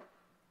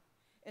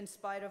 In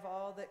spite of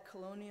all that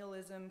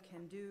colonialism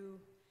can do,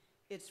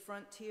 its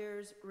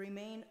frontiers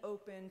remain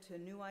open to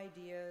new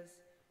ideas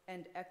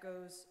and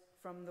echoes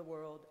from the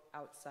world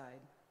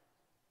outside.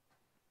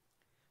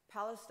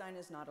 Palestine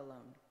is not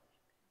alone.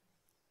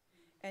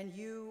 And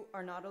you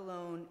are not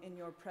alone in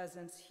your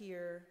presence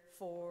here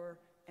for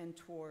and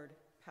toward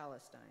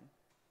Palestine.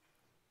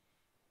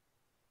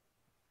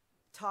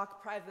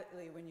 Talk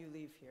privately when you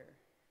leave here.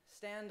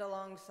 Stand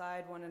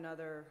alongside one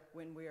another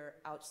when we are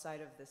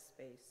outside of this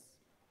space.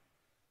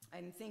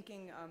 I'm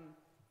thinking,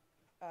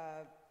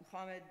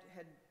 Mohammed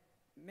had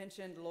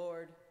mentioned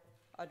Lord,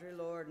 Audre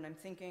Lorde, and I'm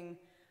thinking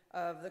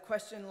of the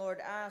question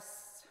Lorde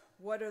asks,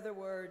 what are the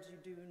words you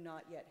do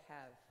not yet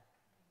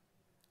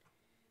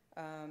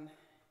have?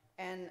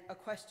 And a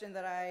question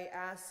that I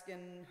ask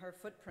in her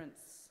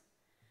footprints,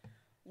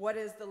 what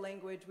is the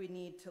language we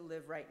need to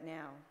live right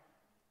now?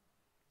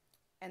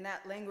 And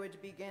that language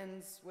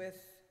begins with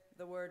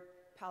the word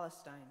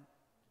Palestine,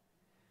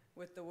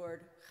 with the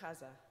word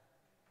Gaza.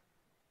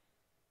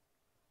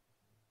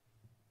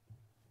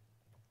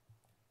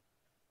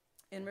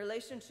 In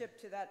relationship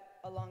to that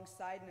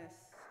alongside-ness,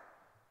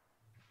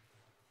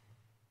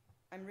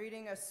 I'm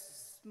reading a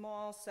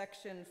small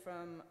section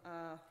from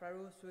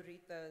Raul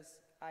Zurita's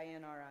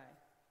INRI.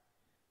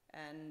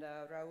 And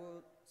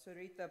Raul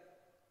Zurita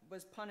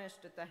was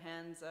punished at the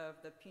hands of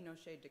the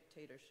Pinochet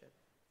dictatorship,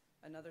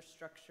 another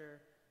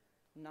structure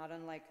not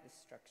unlike this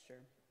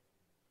structure.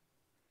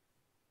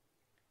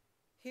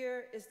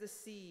 Here is the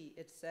sea,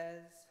 it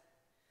says,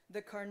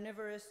 the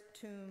carnivorous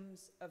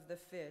tombs of the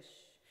fish.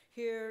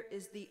 Here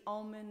is the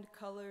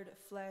almond-colored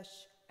flesh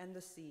and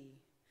the sea.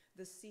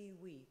 The sea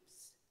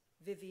weeps.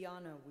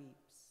 Viviana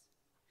weeps.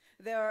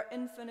 There are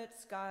infinite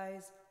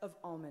skies of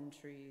almond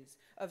trees,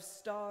 of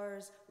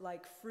stars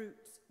like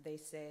fruits, they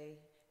say,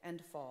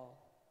 and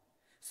fall.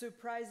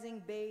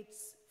 Surprising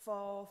baits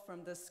fall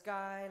from the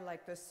sky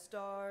like the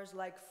stars,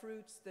 like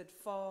fruits that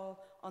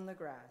fall on the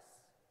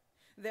grass.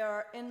 There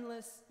are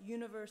endless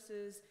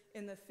universes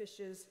in the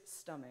fish's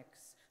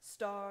stomachs,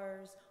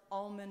 stars,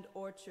 almond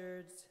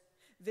orchards.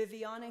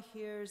 Viviana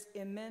hears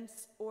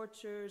immense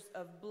orchards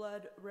of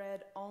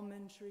blood-red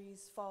almond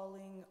trees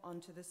falling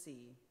onto the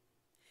sea.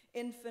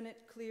 Infinite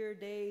clear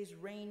days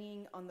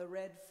raining on the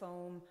red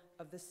foam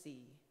of the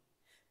sea.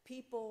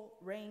 People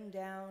rain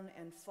down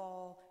and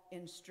fall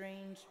in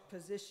strange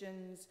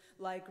positions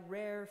like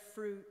rare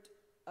fruit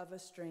of a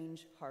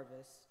strange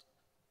harvest.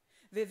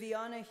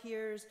 Viviana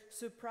hears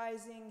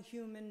surprising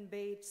human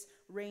baits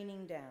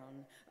raining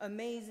down,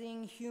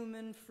 amazing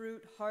human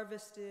fruit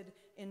harvested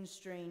in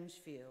strange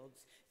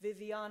fields.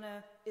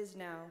 Viviana is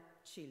now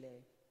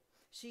Chile.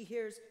 She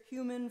hears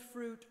human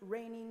fruit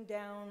raining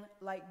down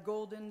like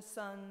golden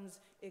suns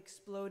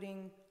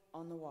exploding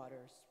on the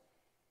waters.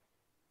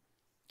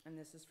 And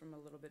this is from a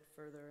little bit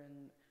further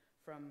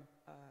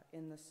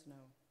in the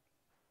snow.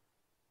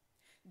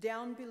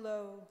 Down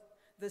below,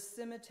 the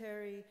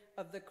cemetery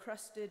of the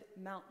crusted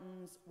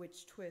mountains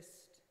which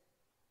twist.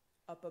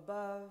 Up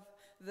above,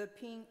 the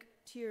pink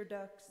tear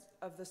ducts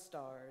of the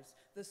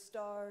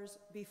stars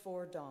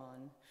before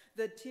dawn.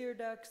 The tear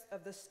ducts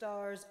of the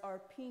stars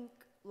are pink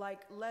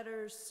like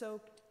letters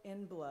soaked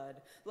in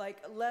blood,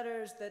 like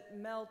letters that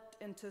melt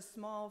into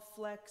small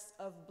flecks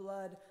of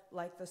blood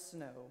like the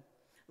snow,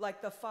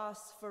 like the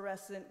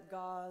phosphorescent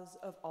gauze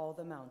of all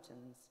the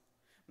mountains.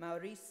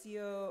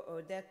 Mauricio,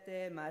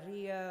 Odete,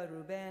 Maria,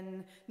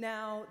 Ruben,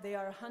 now they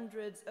are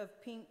hundreds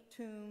of pink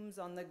tombs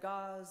on the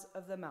gauze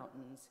of the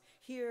mountains.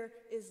 Here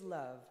is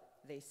love,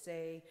 they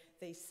say.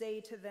 They say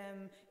to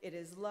them, it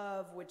is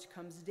love which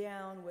comes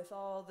down with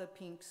all the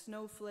pink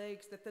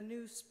snowflakes that the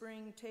new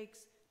spring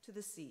takes to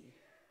the sea.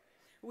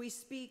 We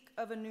speak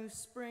of a new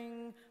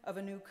spring, of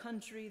a new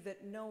country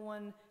that no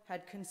one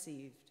had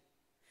conceived.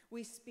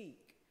 We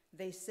speak,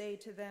 they say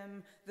to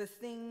them, the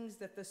things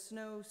that the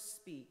snows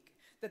speak,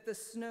 that the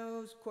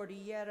snow's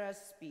cordilleras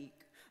speak,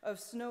 of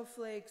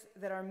snowflakes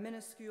that are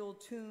minuscule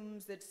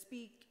tombs that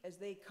speak as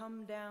they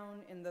come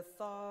down in the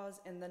thaws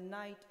and the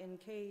night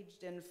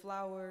encaged in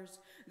flowers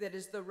that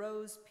is the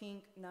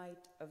rose-pink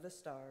night of the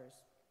stars.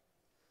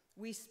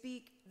 We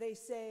speak, they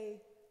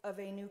say, of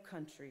a new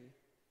country,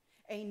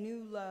 a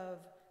new love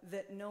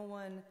that no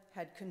one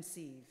had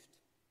conceived.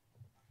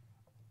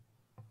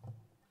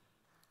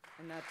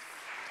 And that's...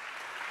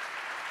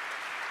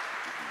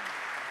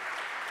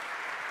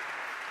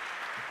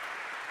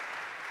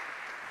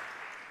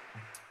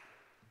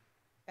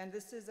 And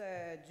this is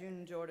a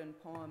June Jordan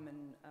poem,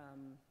 and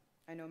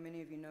I know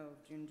many of you know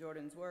June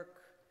Jordan's work.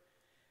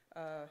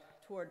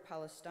 toward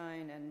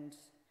Palestine, and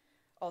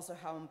also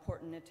how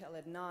important Etel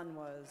Adnan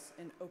was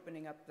in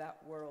opening up that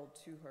world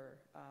to her,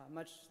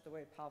 much the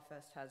way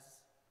PalFest has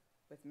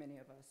with many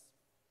of us.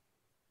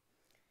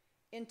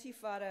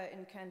 Intifada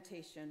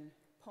Incantation,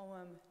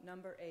 poem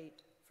number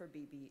 8 for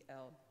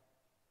BBL.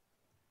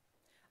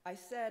 I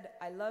said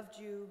I loved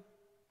you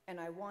and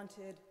I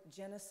wanted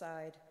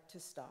genocide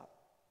to stop.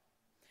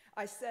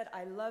 I said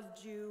I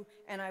loved you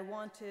and I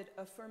wanted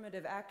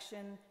affirmative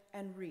action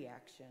and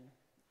reaction.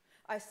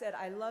 I said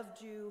I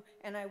loved you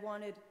and I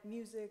wanted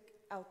music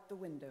out the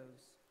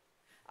windows.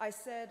 I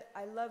said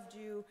I loved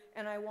you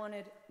and I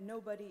wanted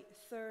nobody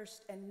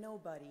thirst and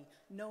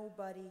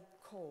nobody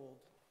cold.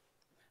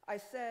 I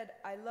said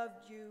I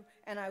loved you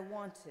and I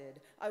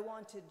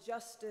wanted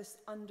justice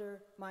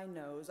under my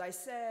nose. I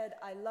said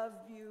I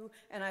loved you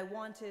and I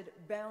wanted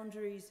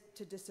boundaries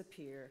to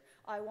disappear.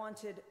 I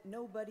wanted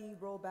nobody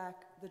roll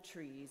back the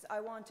trees.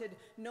 I wanted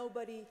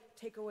nobody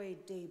take away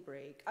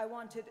daybreak. I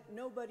wanted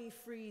nobody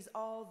freeze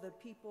all the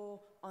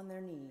people on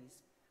their knees.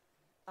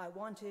 I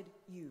wanted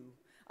you.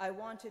 I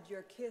wanted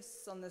your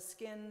kiss on the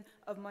skin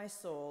of my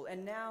soul,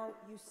 and now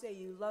you say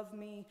you love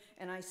me,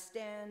 and I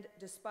stand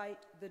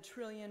despite the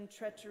trillion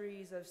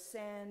treacheries of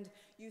sand.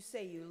 You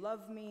say you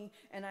love me,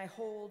 and I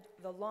hold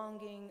the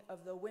longing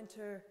of the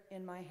winter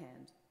in my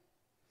hand.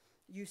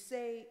 You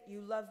say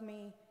you love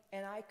me,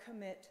 and I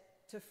commit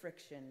to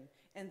friction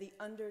and the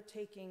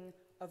undertaking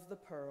of the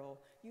pearl.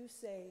 You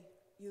say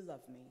you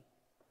love me.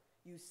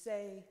 You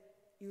say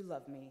you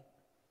love me.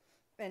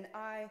 And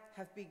I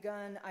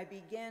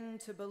begin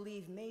to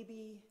believe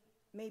maybe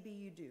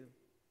you do.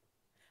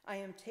 I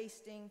am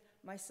tasting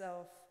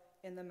myself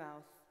in the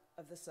mouth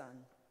of the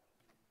sun.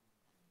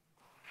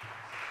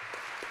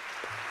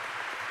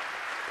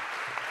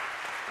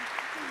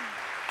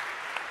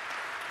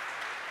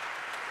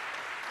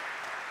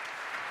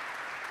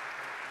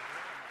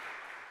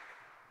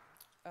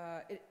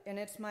 And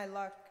it's my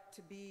luck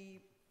to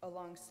be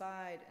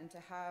alongside and to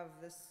have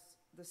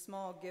the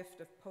small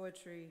gift of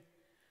poetry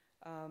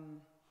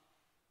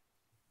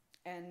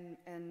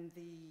and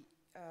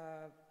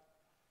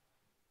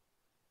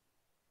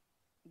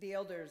the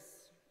elders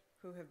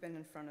who have been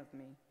in front of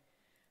me.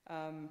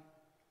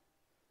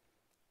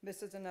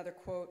 This is another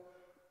quote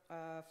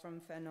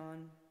from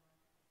Fanon.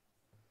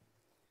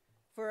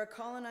 For a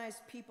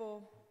colonized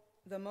people,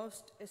 the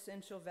most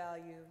essential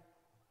value,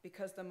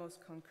 because the most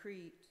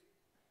concrete,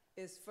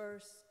 is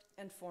first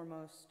and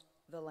foremost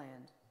the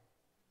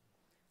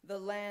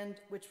land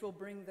which will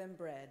bring them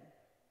bread,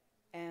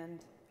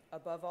 and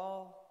above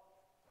all,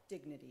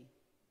 dignity.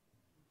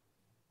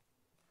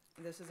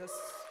 This is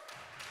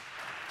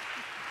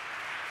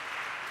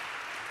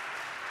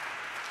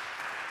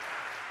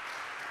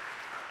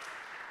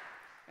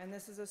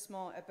a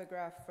small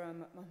epigraph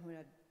from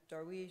Mahmoud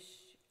Darwish,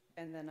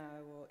 and then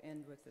I will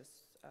end with this,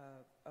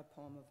 a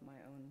poem of my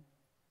own.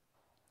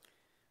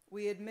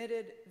 We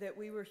admitted that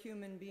we were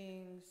human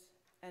beings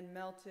and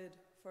melted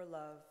for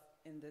love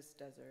in this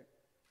desert.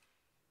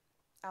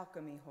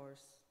 Alchemy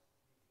horse.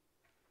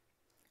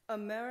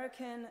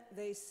 American,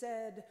 they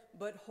said,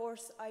 but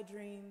horse I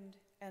dreamed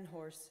and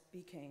horse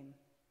became.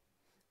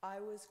 I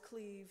was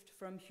cleaved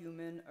from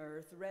human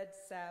earth, red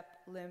sap,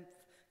 lymph,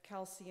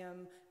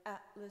 calcium,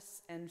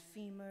 atlas and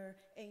femur,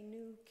 a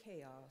new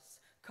chaos,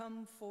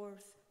 come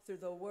forth through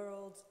the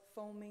world's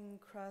foaming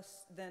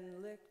crust,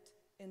 then licked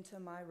into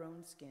my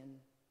roan skin.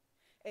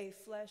 A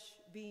flesh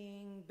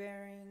being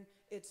bearing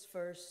its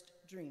first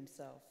dream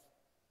self.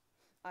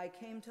 I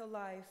came to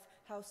life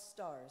how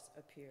stars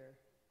appear,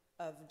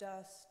 of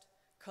dust,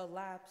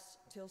 collapsed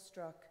till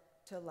struck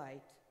to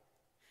light.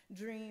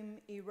 Dream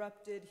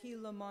erupted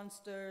Gila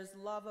monsters,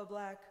 lava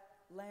black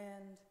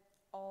land,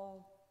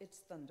 all its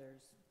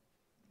thunders.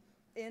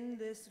 In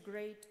this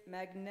great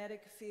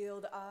magnetic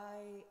field,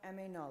 I am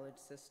a knowledge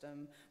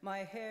system. My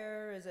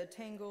hair is a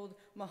tangled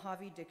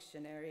Mojave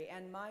dictionary,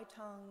 and my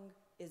tongue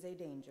is a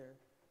danger.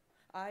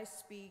 I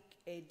speak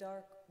a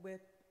dark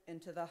whip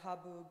into the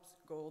Habub's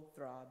gold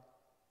throb.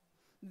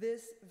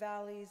 This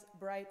valley's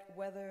bright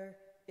weather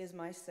is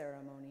my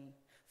ceremony.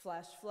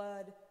 Flash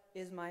flood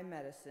is my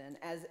medicine.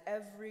 As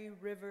every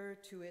river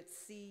to its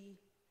sea,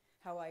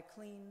 how I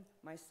clean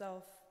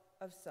myself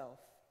of self.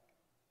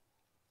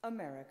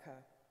 America,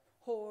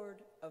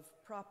 hoard of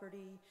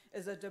property,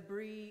 is a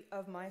debris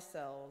of my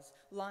cells.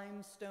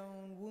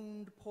 Limestone,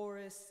 wound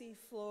porous,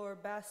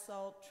 seafloor,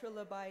 basalt,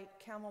 trilobite,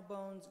 camel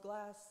bones,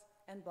 glass,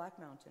 and Black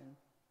Mountain.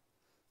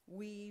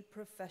 We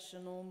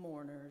professional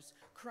mourners,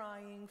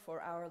 crying for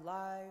our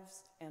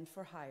lives and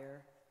for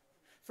hire.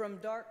 From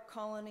dark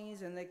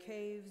colonies in the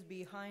caves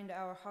behind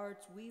our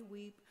hearts, we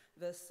weep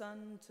the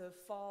sun to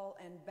fall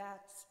and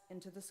bats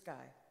into the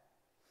sky.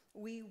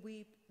 We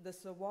weep the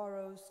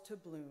saguaros to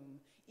bloom,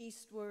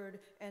 eastward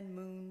and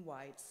moon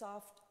white,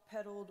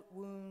 soft-petaled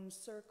wounds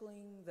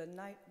circling the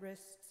night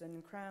wrists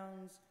and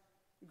crowns.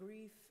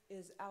 Grief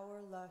is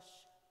our lush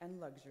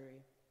and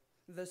luxury.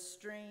 the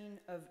strain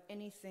of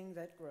anything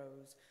that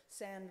grows.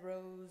 Sand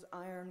rose,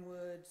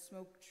 ironwood,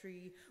 smoke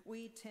tree,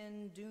 we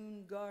tend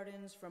dune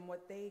gardens from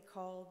what they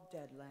call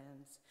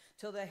deadlands,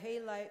 till the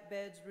haylight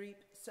beds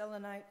reap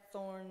selenite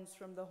thorns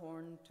from the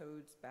horned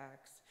toads'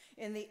 backs.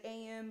 In the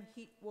AM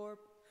heat warp,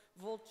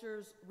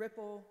 vultures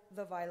ripple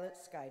the violet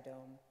sky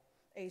dome,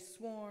 a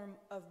swarm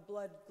of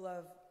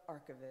blood-glove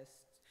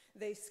archivists.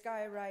 They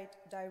skywrite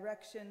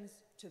directions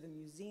to the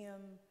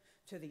museum,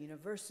 to the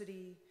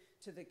university,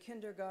 to the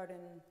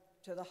kindergarten,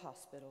 to the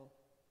hospital.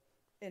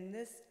 In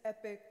this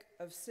epic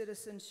of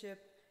citizenship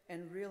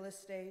and real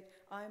estate,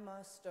 I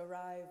must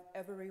arrive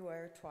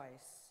everywhere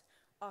twice,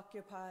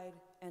 occupied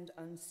and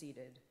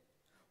unseated.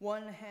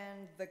 One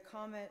hand the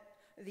comet,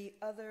 the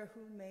other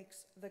who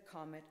makes the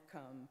comet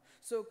come.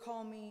 So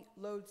call me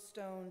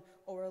lodestone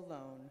or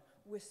alone,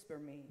 whisper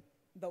me,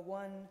 the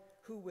one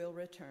who will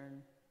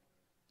return.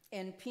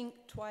 In pink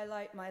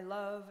twilight, my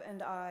love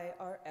and I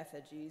are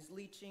effigies,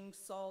 leaching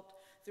salt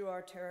through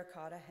our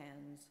terracotta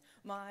hands.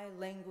 My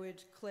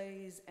language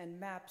clays and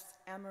maps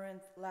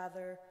amaranth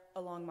lather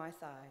along my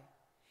thigh.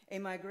 A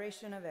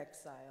migration of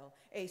exile,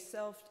 a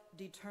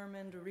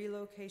self-determined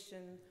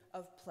relocation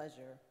of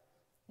pleasure,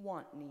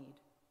 want-need.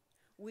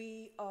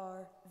 We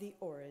are the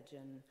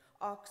origin,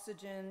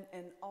 oxygen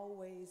and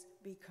always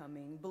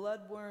becoming,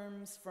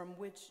 bloodworms from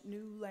which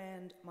new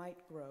land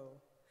might grow.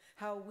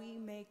 How we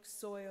make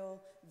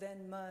soil,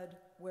 then mud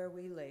where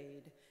we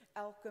laid,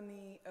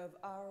 alchemy of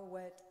our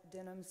wet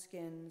denim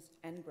skins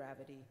and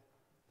gravity.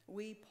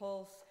 We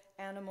pulse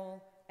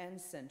animal and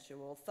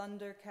sensual,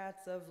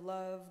 thundercats of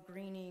love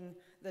greening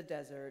the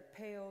desert,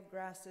 pale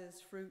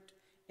grasses fruit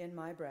in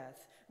my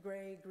breath,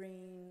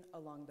 gray-green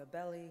along the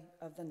belly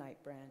of the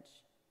night branch.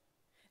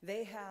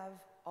 They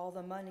have all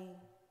the money,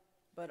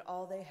 but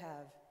all they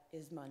have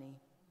is money.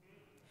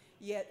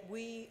 Yet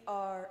we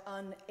are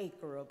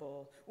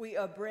unacreable. We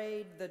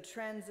abrade the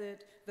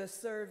transit, the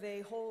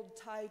survey, hold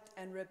tight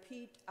and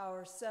repeat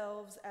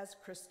ourselves as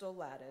crystal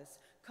lattice.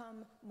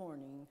 Come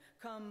morning,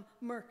 come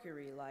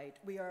mercury light,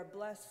 we are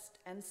blessed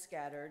and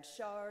scattered,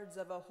 shards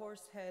of a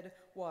horsehead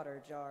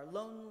water jar,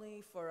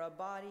 lonely for a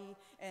body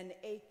and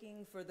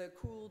aching for the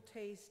cool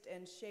taste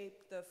and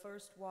shape the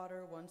first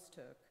water once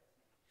took.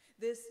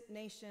 This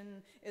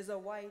nation is a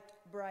white,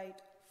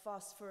 bright,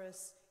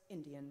 phosphorus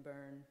Indian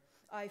burn.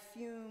 I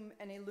fume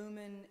and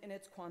illumine in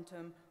its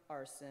quantum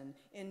arson,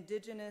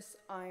 indigenous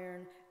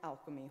iron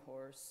alchemy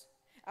horse.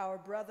 Our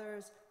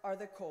brothers are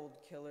the cold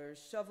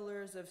killers,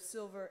 shovelers of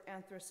silver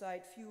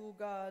anthracite, fuel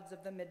gods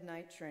of the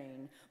midnight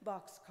train,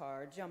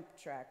 boxcar, jump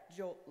track,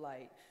 jolt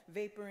light,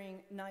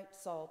 vaporing night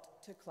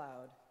salt to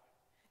cloud.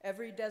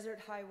 Every desert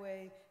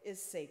highway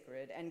is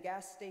sacred, and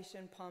gas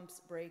station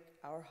pumps break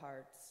our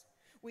hearts.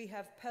 We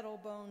have petal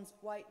bones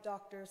white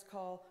doctors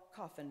call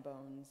coffin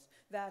bones.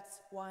 That's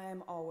why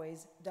I'm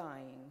always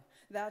dying.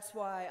 That's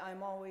why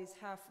I'm always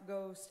half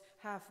ghost,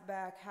 half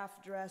back,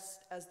 half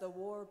dressed as the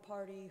war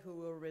party who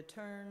will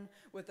return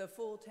with a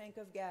full tank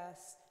of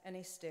gas and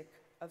a stick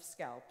of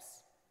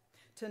scalps.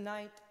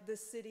 Tonight, the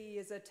city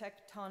is a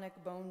tectonic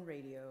bone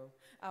radio.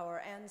 Our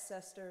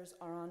ancestors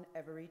are on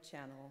every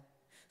channel.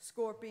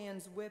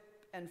 Scorpions whip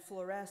and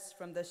fluoresce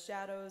from the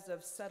shadows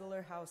of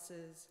settler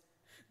houses.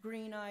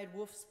 Green-eyed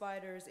wolf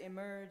spiders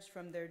emerge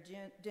from their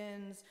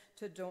dens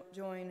to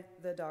join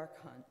the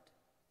dark hunt.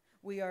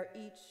 We are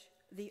each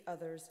the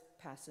other's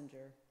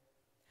passenger.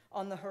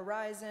 On the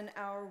horizon,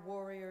 our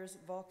warrior's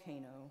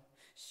volcano.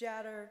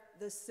 Shatter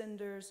the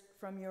cinders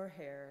from your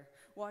hair.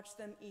 Watch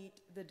them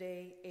eat the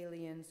day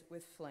aliens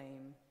with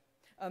flame.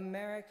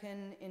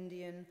 American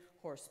Indian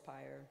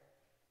horsepire.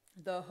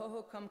 The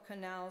Hohokam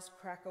canals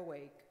crack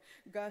awake,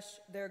 gush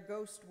their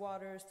ghost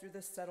waters through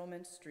the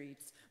settlement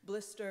streets,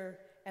 blister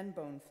and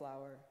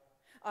boneflower.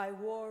 I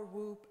war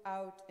whoop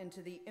out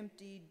into the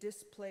empty,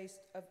 displaced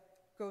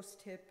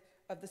ghost tip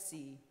of the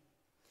sea.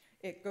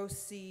 It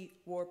ghost sea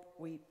warp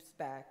weeps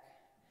back,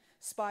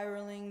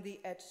 spiraling the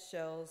etched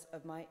shells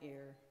of my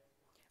ear.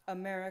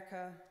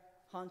 America,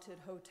 haunted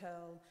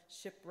hotel,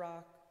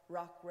 shiprock,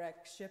 rock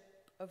wreck, ship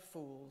of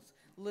fools,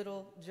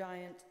 little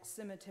giant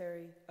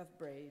cemetery of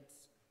braids.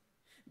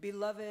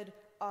 Beloved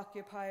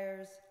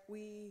occupiers,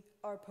 we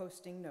are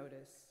posting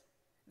notice.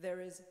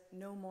 There is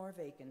no more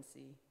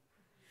vacancy.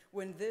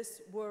 When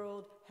this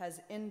world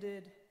has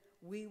ended,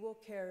 we will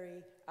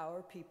carry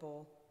our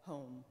people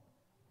home.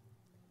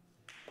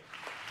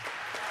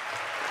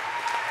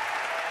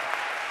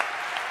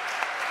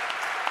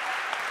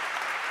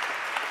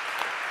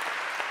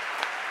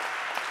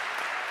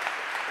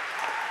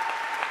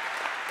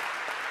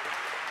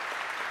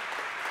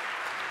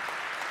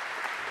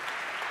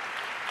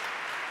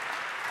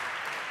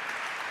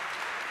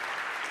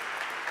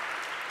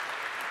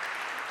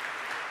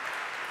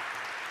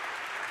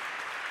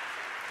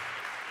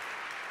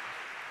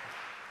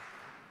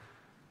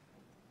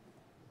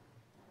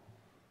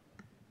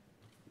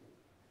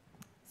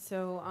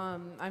 So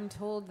I'm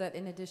told that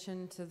in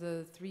addition to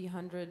the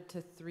 300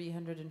 to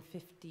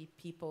 350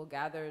 people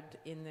gathered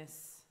in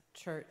this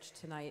church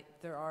tonight,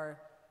 there are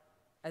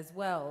as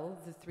well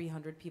the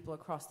 300 people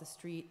across the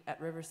street at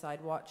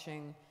Riverside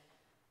watching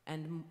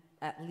and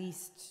at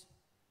least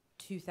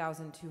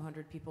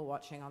 2,200 people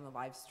watching on the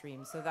live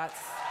stream. So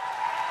that's...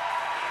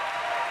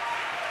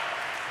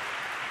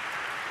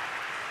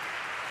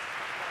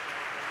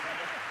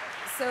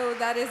 So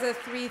that is a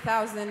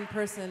 3,000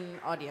 person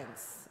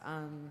audience,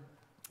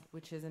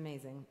 which is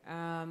amazing.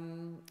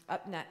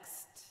 Up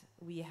next,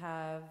 we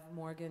have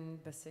Morgan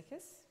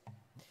Basikis,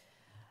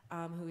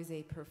 who is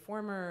a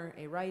performer,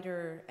 a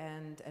writer,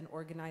 and an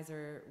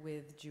organizer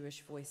with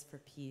Jewish Voice for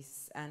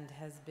Peace, and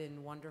has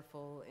been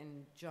wonderful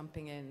in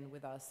jumping in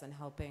with us and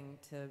helping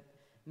to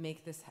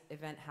make this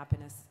event happen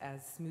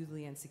as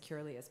smoothly and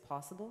securely as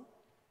possible.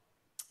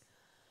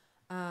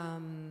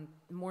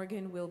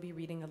 Morgan will be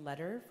reading a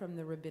letter from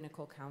the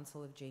Rabbinical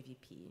Council of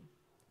JVP.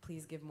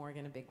 Please give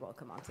Morgan a big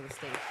welcome onto the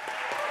stage.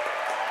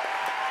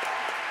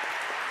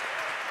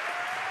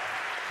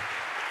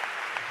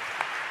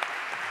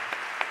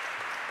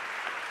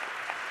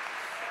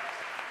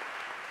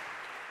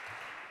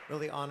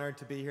 Really honored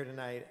to be here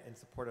tonight in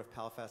support of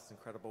PalFest's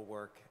incredible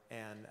work,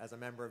 and as a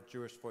member of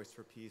Jewish Voice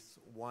for Peace,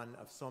 one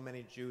of so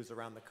many Jews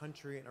around the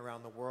country and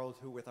around the world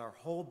who with our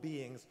whole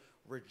beings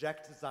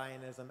reject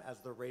Zionism as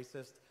the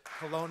racist,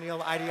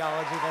 colonial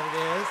ideology that it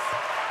is.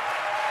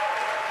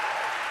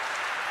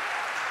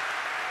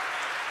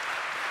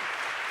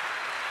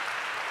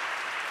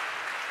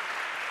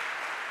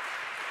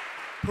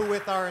 Who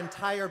with our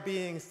entire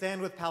being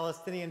stand with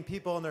Palestinian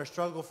people in their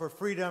struggle for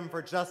freedom,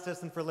 for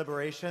justice, and for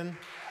liberation.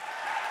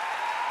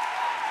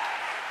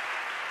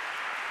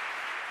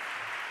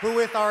 Who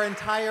with our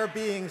entire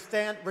being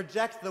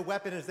reject the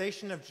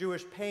weaponization of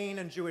Jewish pain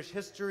and Jewish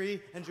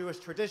history and Jewish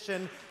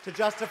tradition to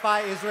justify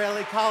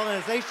Israeli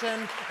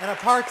colonization and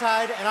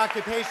apartheid and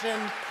occupation.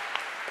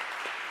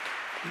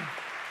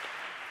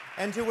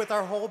 And who with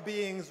our whole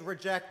beings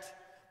reject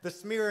the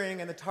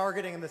smearing and the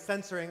targeting and the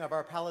censoring of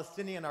our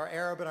Palestinian, our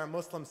Arab, and our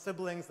Muslim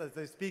siblings as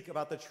they speak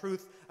about the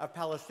truth of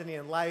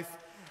Palestinian life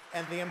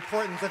and the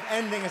importance of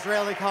ending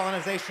Israeli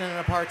colonization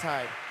and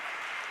apartheid.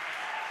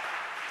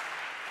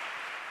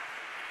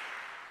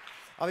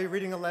 I'll be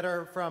reading a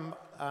letter from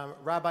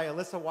Rabbi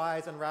Alissa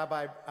Wise and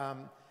Rabbi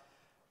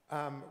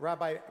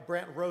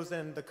Brant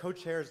Rosen, the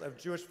co-chairs of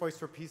Jewish Voice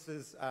for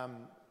Peace's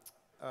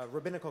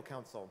Rabbinical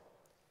Council.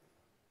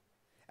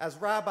 As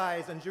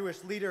rabbis and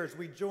Jewish leaders,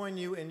 we join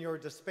you in your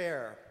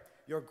despair,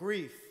 your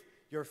grief,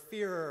 your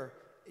fear,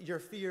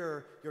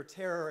 your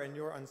terror, and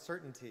your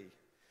uncertainty.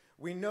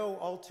 We know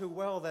all too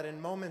well that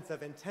in moments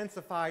of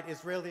intensified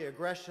Israeli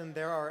aggression,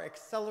 there are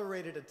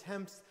accelerated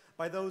attempts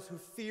by those who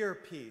fear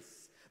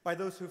peace, by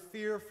those who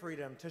fear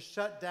freedom, to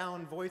shut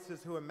down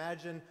voices who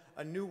imagine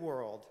a new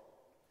world.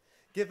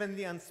 Given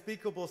the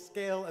unspeakable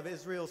scale of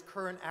Israel's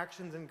current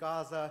actions in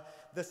Gaza,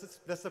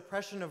 the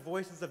suppression of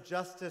voices of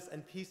justice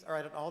and peace are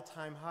at an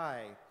all-time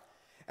high.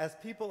 As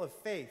people of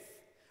faith,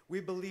 we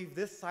believe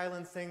this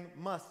silencing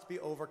must be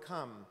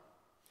overcome.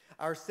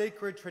 Our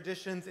sacred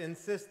traditions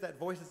insist that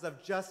voices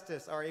of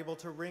justice are able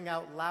to ring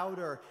out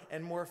louder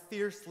and more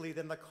fiercely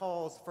than the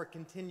calls for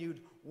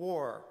continued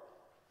war.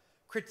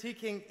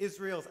 Critiquing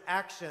Israel's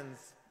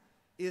actions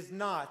is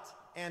not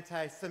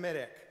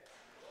anti-Semitic.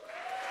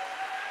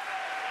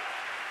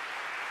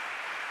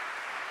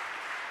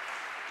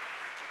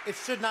 It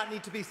should not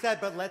need to be said,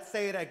 but let's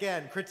say it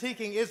again.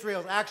 Critiquing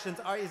Israel's actions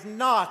is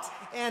not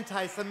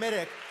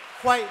anti-Semitic.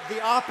 Quite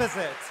the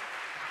opposite.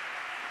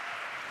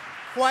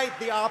 Quite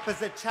the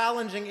opposite.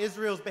 Challenging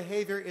Israel's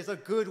behavior is a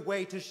good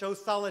way to show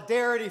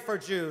solidarity for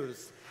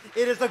Jews.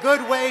 It is a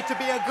good way to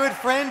be a good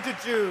friend to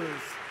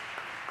Jews.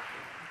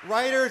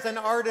 Writers and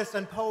artists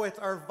and poets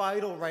are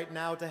vital right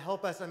now to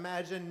help us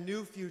imagine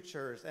new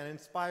futures and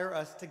inspire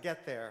us to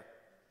get there.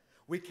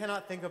 We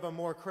cannot think of a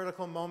more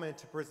critical moment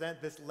to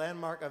present this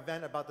landmark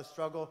event about the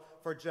struggle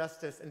for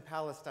justice in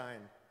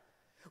Palestine.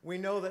 We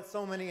know that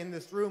so many in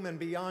this room and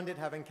beyond it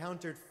have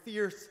encountered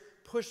fierce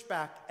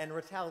pushback and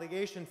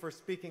retaliation for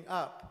speaking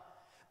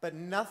up, but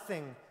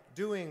nothing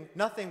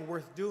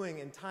worth doing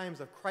in times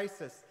of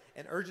crisis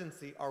and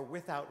urgency are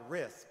without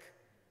risk.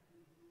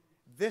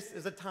 This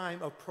is a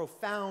time of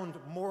profound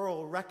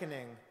moral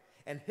reckoning,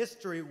 and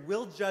history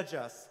will judge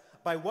us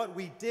by what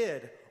we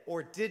did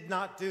or did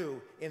not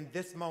do in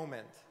this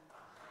moment.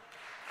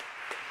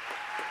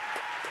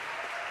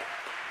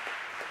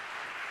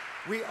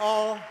 We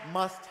all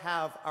must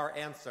have our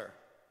answer.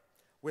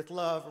 With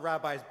love,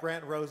 Rabbis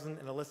Brant Rosen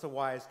and Alissa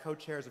Wise,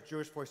 co-chairs of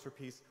Jewish Voice for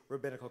Peace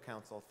Rabbinical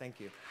Council. Thank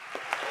you.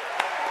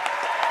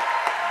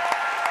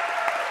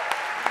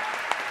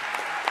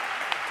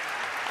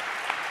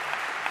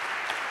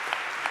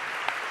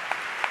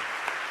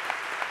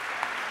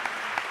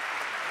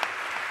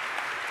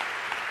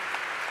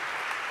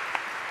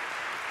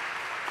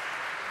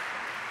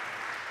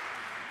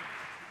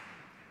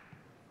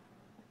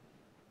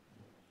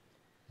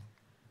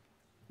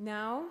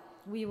 Now,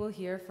 we will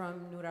hear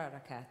from Noura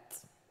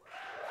Erakat.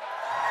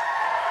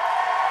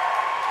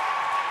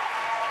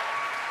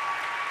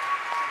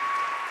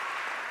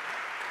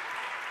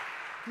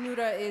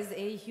 Noura is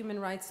a human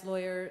rights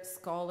lawyer,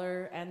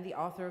 scholar, and the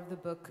author of the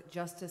book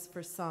Justice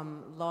for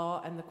Some,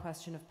 Law and the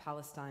Question of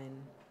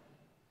Palestine.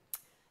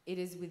 It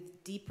is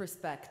with deep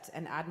respect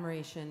and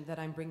admiration that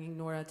I'm bringing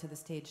Noura to the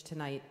stage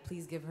tonight.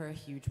 Please give her a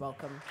huge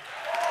welcome.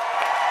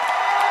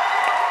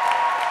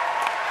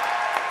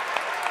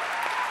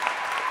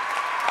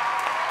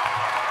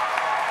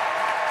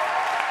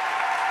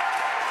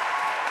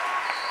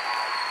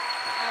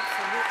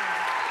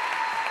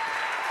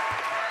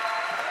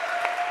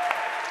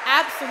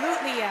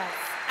 Absolutely yes.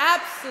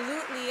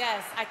 Absolutely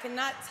yes. I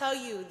cannot tell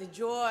you the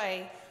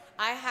joy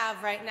I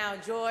have right now,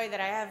 joy that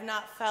I have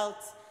not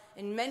felt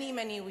in many,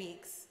 many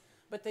weeks,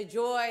 but the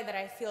joy that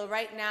I feel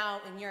right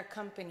now in your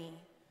company.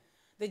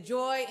 The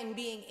joy in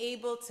being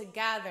able to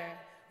gather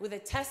with a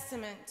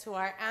testament to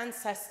our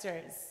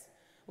ancestors,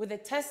 with a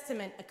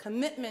testament, a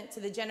commitment to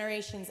the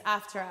generations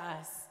after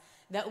us,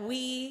 that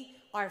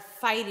we are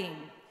fighting,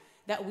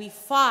 that we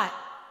fought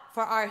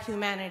for our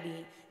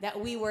humanity, that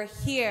we were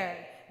here,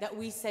 that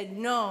we said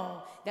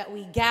no, that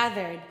we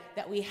gathered,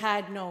 that we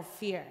had no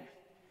fear.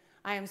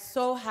 I am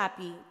so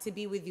happy to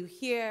be with you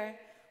here,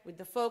 with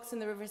the folks in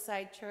the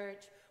Riverside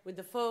Church, with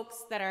the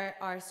folks that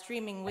are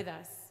streaming with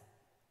us.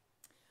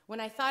 When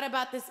I thought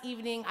about this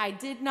evening, I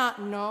did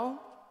not know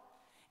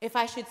if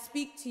I should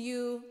speak to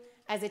you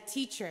as a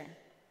teacher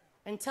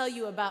and tell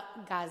you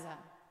about Gaza.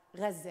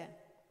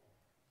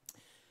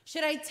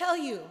 Should I tell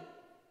you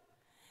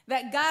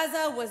that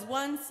Gaza was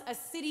once a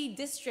city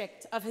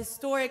district of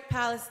historic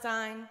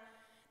Palestine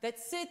that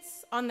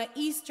sits on the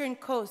eastern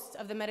coast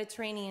of the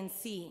Mediterranean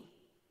Sea,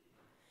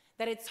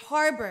 that its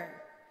harbor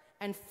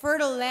and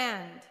fertile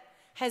land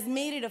has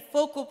made it a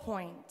focal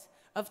point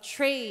of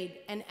trade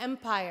and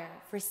empire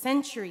for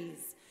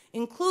centuries,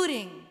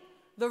 including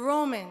the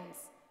Romans,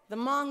 the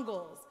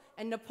Mongols,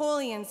 and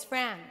Napoleon's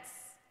France.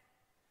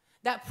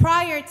 That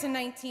prior to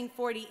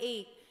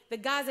 1948, the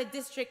Gaza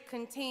district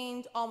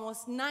contained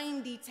almost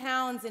 90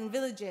 towns and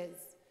villages.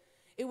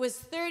 It was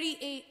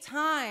 38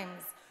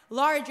 times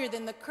larger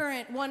than the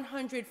current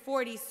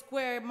 140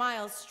 square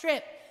mile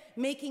strip,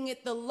 making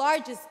it the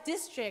largest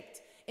district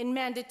in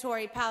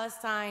mandatory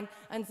Palestine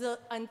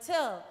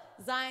until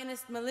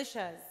Zionist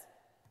militias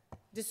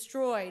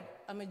destroyed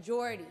a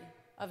majority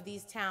of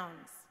these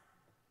towns.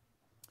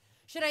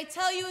 Should I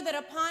tell you that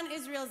upon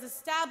Israel's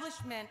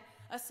establishment,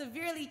 a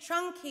severely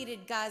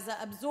truncated Gaza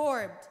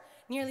absorbed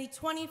nearly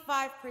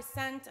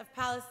 25% of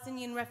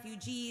Palestinian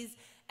refugees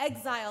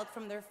exiled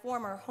from their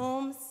former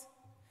homes,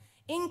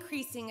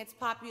 increasing its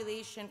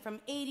population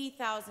from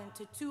 80,000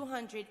 to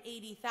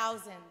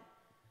 280,000,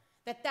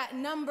 that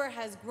number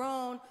has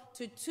grown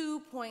to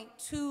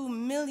 2.2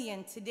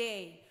 million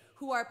today,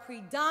 who are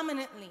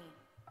predominantly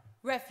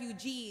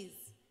refugees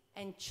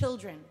and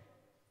children,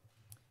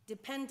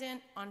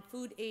 dependent on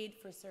food aid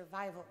for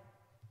survival.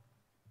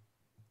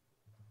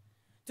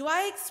 Do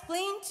I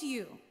explain to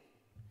you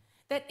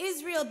that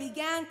Israel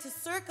began to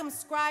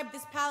circumscribe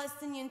this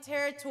Palestinian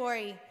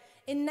territory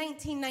in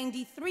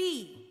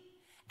 1993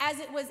 as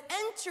it was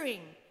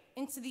entering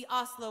into the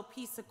Oslo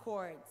Peace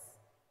Accords?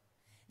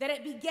 That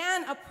it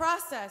began a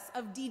process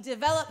of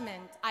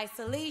de-development,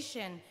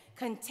 isolation,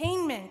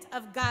 containment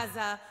of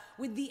Gaza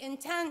with the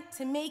intent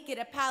to make it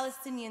a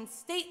Palestinian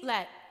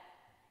statelet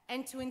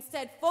and to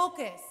instead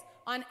focus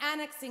on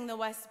annexing the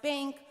West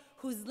Bank,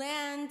 whose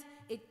land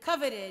it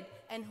coveted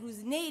and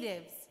whose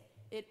natives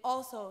it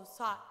also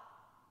sought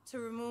to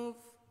remove.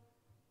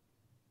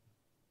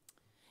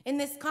 In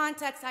this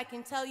context, I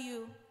can tell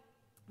you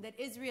that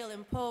Israel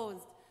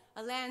imposed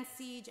a land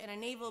siege and a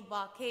naval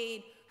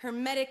blockade,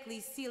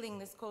 hermetically sealing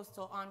this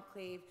coastal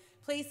enclave,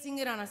 placing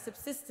it on a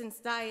subsistence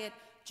diet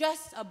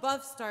just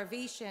above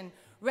starvation,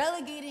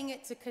 relegating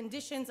it to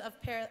conditions of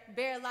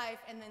bare life,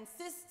 and then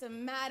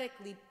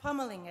systematically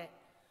pummeling it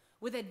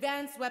with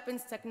advanced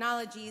weapons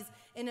technologies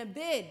in a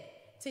bid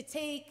to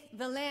take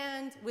the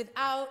land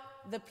without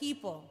the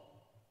people,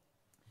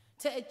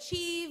 to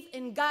achieve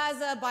in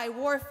Gaza by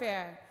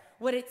warfare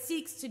what it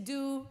seeks to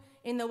do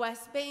in the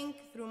West Bank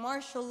through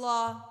martial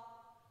law,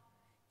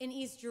 in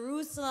East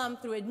Jerusalem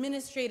through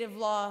administrative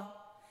law,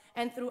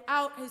 and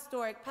throughout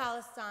historic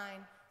Palestine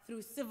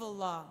through civil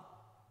law.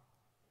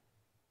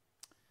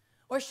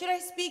 Or should I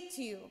speak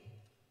to you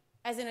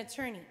as an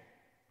attorney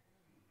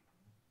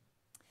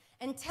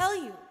and tell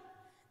you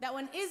that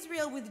when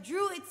Israel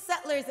withdrew its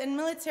settlers and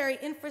military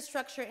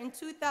infrastructure in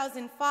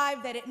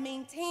 2005, that it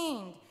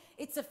maintained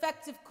its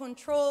effective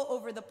control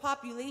over the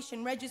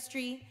population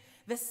registry,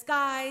 the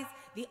skies,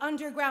 the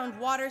underground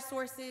water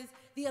sources,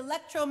 the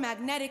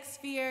electromagnetic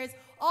spheres,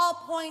 all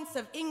points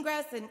of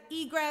ingress and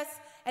egress,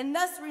 and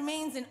thus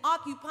remains in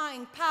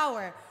occupying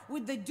power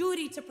with the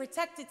duty to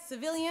protect its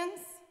civilians?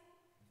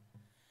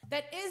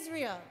 That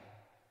Israel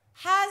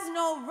has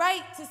no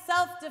right to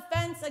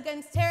self-defense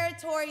against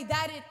territory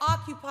that it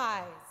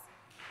occupies.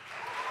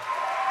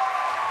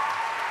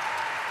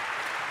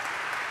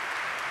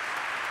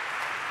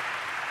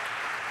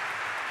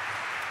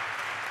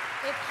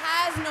 It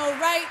has no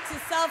right to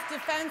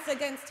self-defense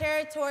against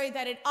territory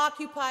that it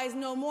occupies,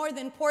 no more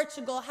than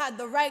Portugal had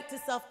the right to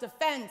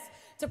self-defense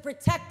to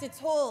protect its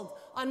hold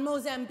on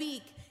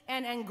Mozambique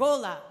and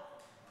Angola.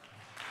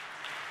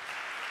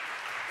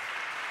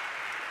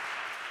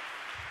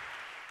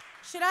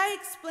 Should I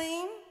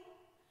explain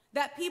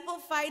that people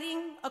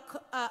fighting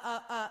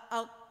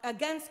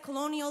against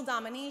colonial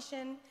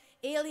domination,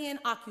 alien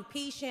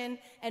occupation,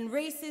 and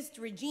racist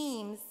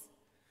regimes,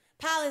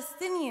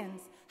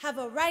 Palestinians have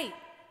a right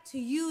to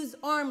use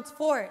armed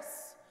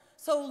force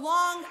so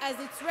long as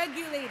it's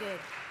regulated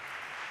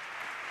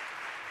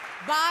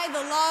by the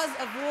laws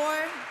of war,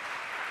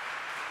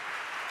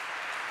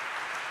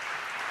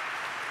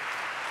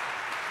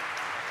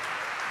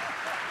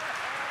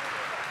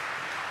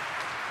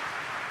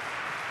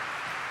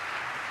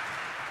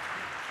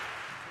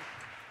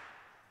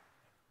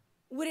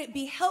 would it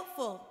be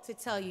helpful to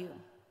tell you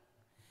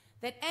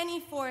that any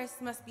force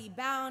must be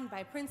bound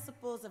by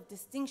principles of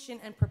distinction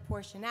and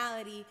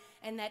proportionality,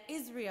 and that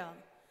Israel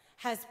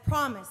has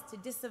promised to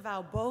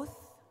disavow both?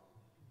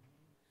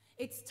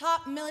 Its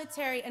top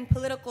military and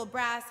political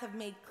brass have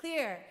made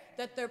clear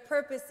that their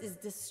purpose is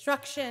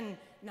destruction,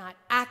 not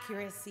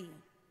accuracy.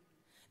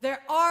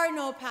 There are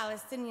no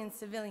Palestinian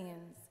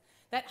civilians,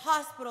 that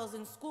hospitals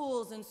and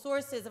schools and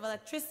sources of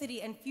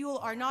electricity and fuel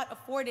are not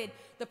afforded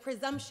the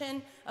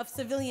presumption of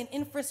civilian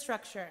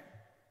infrastructure.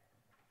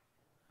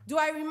 Do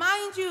I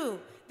remind you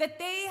that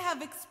they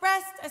have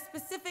expressed a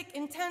specific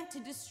intent to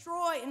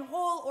destroy in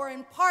whole or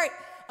in part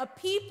a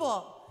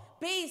people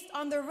based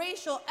on their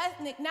racial,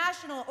 ethnic,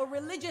 national, or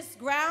religious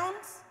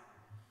grounds?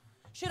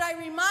 Should I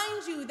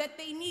remind you that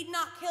they need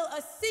not kill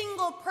a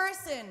single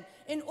person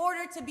in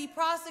order to be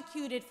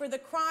prosecuted for the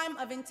crime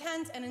of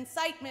intent and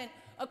incitement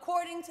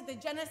according to the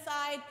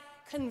Genocide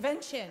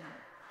Convention?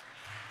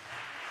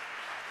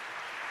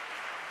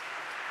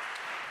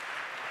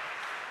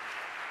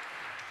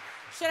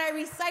 Should I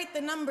recite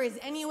the numbers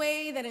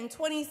anyway, that in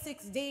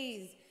 26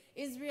 days,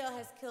 Israel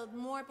has killed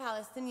more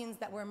Palestinians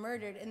that were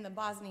murdered in the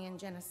Bosnian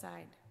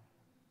genocide?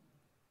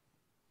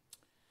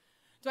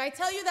 Do I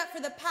tell you that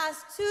for the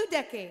past 2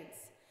 decades,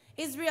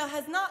 Israel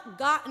has not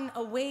gotten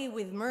away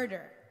with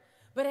murder,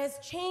 but has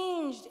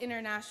changed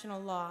international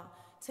law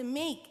to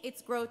make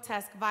its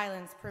grotesque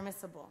violence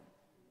permissible?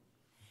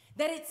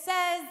 That it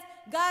says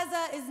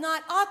Gaza is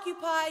not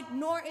occupied,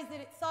 nor is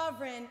it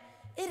sovereign,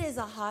 it is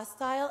a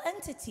hostile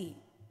entity.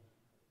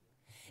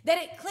 That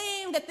it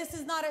claimed that this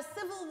is not a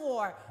civil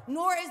war,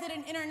 nor is it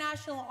an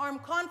international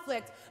armed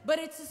conflict, but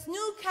it's this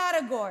new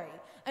category,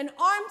 an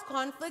armed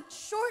conflict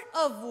short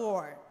of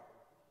war.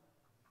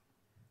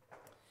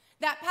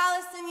 That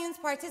Palestinians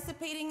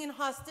participating in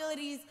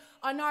hostilities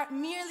are not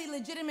merely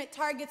legitimate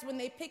targets when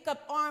they pick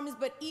up arms,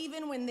 but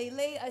even when they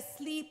lay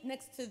asleep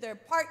next to their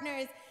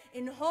partners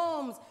in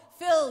homes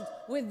filled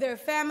with their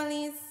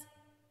families.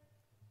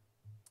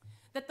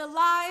 That the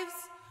lives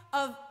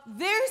of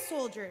their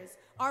soldiers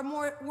are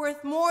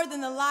worth more than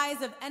the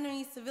lives of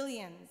enemy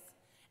civilians,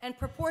 and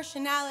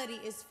proportionality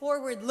is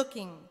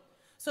forward-looking,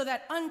 so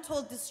that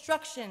untold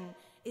destruction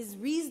is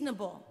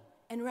reasonable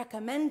and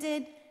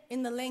recommended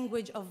in the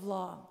language of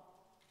law.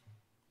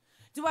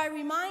 Do I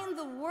remind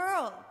the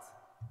world,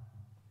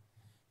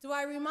 do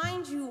I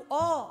remind you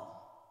all,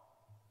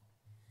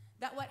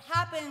 that what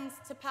happens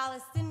to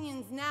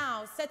Palestinians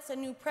now sets a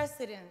new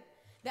precedent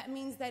that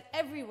means that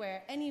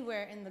everywhere,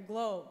 anywhere in the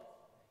globe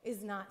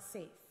is not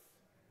safe?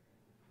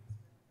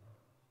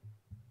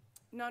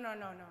 No.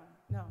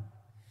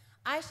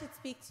 I should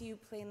speak to you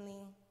plainly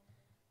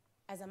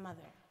as a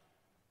mother.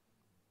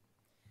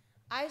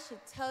 I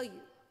should tell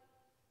you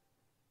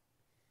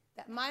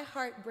that my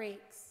heart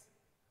breaks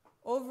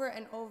over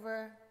and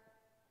over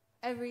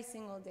every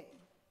single day.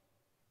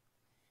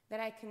 That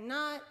I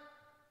cannot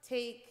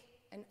take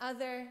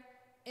another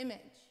image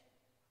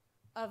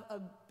of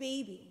a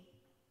baby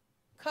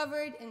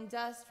covered in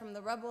dust from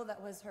the rubble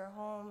that was her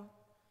home,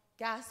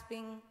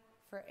 gasping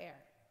for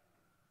air.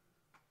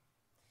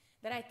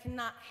 That I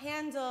cannot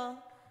handle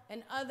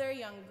another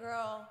young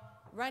girl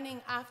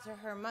running after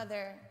her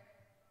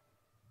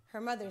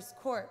mother's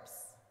corpse,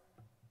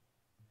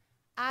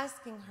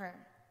 asking her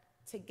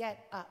to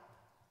get up.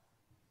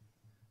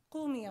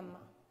 Qumi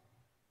yamma,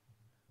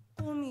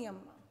 qumi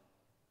yamma,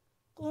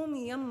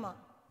 qumi yamma.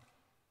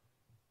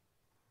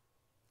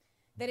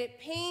 That it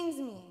pains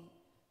me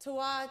to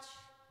watch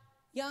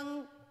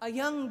a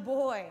young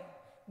boy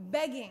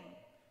begging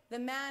the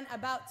man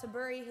about to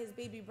bury his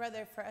baby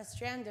brother for a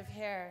strand of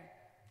hair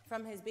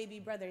from his baby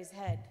brother's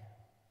head.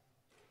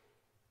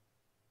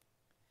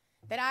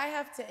 That I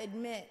have to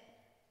admit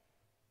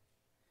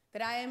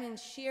that I am in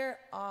sheer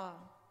awe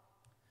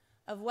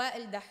of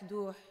Wa'il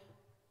Dahduh,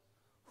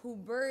 who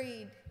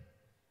buried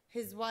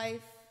his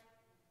wife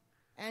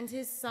and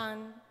his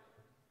son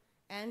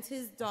and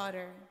his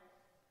daughter,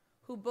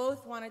 who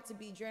both wanted to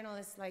be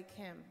journalists like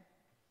him,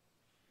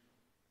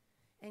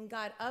 and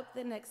got up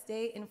the next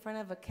day in front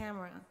of a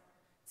camera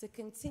to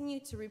continue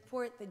to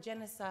report the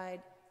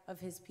genocide of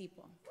his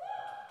people.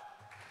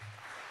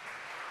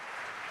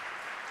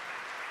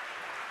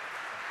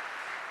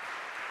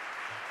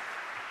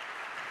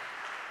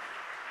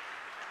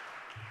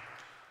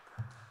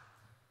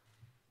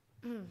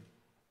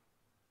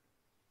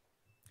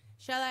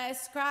 Shall I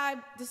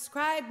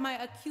describe my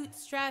acute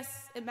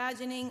stress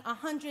imagining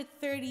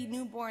 130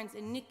 newborns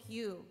in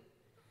NICU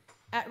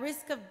at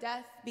risk of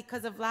death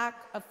because of lack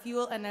of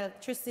fuel and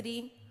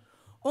electricity,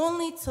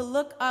 only to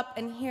look up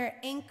and hear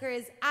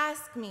anchors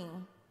ask me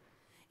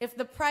if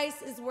the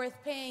price is worth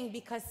paying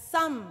because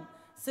some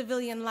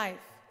civilian life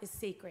is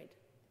sacred.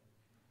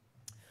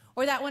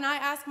 Or that when I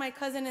ask my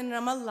cousin in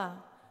Ramallah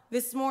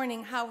this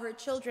morning how her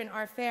children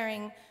are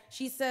faring,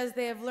 she says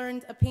they have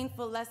learned a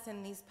painful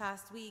lesson these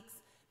past weeks,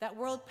 that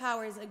world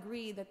powers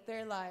agree that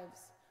their lives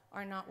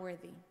are not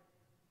worthy.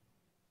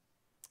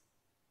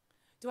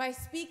 Do I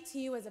speak to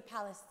you as a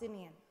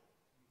Palestinian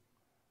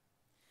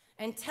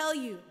and tell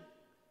you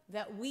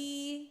that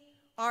we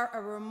are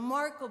a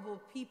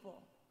remarkable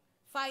people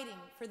fighting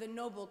for the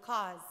noble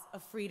cause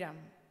of freedom?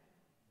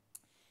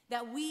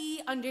 That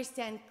we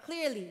understand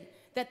clearly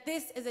that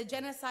this is a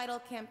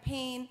genocidal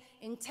campaign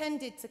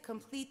intended to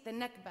complete the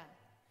Nakba,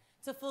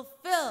 to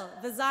fulfill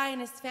the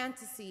Zionist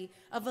fantasy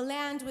of a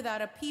land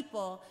without a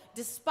people,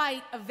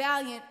 despite a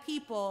valiant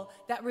people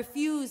that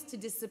refuse to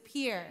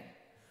disappear,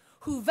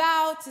 who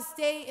vow to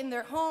stay in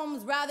their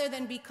homes rather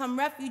than become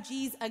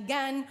refugees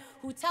again,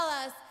 who tell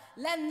us,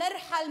 لن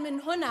نرحل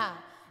من هنا،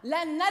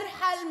 لن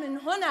نرحل من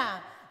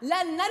هنا،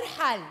 لن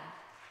نرحل.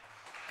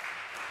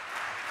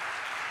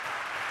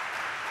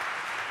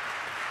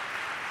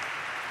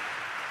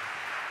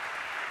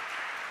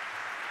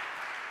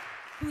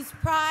 Whose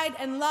pride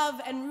and love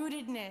and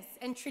rootedness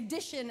and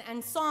tradition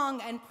and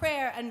song and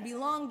prayer and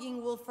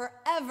belonging will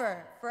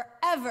forever,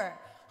 forever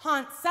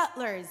haunt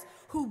settlers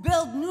who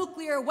build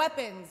nuclear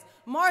weapons,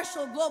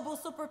 marshal global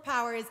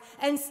superpowers,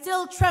 and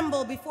still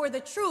tremble before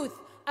the truth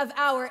of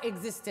our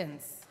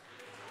existence.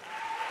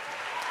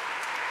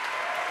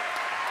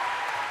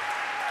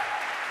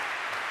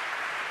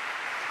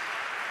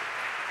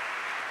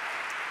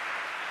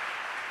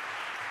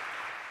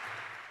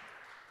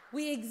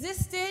 We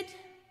existed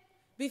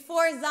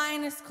before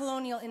Zionist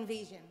colonial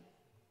invasion.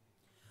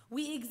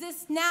 We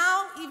exist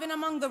now even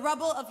among the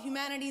rubble of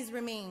humanity's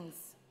remains.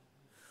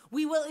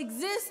 We will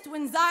exist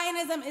when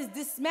Zionism is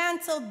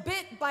dismantled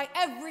bit by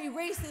every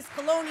racist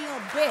colonial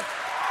bit.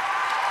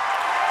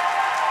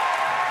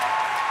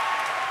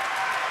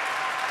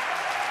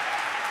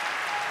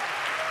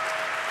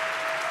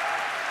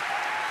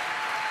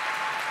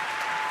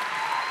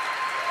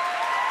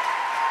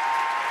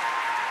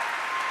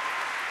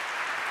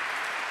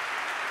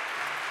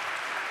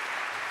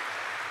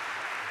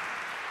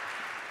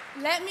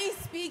 Let me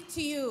speak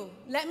to you.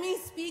 Let me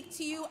speak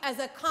to you as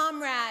a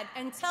comrade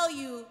and tell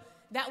you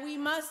that we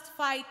must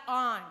fight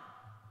on,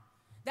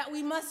 that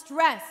we must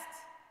rest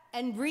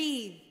and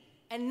breathe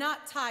and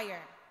not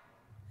tire,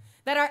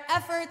 that our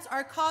efforts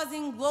are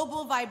causing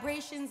global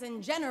vibrations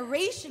and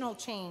generational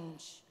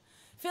change,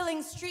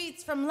 filling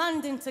streets from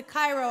London to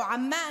Cairo,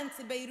 Amman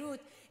to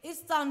Beirut,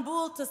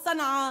 Istanbul to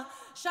Sana'a,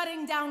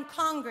 shutting down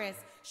Congress,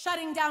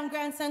 shutting down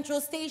Grand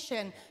Central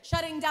Station,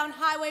 shutting down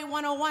Highway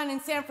 101 in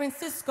San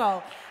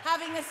Francisco,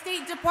 having a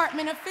State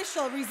Department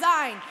official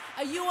resign,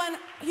 a UN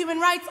human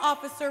rights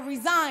officer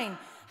resign,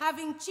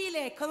 having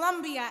Chile,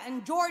 Colombia,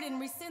 and Jordan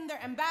rescind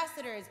their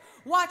ambassadors,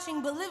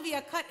 watching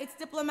Bolivia cut its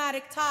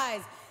diplomatic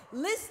ties,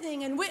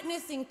 listening and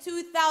witnessing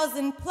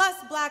 2,000 plus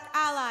black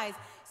allies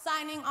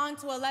signing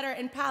onto a letter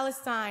in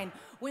Palestine,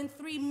 when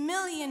 3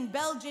 million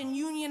Belgian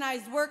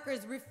unionized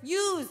workers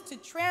refused to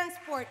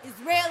transport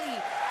Israeli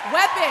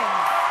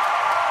weapons.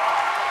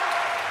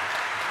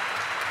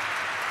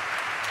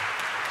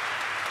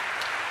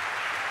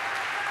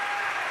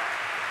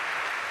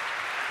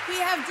 We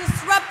have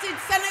disrupted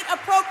Senate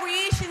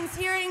appropriations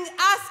hearings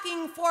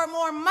asking for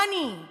more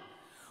money.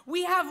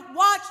 We have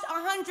watched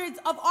hundreds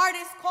of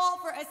artists call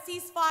for a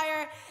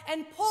ceasefire,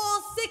 and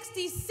polls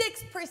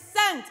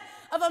 66%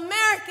 of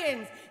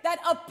Americans that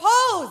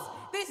oppose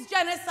this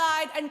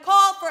genocide and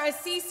call for a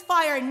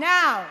ceasefire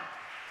now.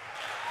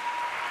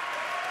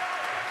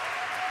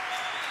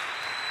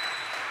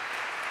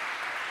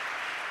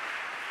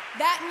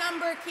 That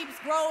number keeps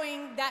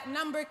growing, that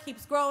number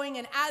keeps growing,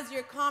 and as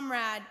your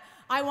comrade,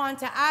 I want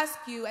to ask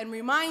you and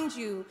remind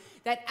you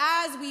that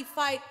as we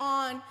fight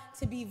on,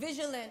 to be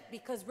vigilant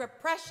because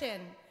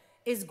repression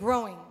is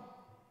growing.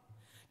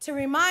 To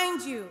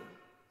remind you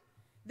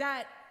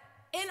that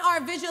in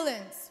our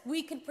vigilance,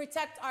 we can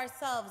protect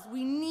ourselves.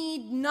 We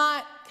need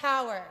not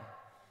cower.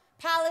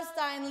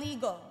 Palestine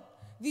Legal,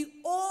 the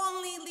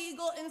only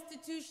legal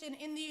institution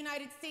in the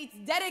United States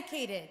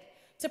dedicated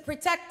to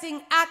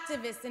protecting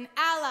activists and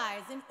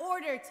allies in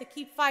order to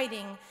keep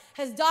fighting,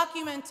 has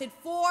documented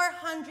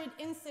 400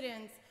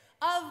 incidents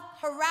of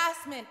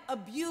harassment,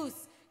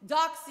 abuse,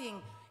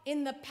 doxing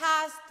in the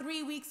past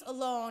 3 weeks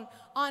alone.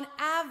 On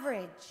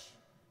average,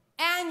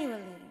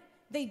 annually,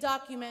 they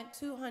document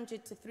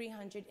 200 to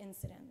 300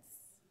 incidents.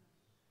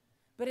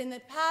 But in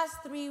the past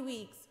 3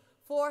 weeks,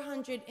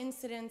 400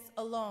 incidents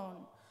alone.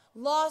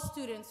 Law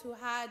students who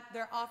had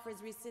their offers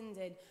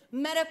rescinded,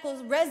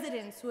 medical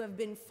residents who have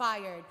been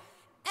fired,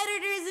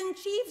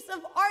 editors-in-chiefs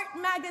of art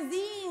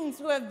magazines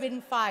who have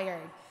been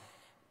fired,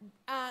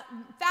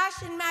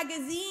 fashion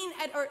magazine,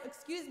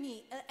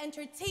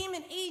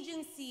 entertainment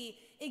agency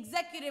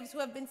executives who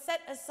have been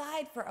set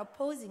aside for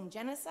opposing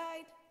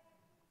genocide.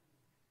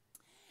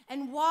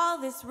 And while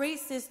this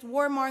racist,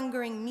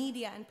 warmongering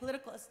media and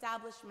political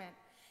establishment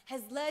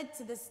has led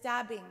to the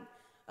stabbing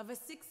of a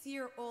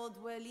 6-year-old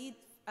Walid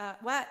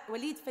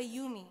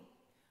Fayyoumi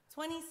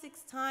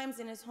 26 times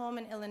in his home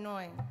in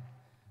Illinois,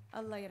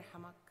 Allah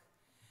yarhamak,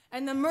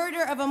 and the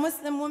murder of a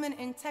Muslim woman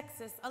in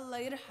Texas, Allah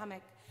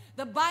yarhamak,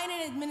 the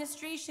Biden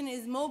administration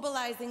is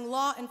mobilizing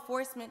law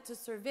enforcement to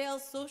surveil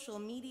social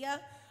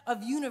media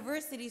of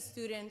university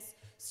students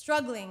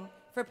struggling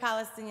for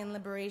Palestinian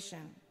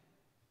liberation.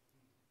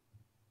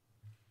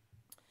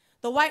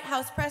 The White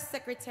House press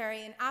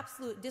secretary, in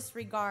absolute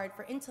disregard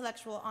for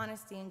intellectual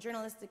honesty and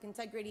journalistic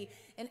integrity,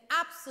 and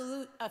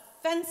absolute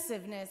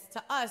offensiveness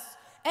to us,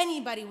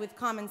 anybody with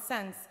common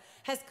sense,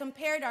 has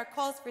compared our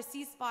calls for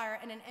ceasefire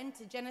and an end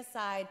to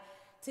genocide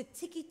to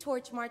tiki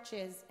torch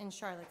marches in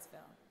Charlottesville.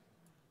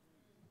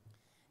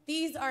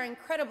 These are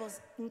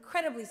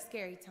incredibly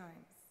scary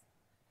times,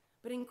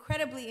 but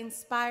incredibly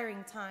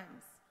inspiring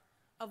times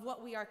of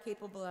what we are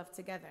capable of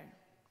together.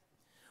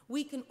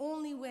 We can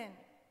only win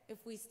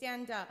if we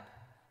stand up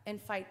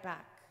and fight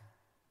back.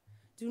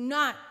 Do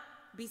not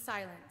be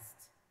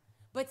silenced,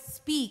 but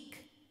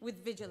speak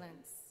with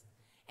vigilance.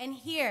 And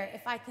here,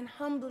 if I can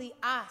humbly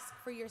ask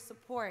for your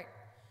support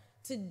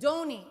to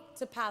donate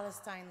to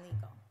Palestine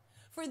Legal.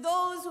 For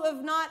those who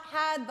have not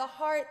had the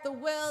heart, the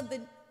will,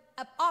 the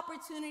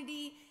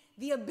opportunity,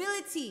 the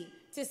ability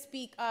to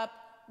speak up,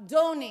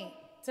 donate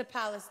to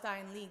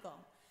Palestine Legal.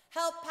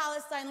 Help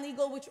Palestine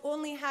Legal, which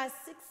only has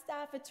 6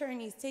 staff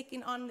attorneys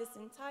taking on this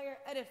entire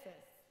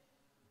edifice.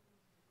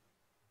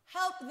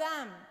 Help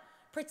them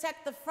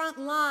protect the front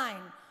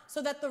line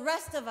so that the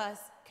rest of us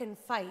can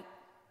fight.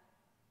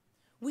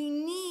 We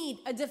need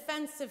a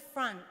defensive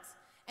front,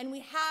 and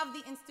we have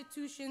the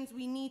institutions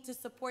we need to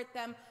support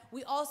them.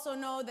 We also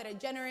know that a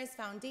generous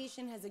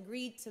foundation has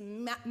agreed to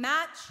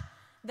match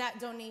that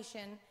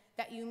donation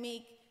that you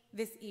make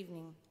this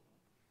evening.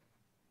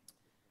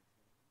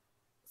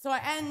 So I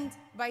end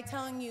by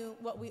telling you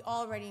what we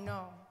already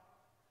know,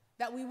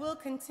 that we will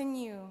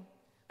continue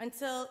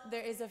until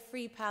there is a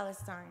free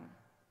Palestine,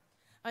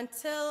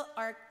 until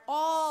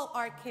all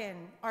our kin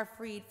are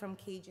freed from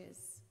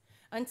cages,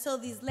 until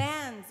these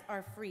lands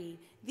are free,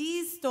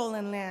 these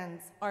stolen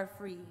lands are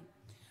free,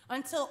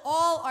 until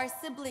all our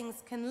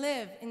siblings can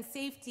live in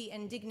safety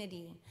and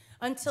dignity,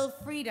 until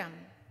freedom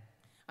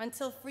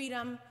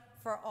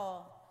for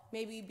all.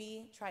 May we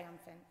be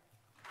triumphant.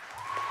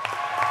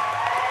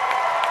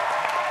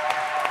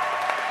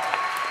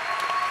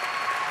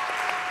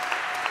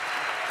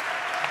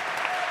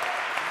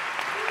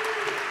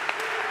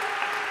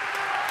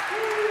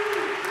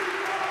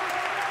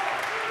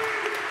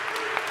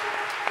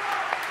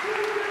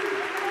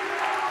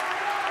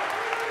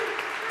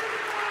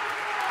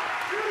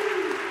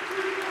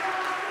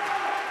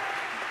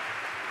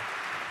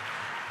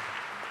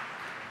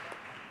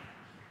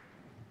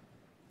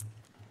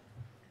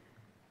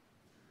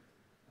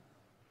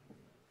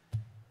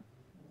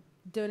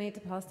 Donate to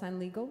Palestine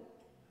Legal.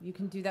 You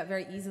can do that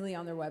very easily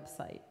on their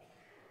website.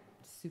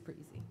 Super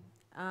easy.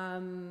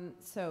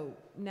 So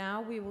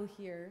now we will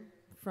hear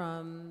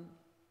from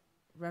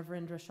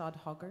Reverend Rashid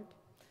Khalidi,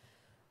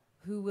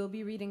 who will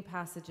be reading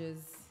passages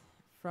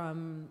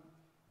from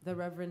the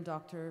Reverend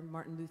Dr.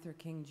 Martin Luther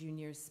King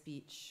Jr.'s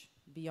speech,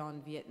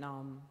 Beyond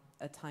Vietnam,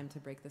 A Time to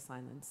Break the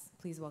Silence.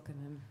 Please welcome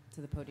him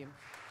to the podium.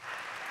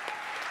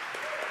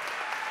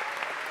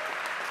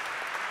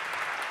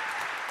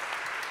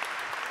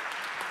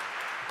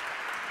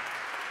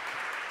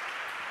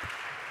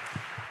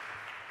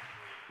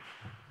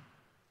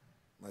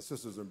 My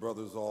sisters and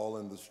brothers, all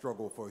in the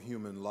struggle for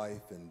human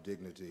life and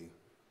dignity,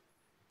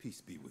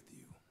 peace be with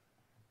you.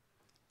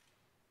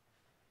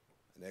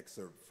 An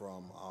excerpt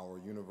from our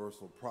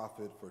universal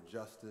prophet for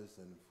justice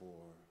and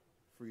for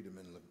freedom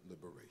and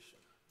liberation.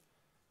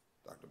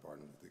 Dr.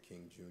 Martin Luther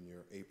King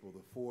Jr., April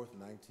the 4th,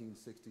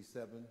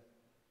 1967,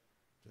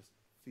 just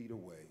a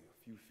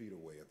few feet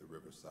away at the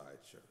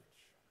Riverside Church.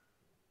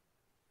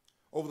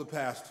 Over the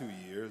past 2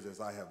 years, as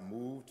I have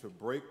moved to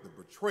break the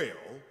betrayal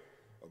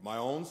of my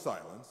own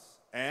silence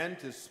and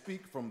to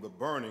speak from the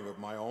burning of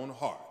my own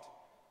heart,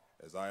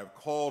 as I have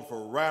called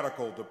for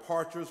radical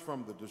departures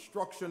from the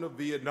destruction of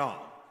Vietnam,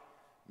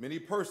 many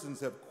persons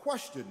have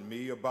questioned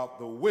me about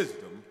the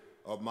wisdom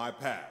of my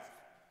path.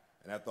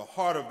 And at the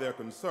heart of their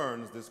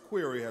concerns, this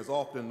query has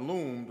often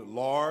loomed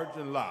large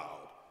and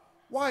loud.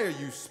 Why are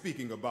you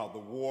speaking about the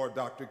war,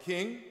 Dr.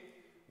 King?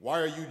 Why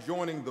are you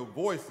joining the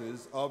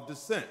voices of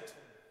dissent?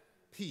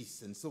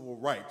 Peace and civil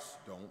rights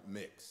don't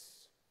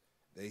mix.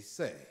 They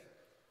say,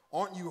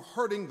 aren't you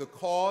hurting the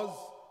cause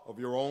of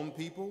your own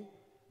people?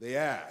 They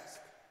ask.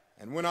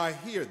 And when I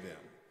hear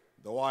them,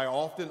 though I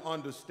often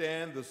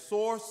understand the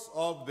source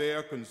of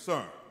their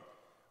concern,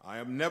 I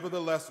am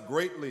nevertheless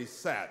greatly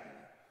saddened,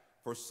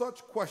 for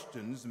such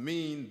questions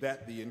mean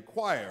that the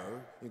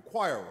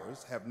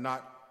inquirers have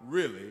not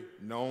really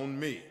known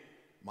me,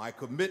 my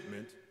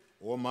commitment,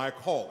 or my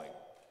calling.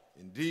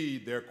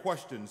 Indeed, their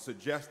questions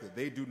suggest that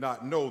they do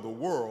not know the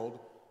world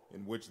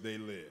in which they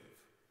live.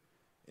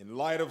 In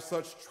light of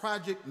such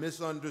tragic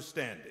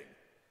misunderstanding,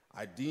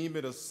 I deem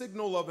it a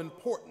signal of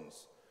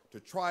importance to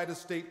try to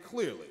state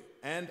clearly,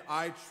 and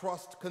I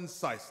trust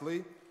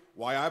concisely,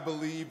 why I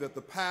believe that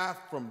the path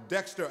from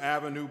Dexter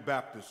Avenue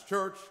Baptist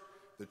Church,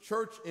 the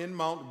church in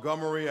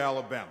Montgomery,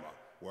 Alabama,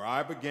 where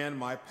I began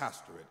my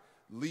pastorate,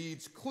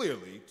 leads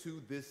clearly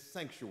to this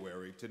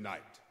sanctuary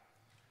tonight.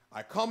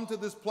 I come to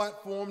this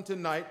platform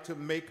tonight to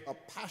make a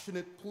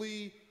passionate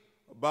plea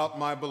about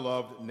my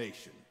beloved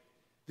nation.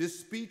 This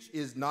speech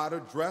is not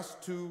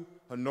addressed to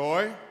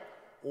Hanoi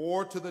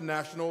or to the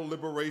National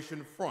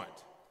Liberation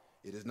Front.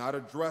 It is not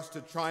addressed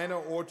to China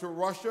or to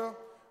Russia,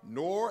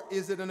 nor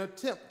is it an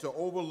attempt to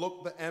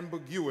overlook the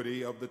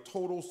ambiguity of the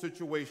total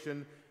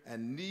situation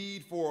and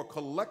need for a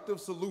collective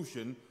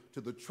solution to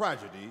the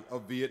tragedy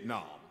of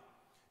Vietnam.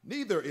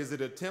 Neither is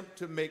it an attempt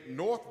to make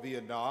North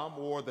Vietnam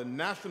or the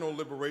National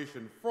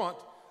Liberation Front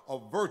a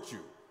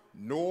virtue,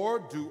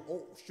 nor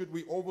should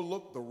we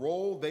overlook the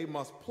role they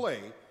must play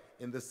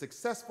in the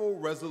successful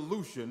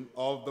resolution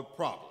of the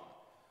problem.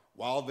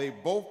 While they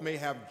both may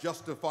have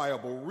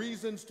justifiable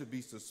reasons to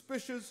be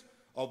suspicious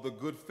of the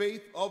good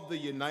faith of the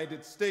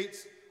United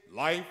States,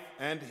 life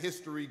and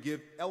history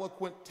give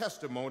eloquent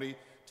testimony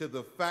to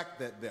the fact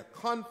that their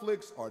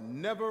conflicts are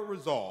never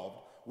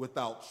resolved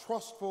without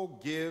trustful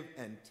give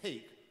and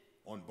take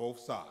on both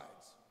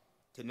sides.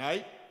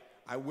 Tonight,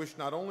 I wish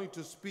not only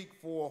to speak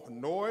for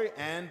Hanoi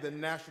and the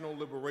National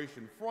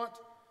Liberation Front,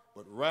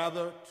 but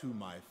rather to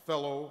my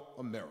fellow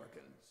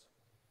Americans.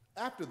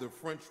 After the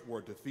French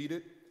were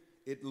defeated,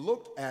 it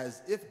looked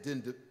as if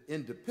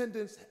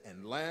independence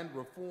and land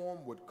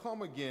reform would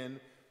come again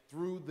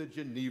through the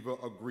Geneva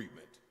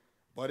Agreement.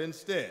 But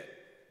instead,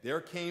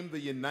 there came the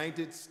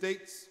United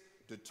States,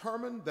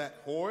 determined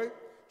that Hanoi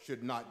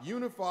should not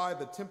unify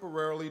the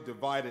temporarily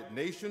divided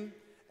nation,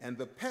 and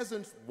the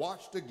peasants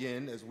watched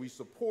again as we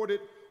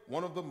supported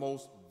one of the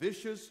most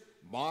vicious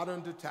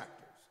modern dictators,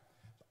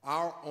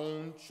 our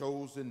own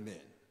chosen men.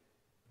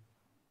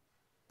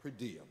 Per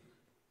diem.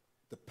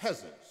 The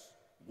peasants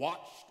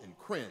watched and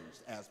cringed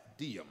as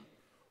diem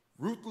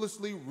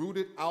ruthlessly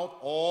rooted out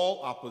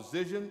all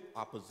opposition,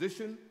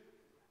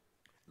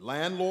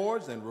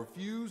 landlords, and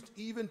refused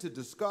even to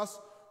discuss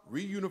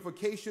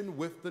reunification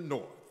with the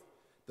North.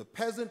 The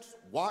peasants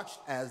watched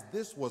as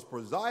this was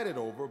presided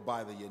over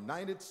by the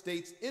United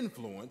States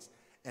influence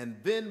and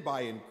then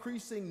by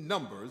increasing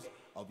numbers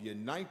of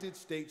United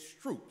States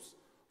troops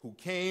who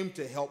came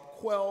to help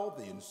quell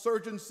the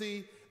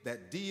insurgency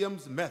that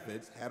Diem's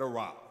methods had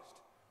aroused.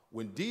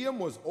 When Diem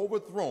was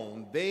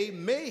overthrown, they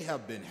may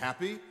have been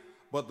happy,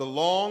 but the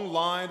long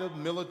line of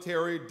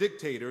military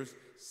dictators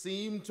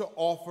seemed to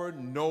offer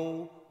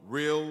no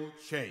real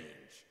change,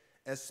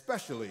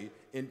 especially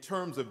in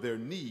terms of their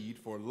need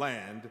for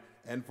land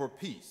and for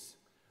peace.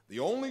 The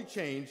only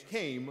change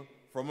came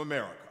from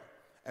America,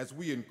 as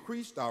we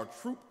increased our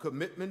troop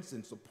commitments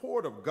in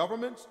support of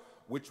governments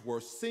which were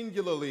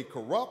singularly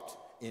corrupt,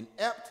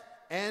 inept,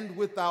 and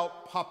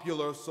without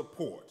popular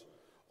support.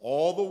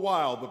 All the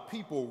while, the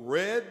people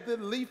read the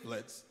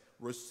leaflets,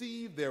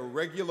 received their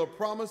regular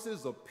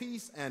promises of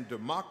peace and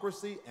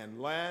democracy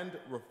and land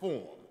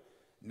reform.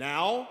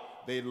 Now,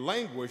 they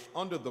languish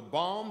under the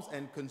bombs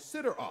and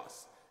consider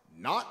us,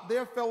 not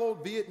their fellow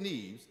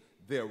Vietnamese,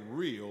 their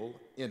real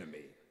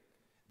enemy.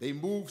 They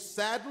move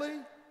sadly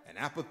and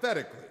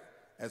apathetically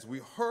as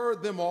we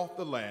herd them off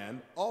the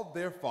land of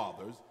their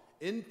fathers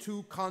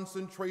into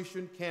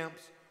concentration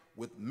camps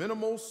with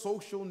minimal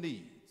social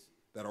needs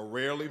that are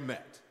rarely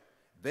met.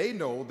 They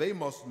know they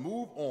must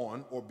move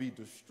on or be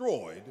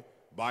destroyed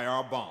by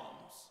our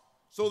bombs.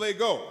 So they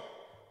go,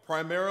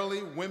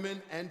 primarily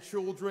women and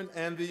children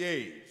and the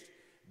aged.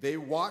 They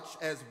watch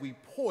as we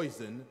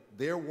poison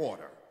their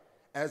water,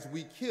 as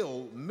we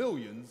kill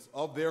millions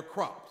of their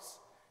crops.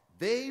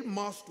 They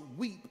must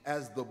weep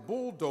as the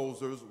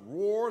bulldozers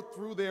roar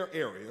through their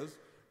areas,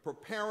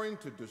 preparing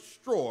to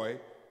destroy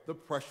the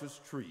precious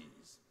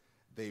trees.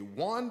 They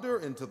wander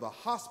into the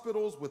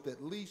hospitals with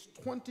at least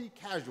 20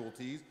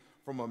 casualties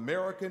from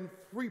American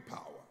free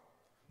power.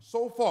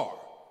 So far,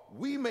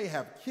 we may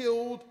have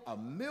killed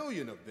 1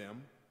 million of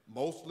them,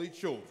 mostly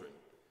children.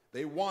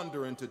 They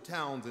wander into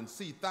towns and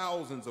see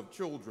thousands of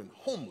children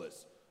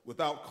homeless,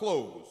 without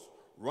clothes,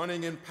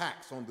 running in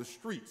packs on the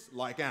streets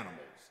like animals.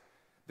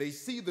 They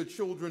see the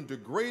children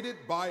degraded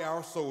by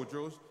our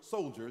soldiers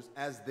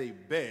as they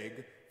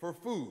beg for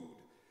food.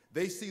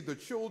 They see the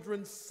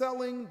children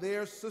selling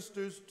their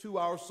sisters to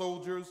our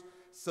soldiers,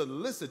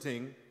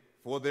 soliciting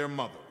for their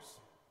mothers.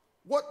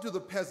 What do the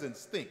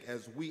peasants think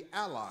as we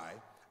ally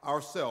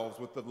ourselves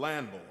with the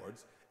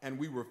landlords and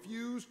we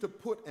refuse to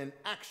put an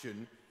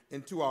action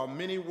into our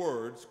many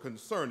words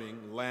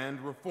concerning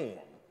land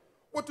reform?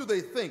 What do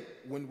they think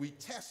when we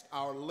test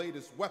our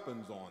latest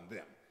weapons on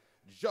them,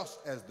 just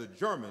as the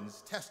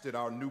Germans tested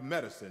our new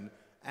medicine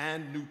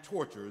and new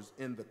tortures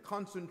in the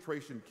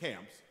concentration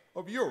camps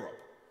of Europe?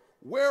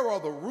 Where are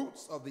the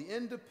roots of the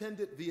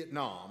independent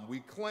Vietnam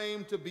we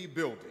claim to be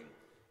building?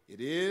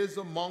 It is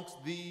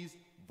amongst these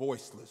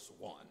voiceless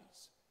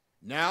ones.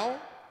 Now,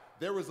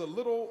 there is a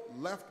little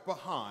left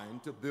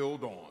behind to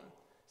build on,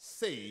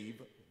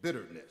 save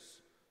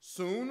bitterness.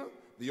 Soon,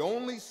 the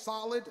only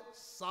solid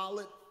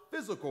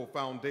physical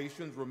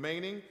foundations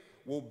remaining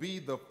will be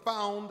the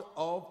found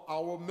of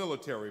our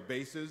military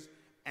bases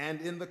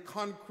and in the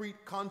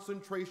concrete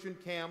concentration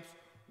camps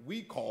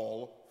we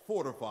call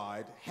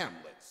fortified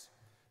hamlets.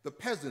 The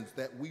peasants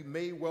that we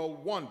may well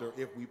wonder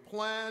if we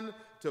plan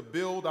to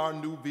build our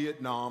new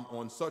Vietnam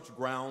on such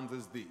grounds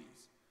as these.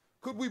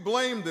 Could we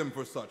blame them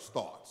for such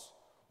thoughts?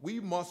 We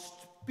must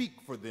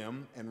speak for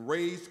them and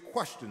raise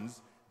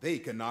questions they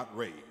cannot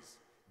raise.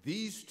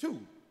 These too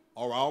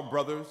are our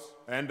brothers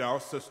and our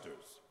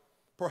sisters.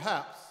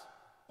 Perhaps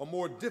a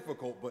more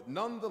difficult but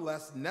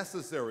nonetheless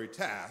necessary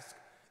task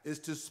is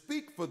to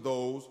speak for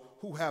those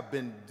who have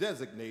been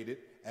designated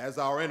as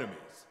our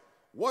enemies.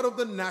 What of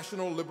the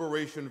National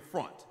Liberation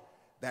Front,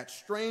 that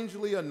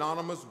strangely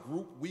anonymous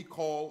group we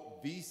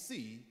call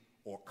VC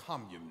or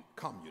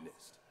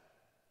communist?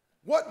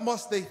 What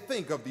must they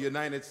think of the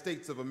United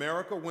States of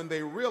America when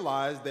they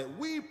realize that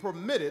we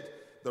permitted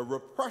the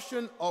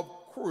repression of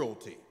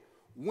cruelty,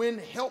 when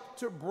helped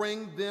to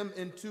bring them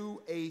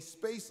into a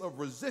space of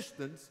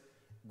resistance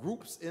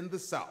groups in the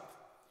South?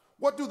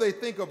 What do they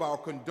think of our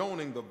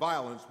condoning the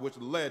violence which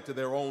led to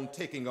their own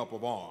taking up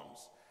of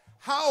arms?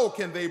 How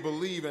can they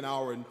believe in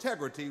our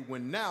integrity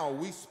when now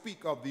we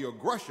speak of the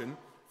aggression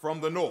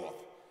from the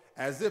North,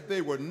 as if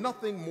they were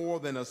nothing more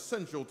than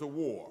essential to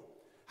war?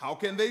 How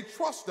can they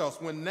trust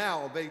us when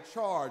now they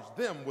charge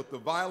them with the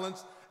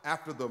violence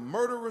after the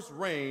murderous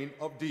reign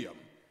of Diem,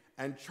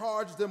 and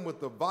charge them with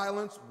the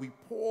violence we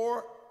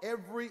pour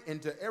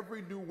into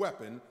every new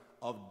weapon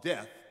of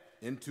death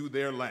into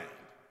their land?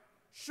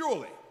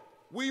 Surely,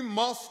 we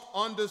must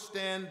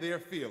understand their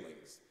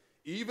feelings,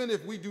 even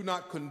if we do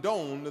not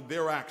condone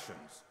their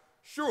actions.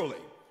 Surely,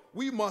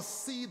 we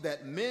must see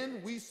that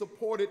men we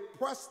supported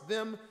pressed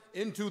them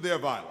into their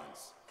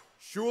violence.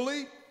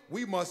 Surely,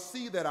 we must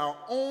see that our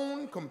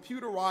own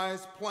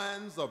computerized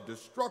plans of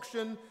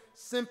destruction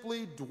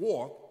simply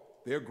dwarf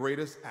their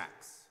greatest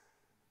acts.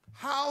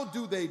 How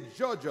do they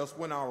judge us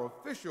when our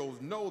officials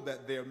know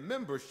that their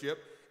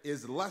membership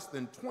is less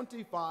than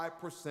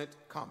 25%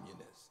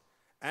 communist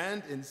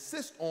and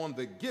insist on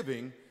the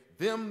giving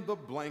them the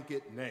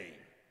blanket name?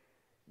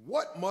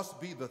 What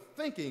must be the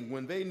thinking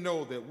when they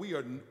know that we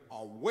are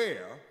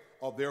aware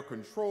of their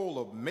control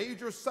of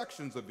major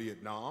sections of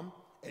Vietnam,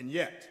 and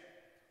yet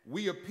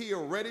we appear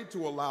ready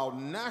to allow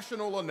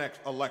national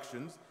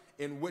elections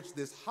in which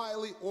this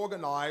highly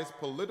organized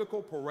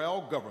political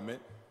parallel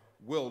government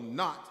will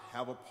not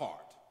have a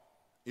part?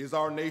 Is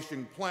our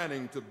nation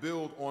planning to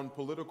build on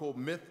political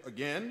myth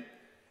again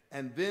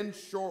and then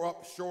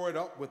shore it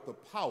up with the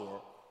power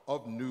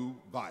of new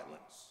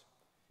violence?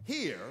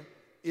 Here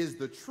is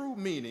the true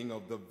meaning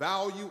of the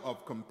value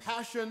of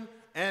compassion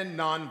and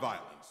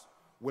nonviolence,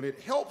 when it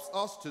helps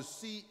us to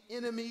see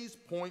enemies'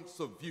 points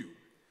of view,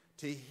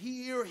 to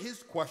hear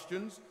his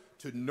questions,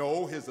 to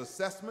know his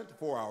assessment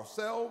for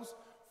ourselves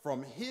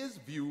from his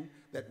view,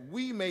 that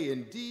we may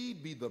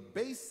indeed be the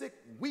basic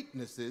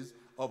weaknesses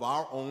of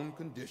our own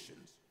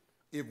conditions.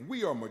 If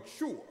we are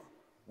mature,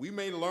 we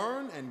may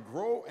learn and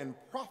grow and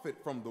profit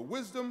from the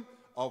wisdom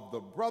of the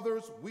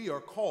brothers we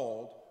are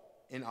called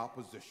in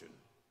opposition.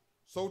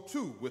 So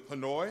too with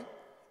Hanoi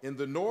in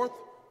the north,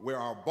 where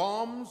our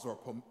bombs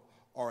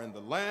are in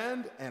the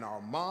land and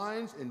our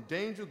mines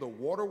endanger the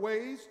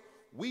waterways,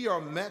 we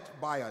are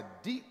met by a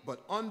deep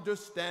but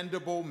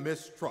understandable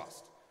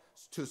mistrust.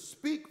 To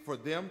speak for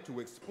them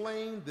to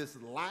explain this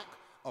lack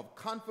of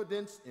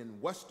confidence in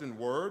Western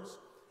words,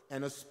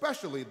 and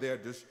especially their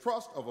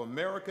distrust of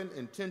American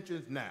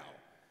intentions now.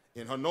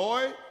 In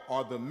Hanoi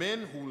are the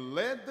men who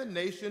led the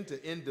nation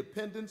to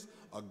independence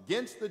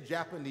against the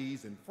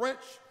Japanese and French,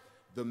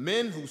 the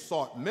men who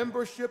sought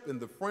membership in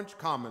the French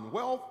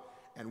Commonwealth,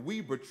 and we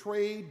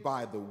betrayed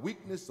by the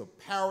weakness of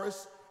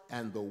Paris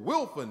and the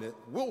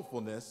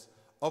willfulness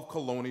of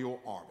colonial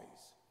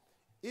armies.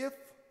 If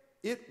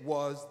it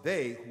was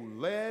they who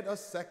led a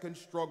second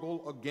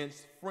struggle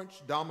against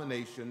French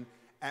domination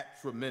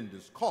at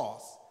tremendous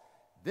cost,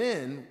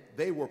 then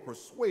they were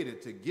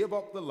persuaded to give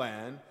up the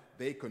land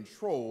they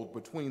controlled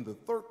between the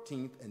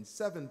 13th and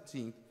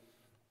 17th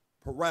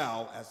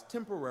parallel as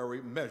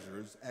temporary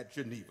measures at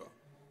Geneva.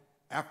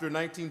 After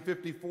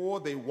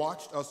 1954, they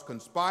watched us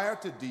conspire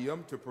to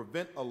Diem to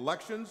prevent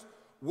elections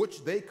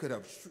which they could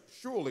have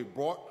surely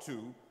brought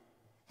to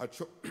Ho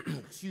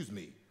Chi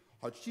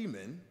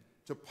Minh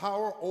to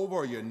power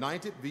over a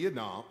united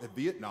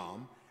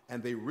Vietnam,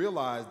 and they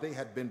realized they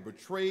had been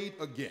betrayed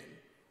again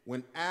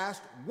when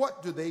asked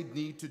what do they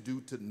need to do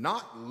to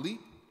not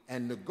leap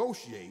and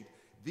negotiate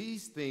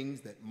these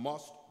things that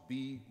must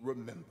be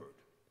remembered.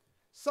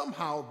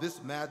 Somehow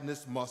this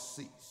madness must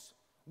cease.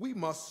 We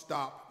must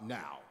stop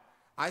now.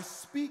 I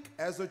speak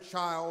as a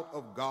child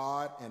of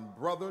God and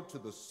brother to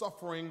the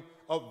suffering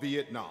of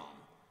Vietnam.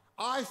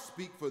 I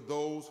speak for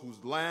those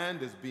whose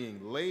land is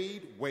being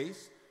laid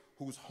waste,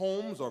 whose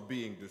homes are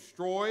being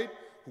destroyed,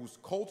 whose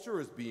culture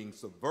is being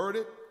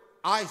subverted.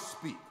 I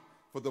speak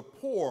for the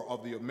poor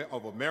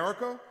of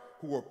America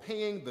who are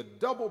paying the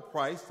double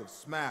price of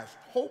smashed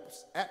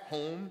hopes at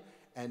home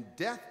and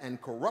death and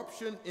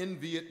corruption in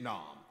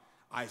Vietnam.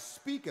 I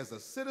speak as a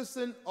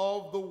citizen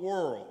of the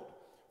world,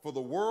 for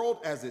the world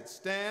as it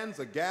stands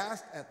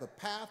aghast at the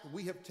path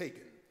we have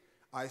taken.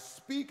 I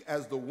speak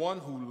as the one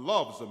who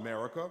loves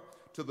America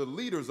to the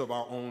leaders of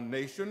our own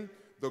nation.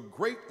 The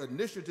great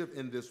initiative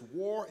in this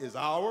war is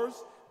ours.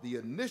 The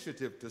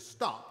initiative to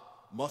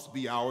stop must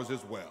be ours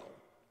as well.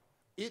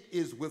 It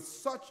is with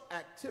such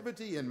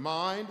activity in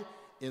mind,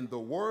 in the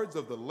words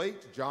of the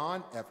late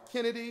John F.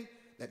 Kennedy,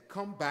 that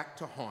come back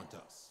to haunt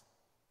us.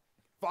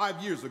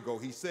 5 years ago,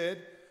 he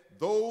said,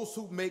 "Those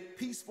who make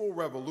peaceful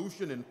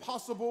revolution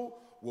impossible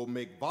will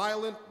make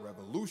violent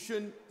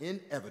revolution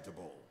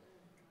inevitable."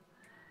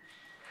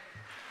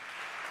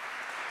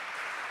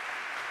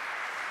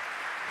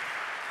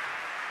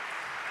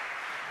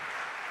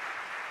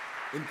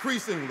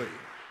 Increasingly,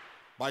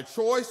 by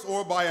choice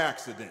or by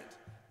accident,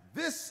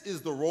 this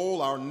is the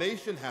role our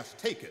nation has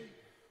taken,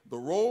 the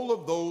role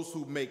of those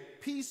who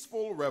make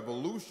peaceful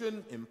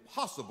revolution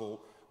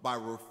impossible by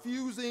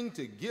refusing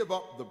to give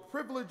up the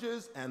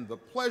privileges and the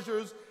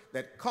pleasures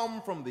that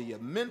come from the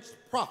immense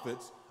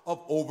profits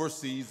of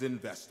overseas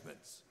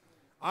investments.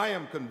 I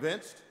am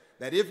convinced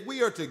that if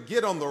we are to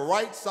get on the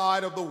right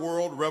side of the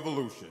world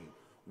revolution,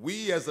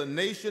 we as a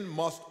nation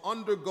must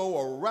undergo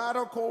a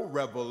radical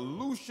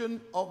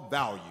revolution of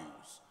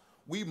values.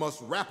 We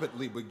must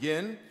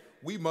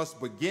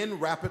begin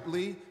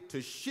rapidly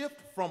to shift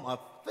from a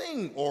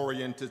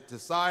thing-oriented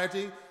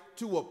society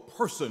to a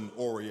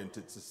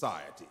person-oriented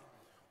society.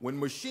 When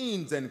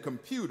machines and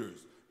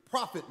computers,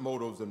 profit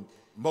motives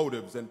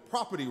and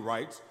property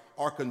rights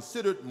are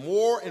considered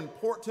more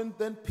important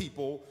than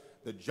people,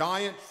 the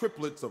giant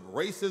triplets of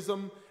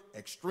racism,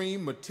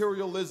 extreme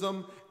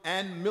materialism,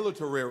 and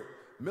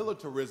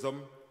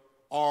militarism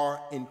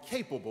are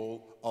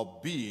incapable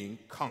of being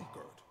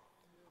conquered.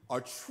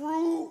 A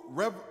true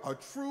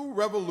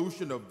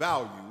revolution of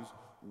values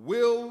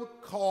will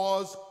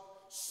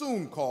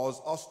soon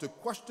cause us to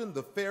question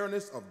the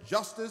fairness of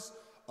justice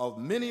of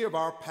many of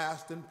our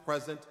past and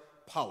present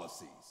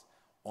policies.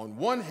 On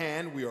one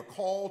hand, we are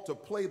called to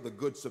play the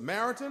Good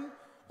Samaritan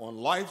on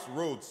life's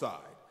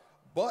roadside,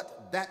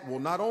 but that will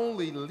not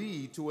only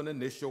lead to an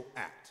initial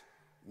act.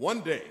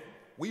 One day,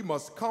 we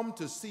must come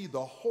to see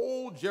the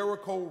whole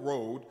Jericho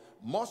Road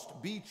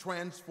must be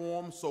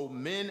transformed so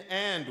men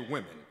and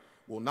women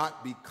will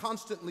not be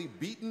constantly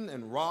beaten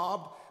and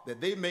robbed, that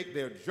they make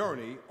their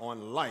journey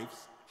on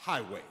life's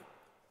highway.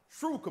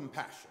 True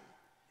compassion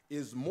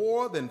is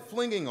more than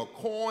flinging a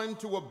coin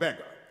to a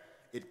beggar.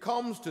 It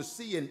comes to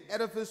see an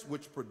edifice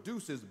which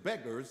produces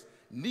beggars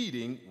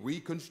needing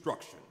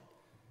reconstruction.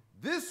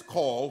 This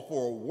call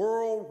for a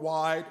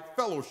worldwide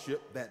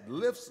fellowship that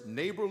lifts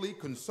neighborly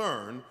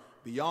concern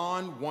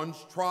beyond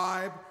one's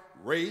tribe,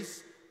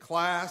 race,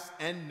 class,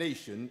 and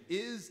nation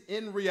is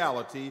in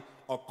reality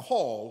a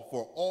call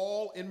for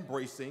all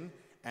embracing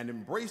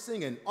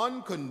an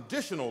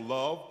unconditional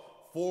love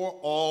for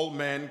all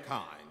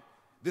mankind.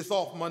 This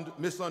oft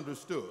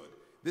misunderstood,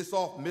 this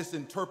oft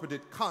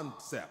misinterpreted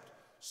concept,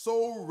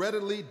 so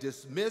readily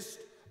dismissed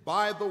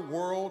by the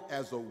world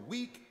as a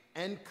weak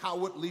and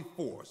cowardly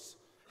force,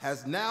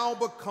 has now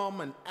become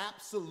an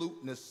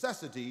absolute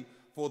necessity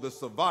for the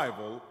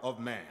survival of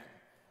man.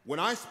 When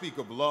I speak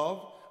of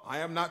love, I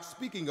am not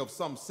speaking of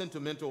some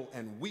sentimental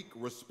and weak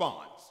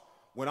response.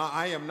 When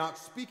I am not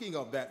speaking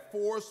of that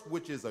force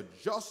which is a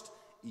just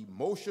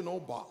emotional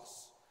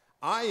boss.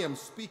 I am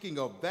speaking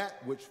of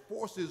that which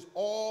forces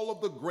all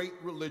of the great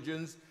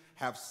religions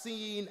have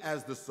seen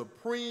as the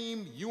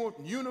supreme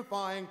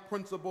unifying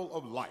principle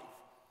of life.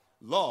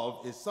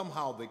 Love is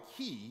somehow the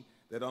key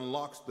that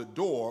unlocks the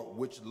door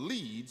which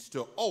leads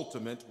to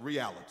ultimate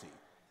reality.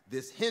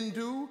 This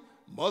Hindu,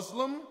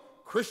 Muslim,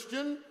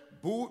 Christian,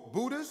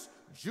 Buddhist,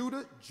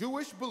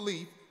 Jewish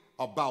belief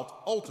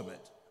about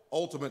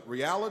ultimate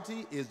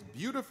reality is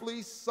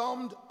beautifully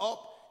summed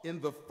up in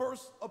the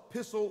first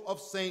epistle of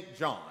St.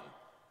 John.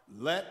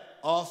 Let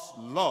us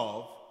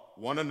love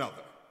one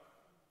another,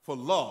 for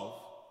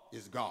love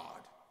is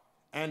God.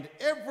 And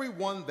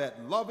everyone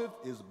that loveth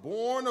is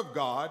born of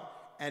God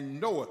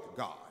and knoweth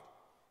God.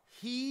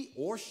 He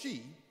or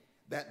she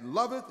that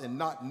loveth and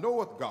not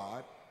knoweth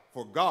God,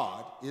 for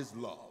God is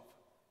love.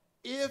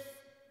 If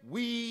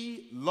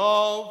we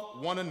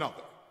love one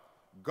another,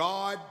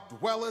 God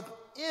dwelleth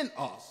in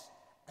us,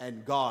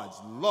 and God's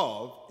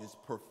love is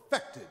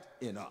perfected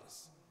in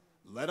us.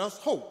 Let us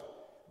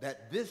hope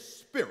that this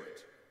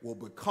spirit will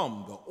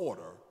become the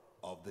order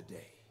of the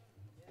day.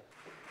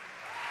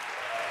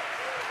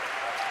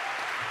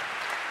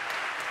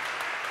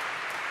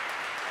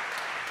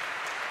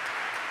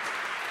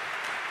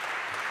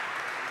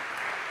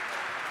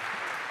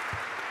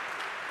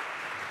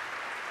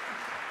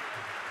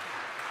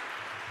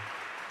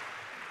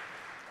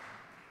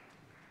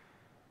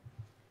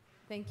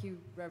 Thank you,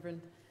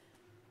 Reverend.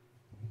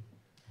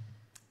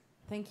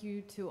 Thank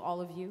you to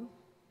all of you.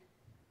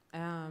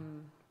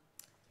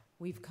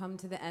 We've come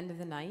to the end of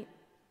the night.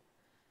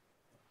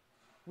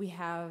 We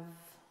have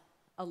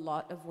a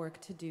lot of work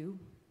to do.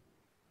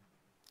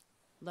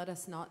 Let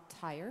us not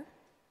tire.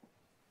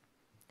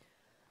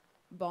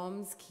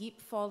 Bombs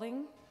keep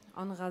falling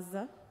on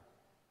Gaza.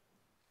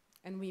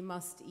 and we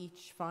must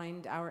each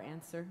find our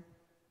answer.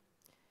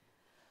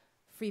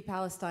 Free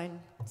Palestine.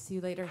 See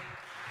you later.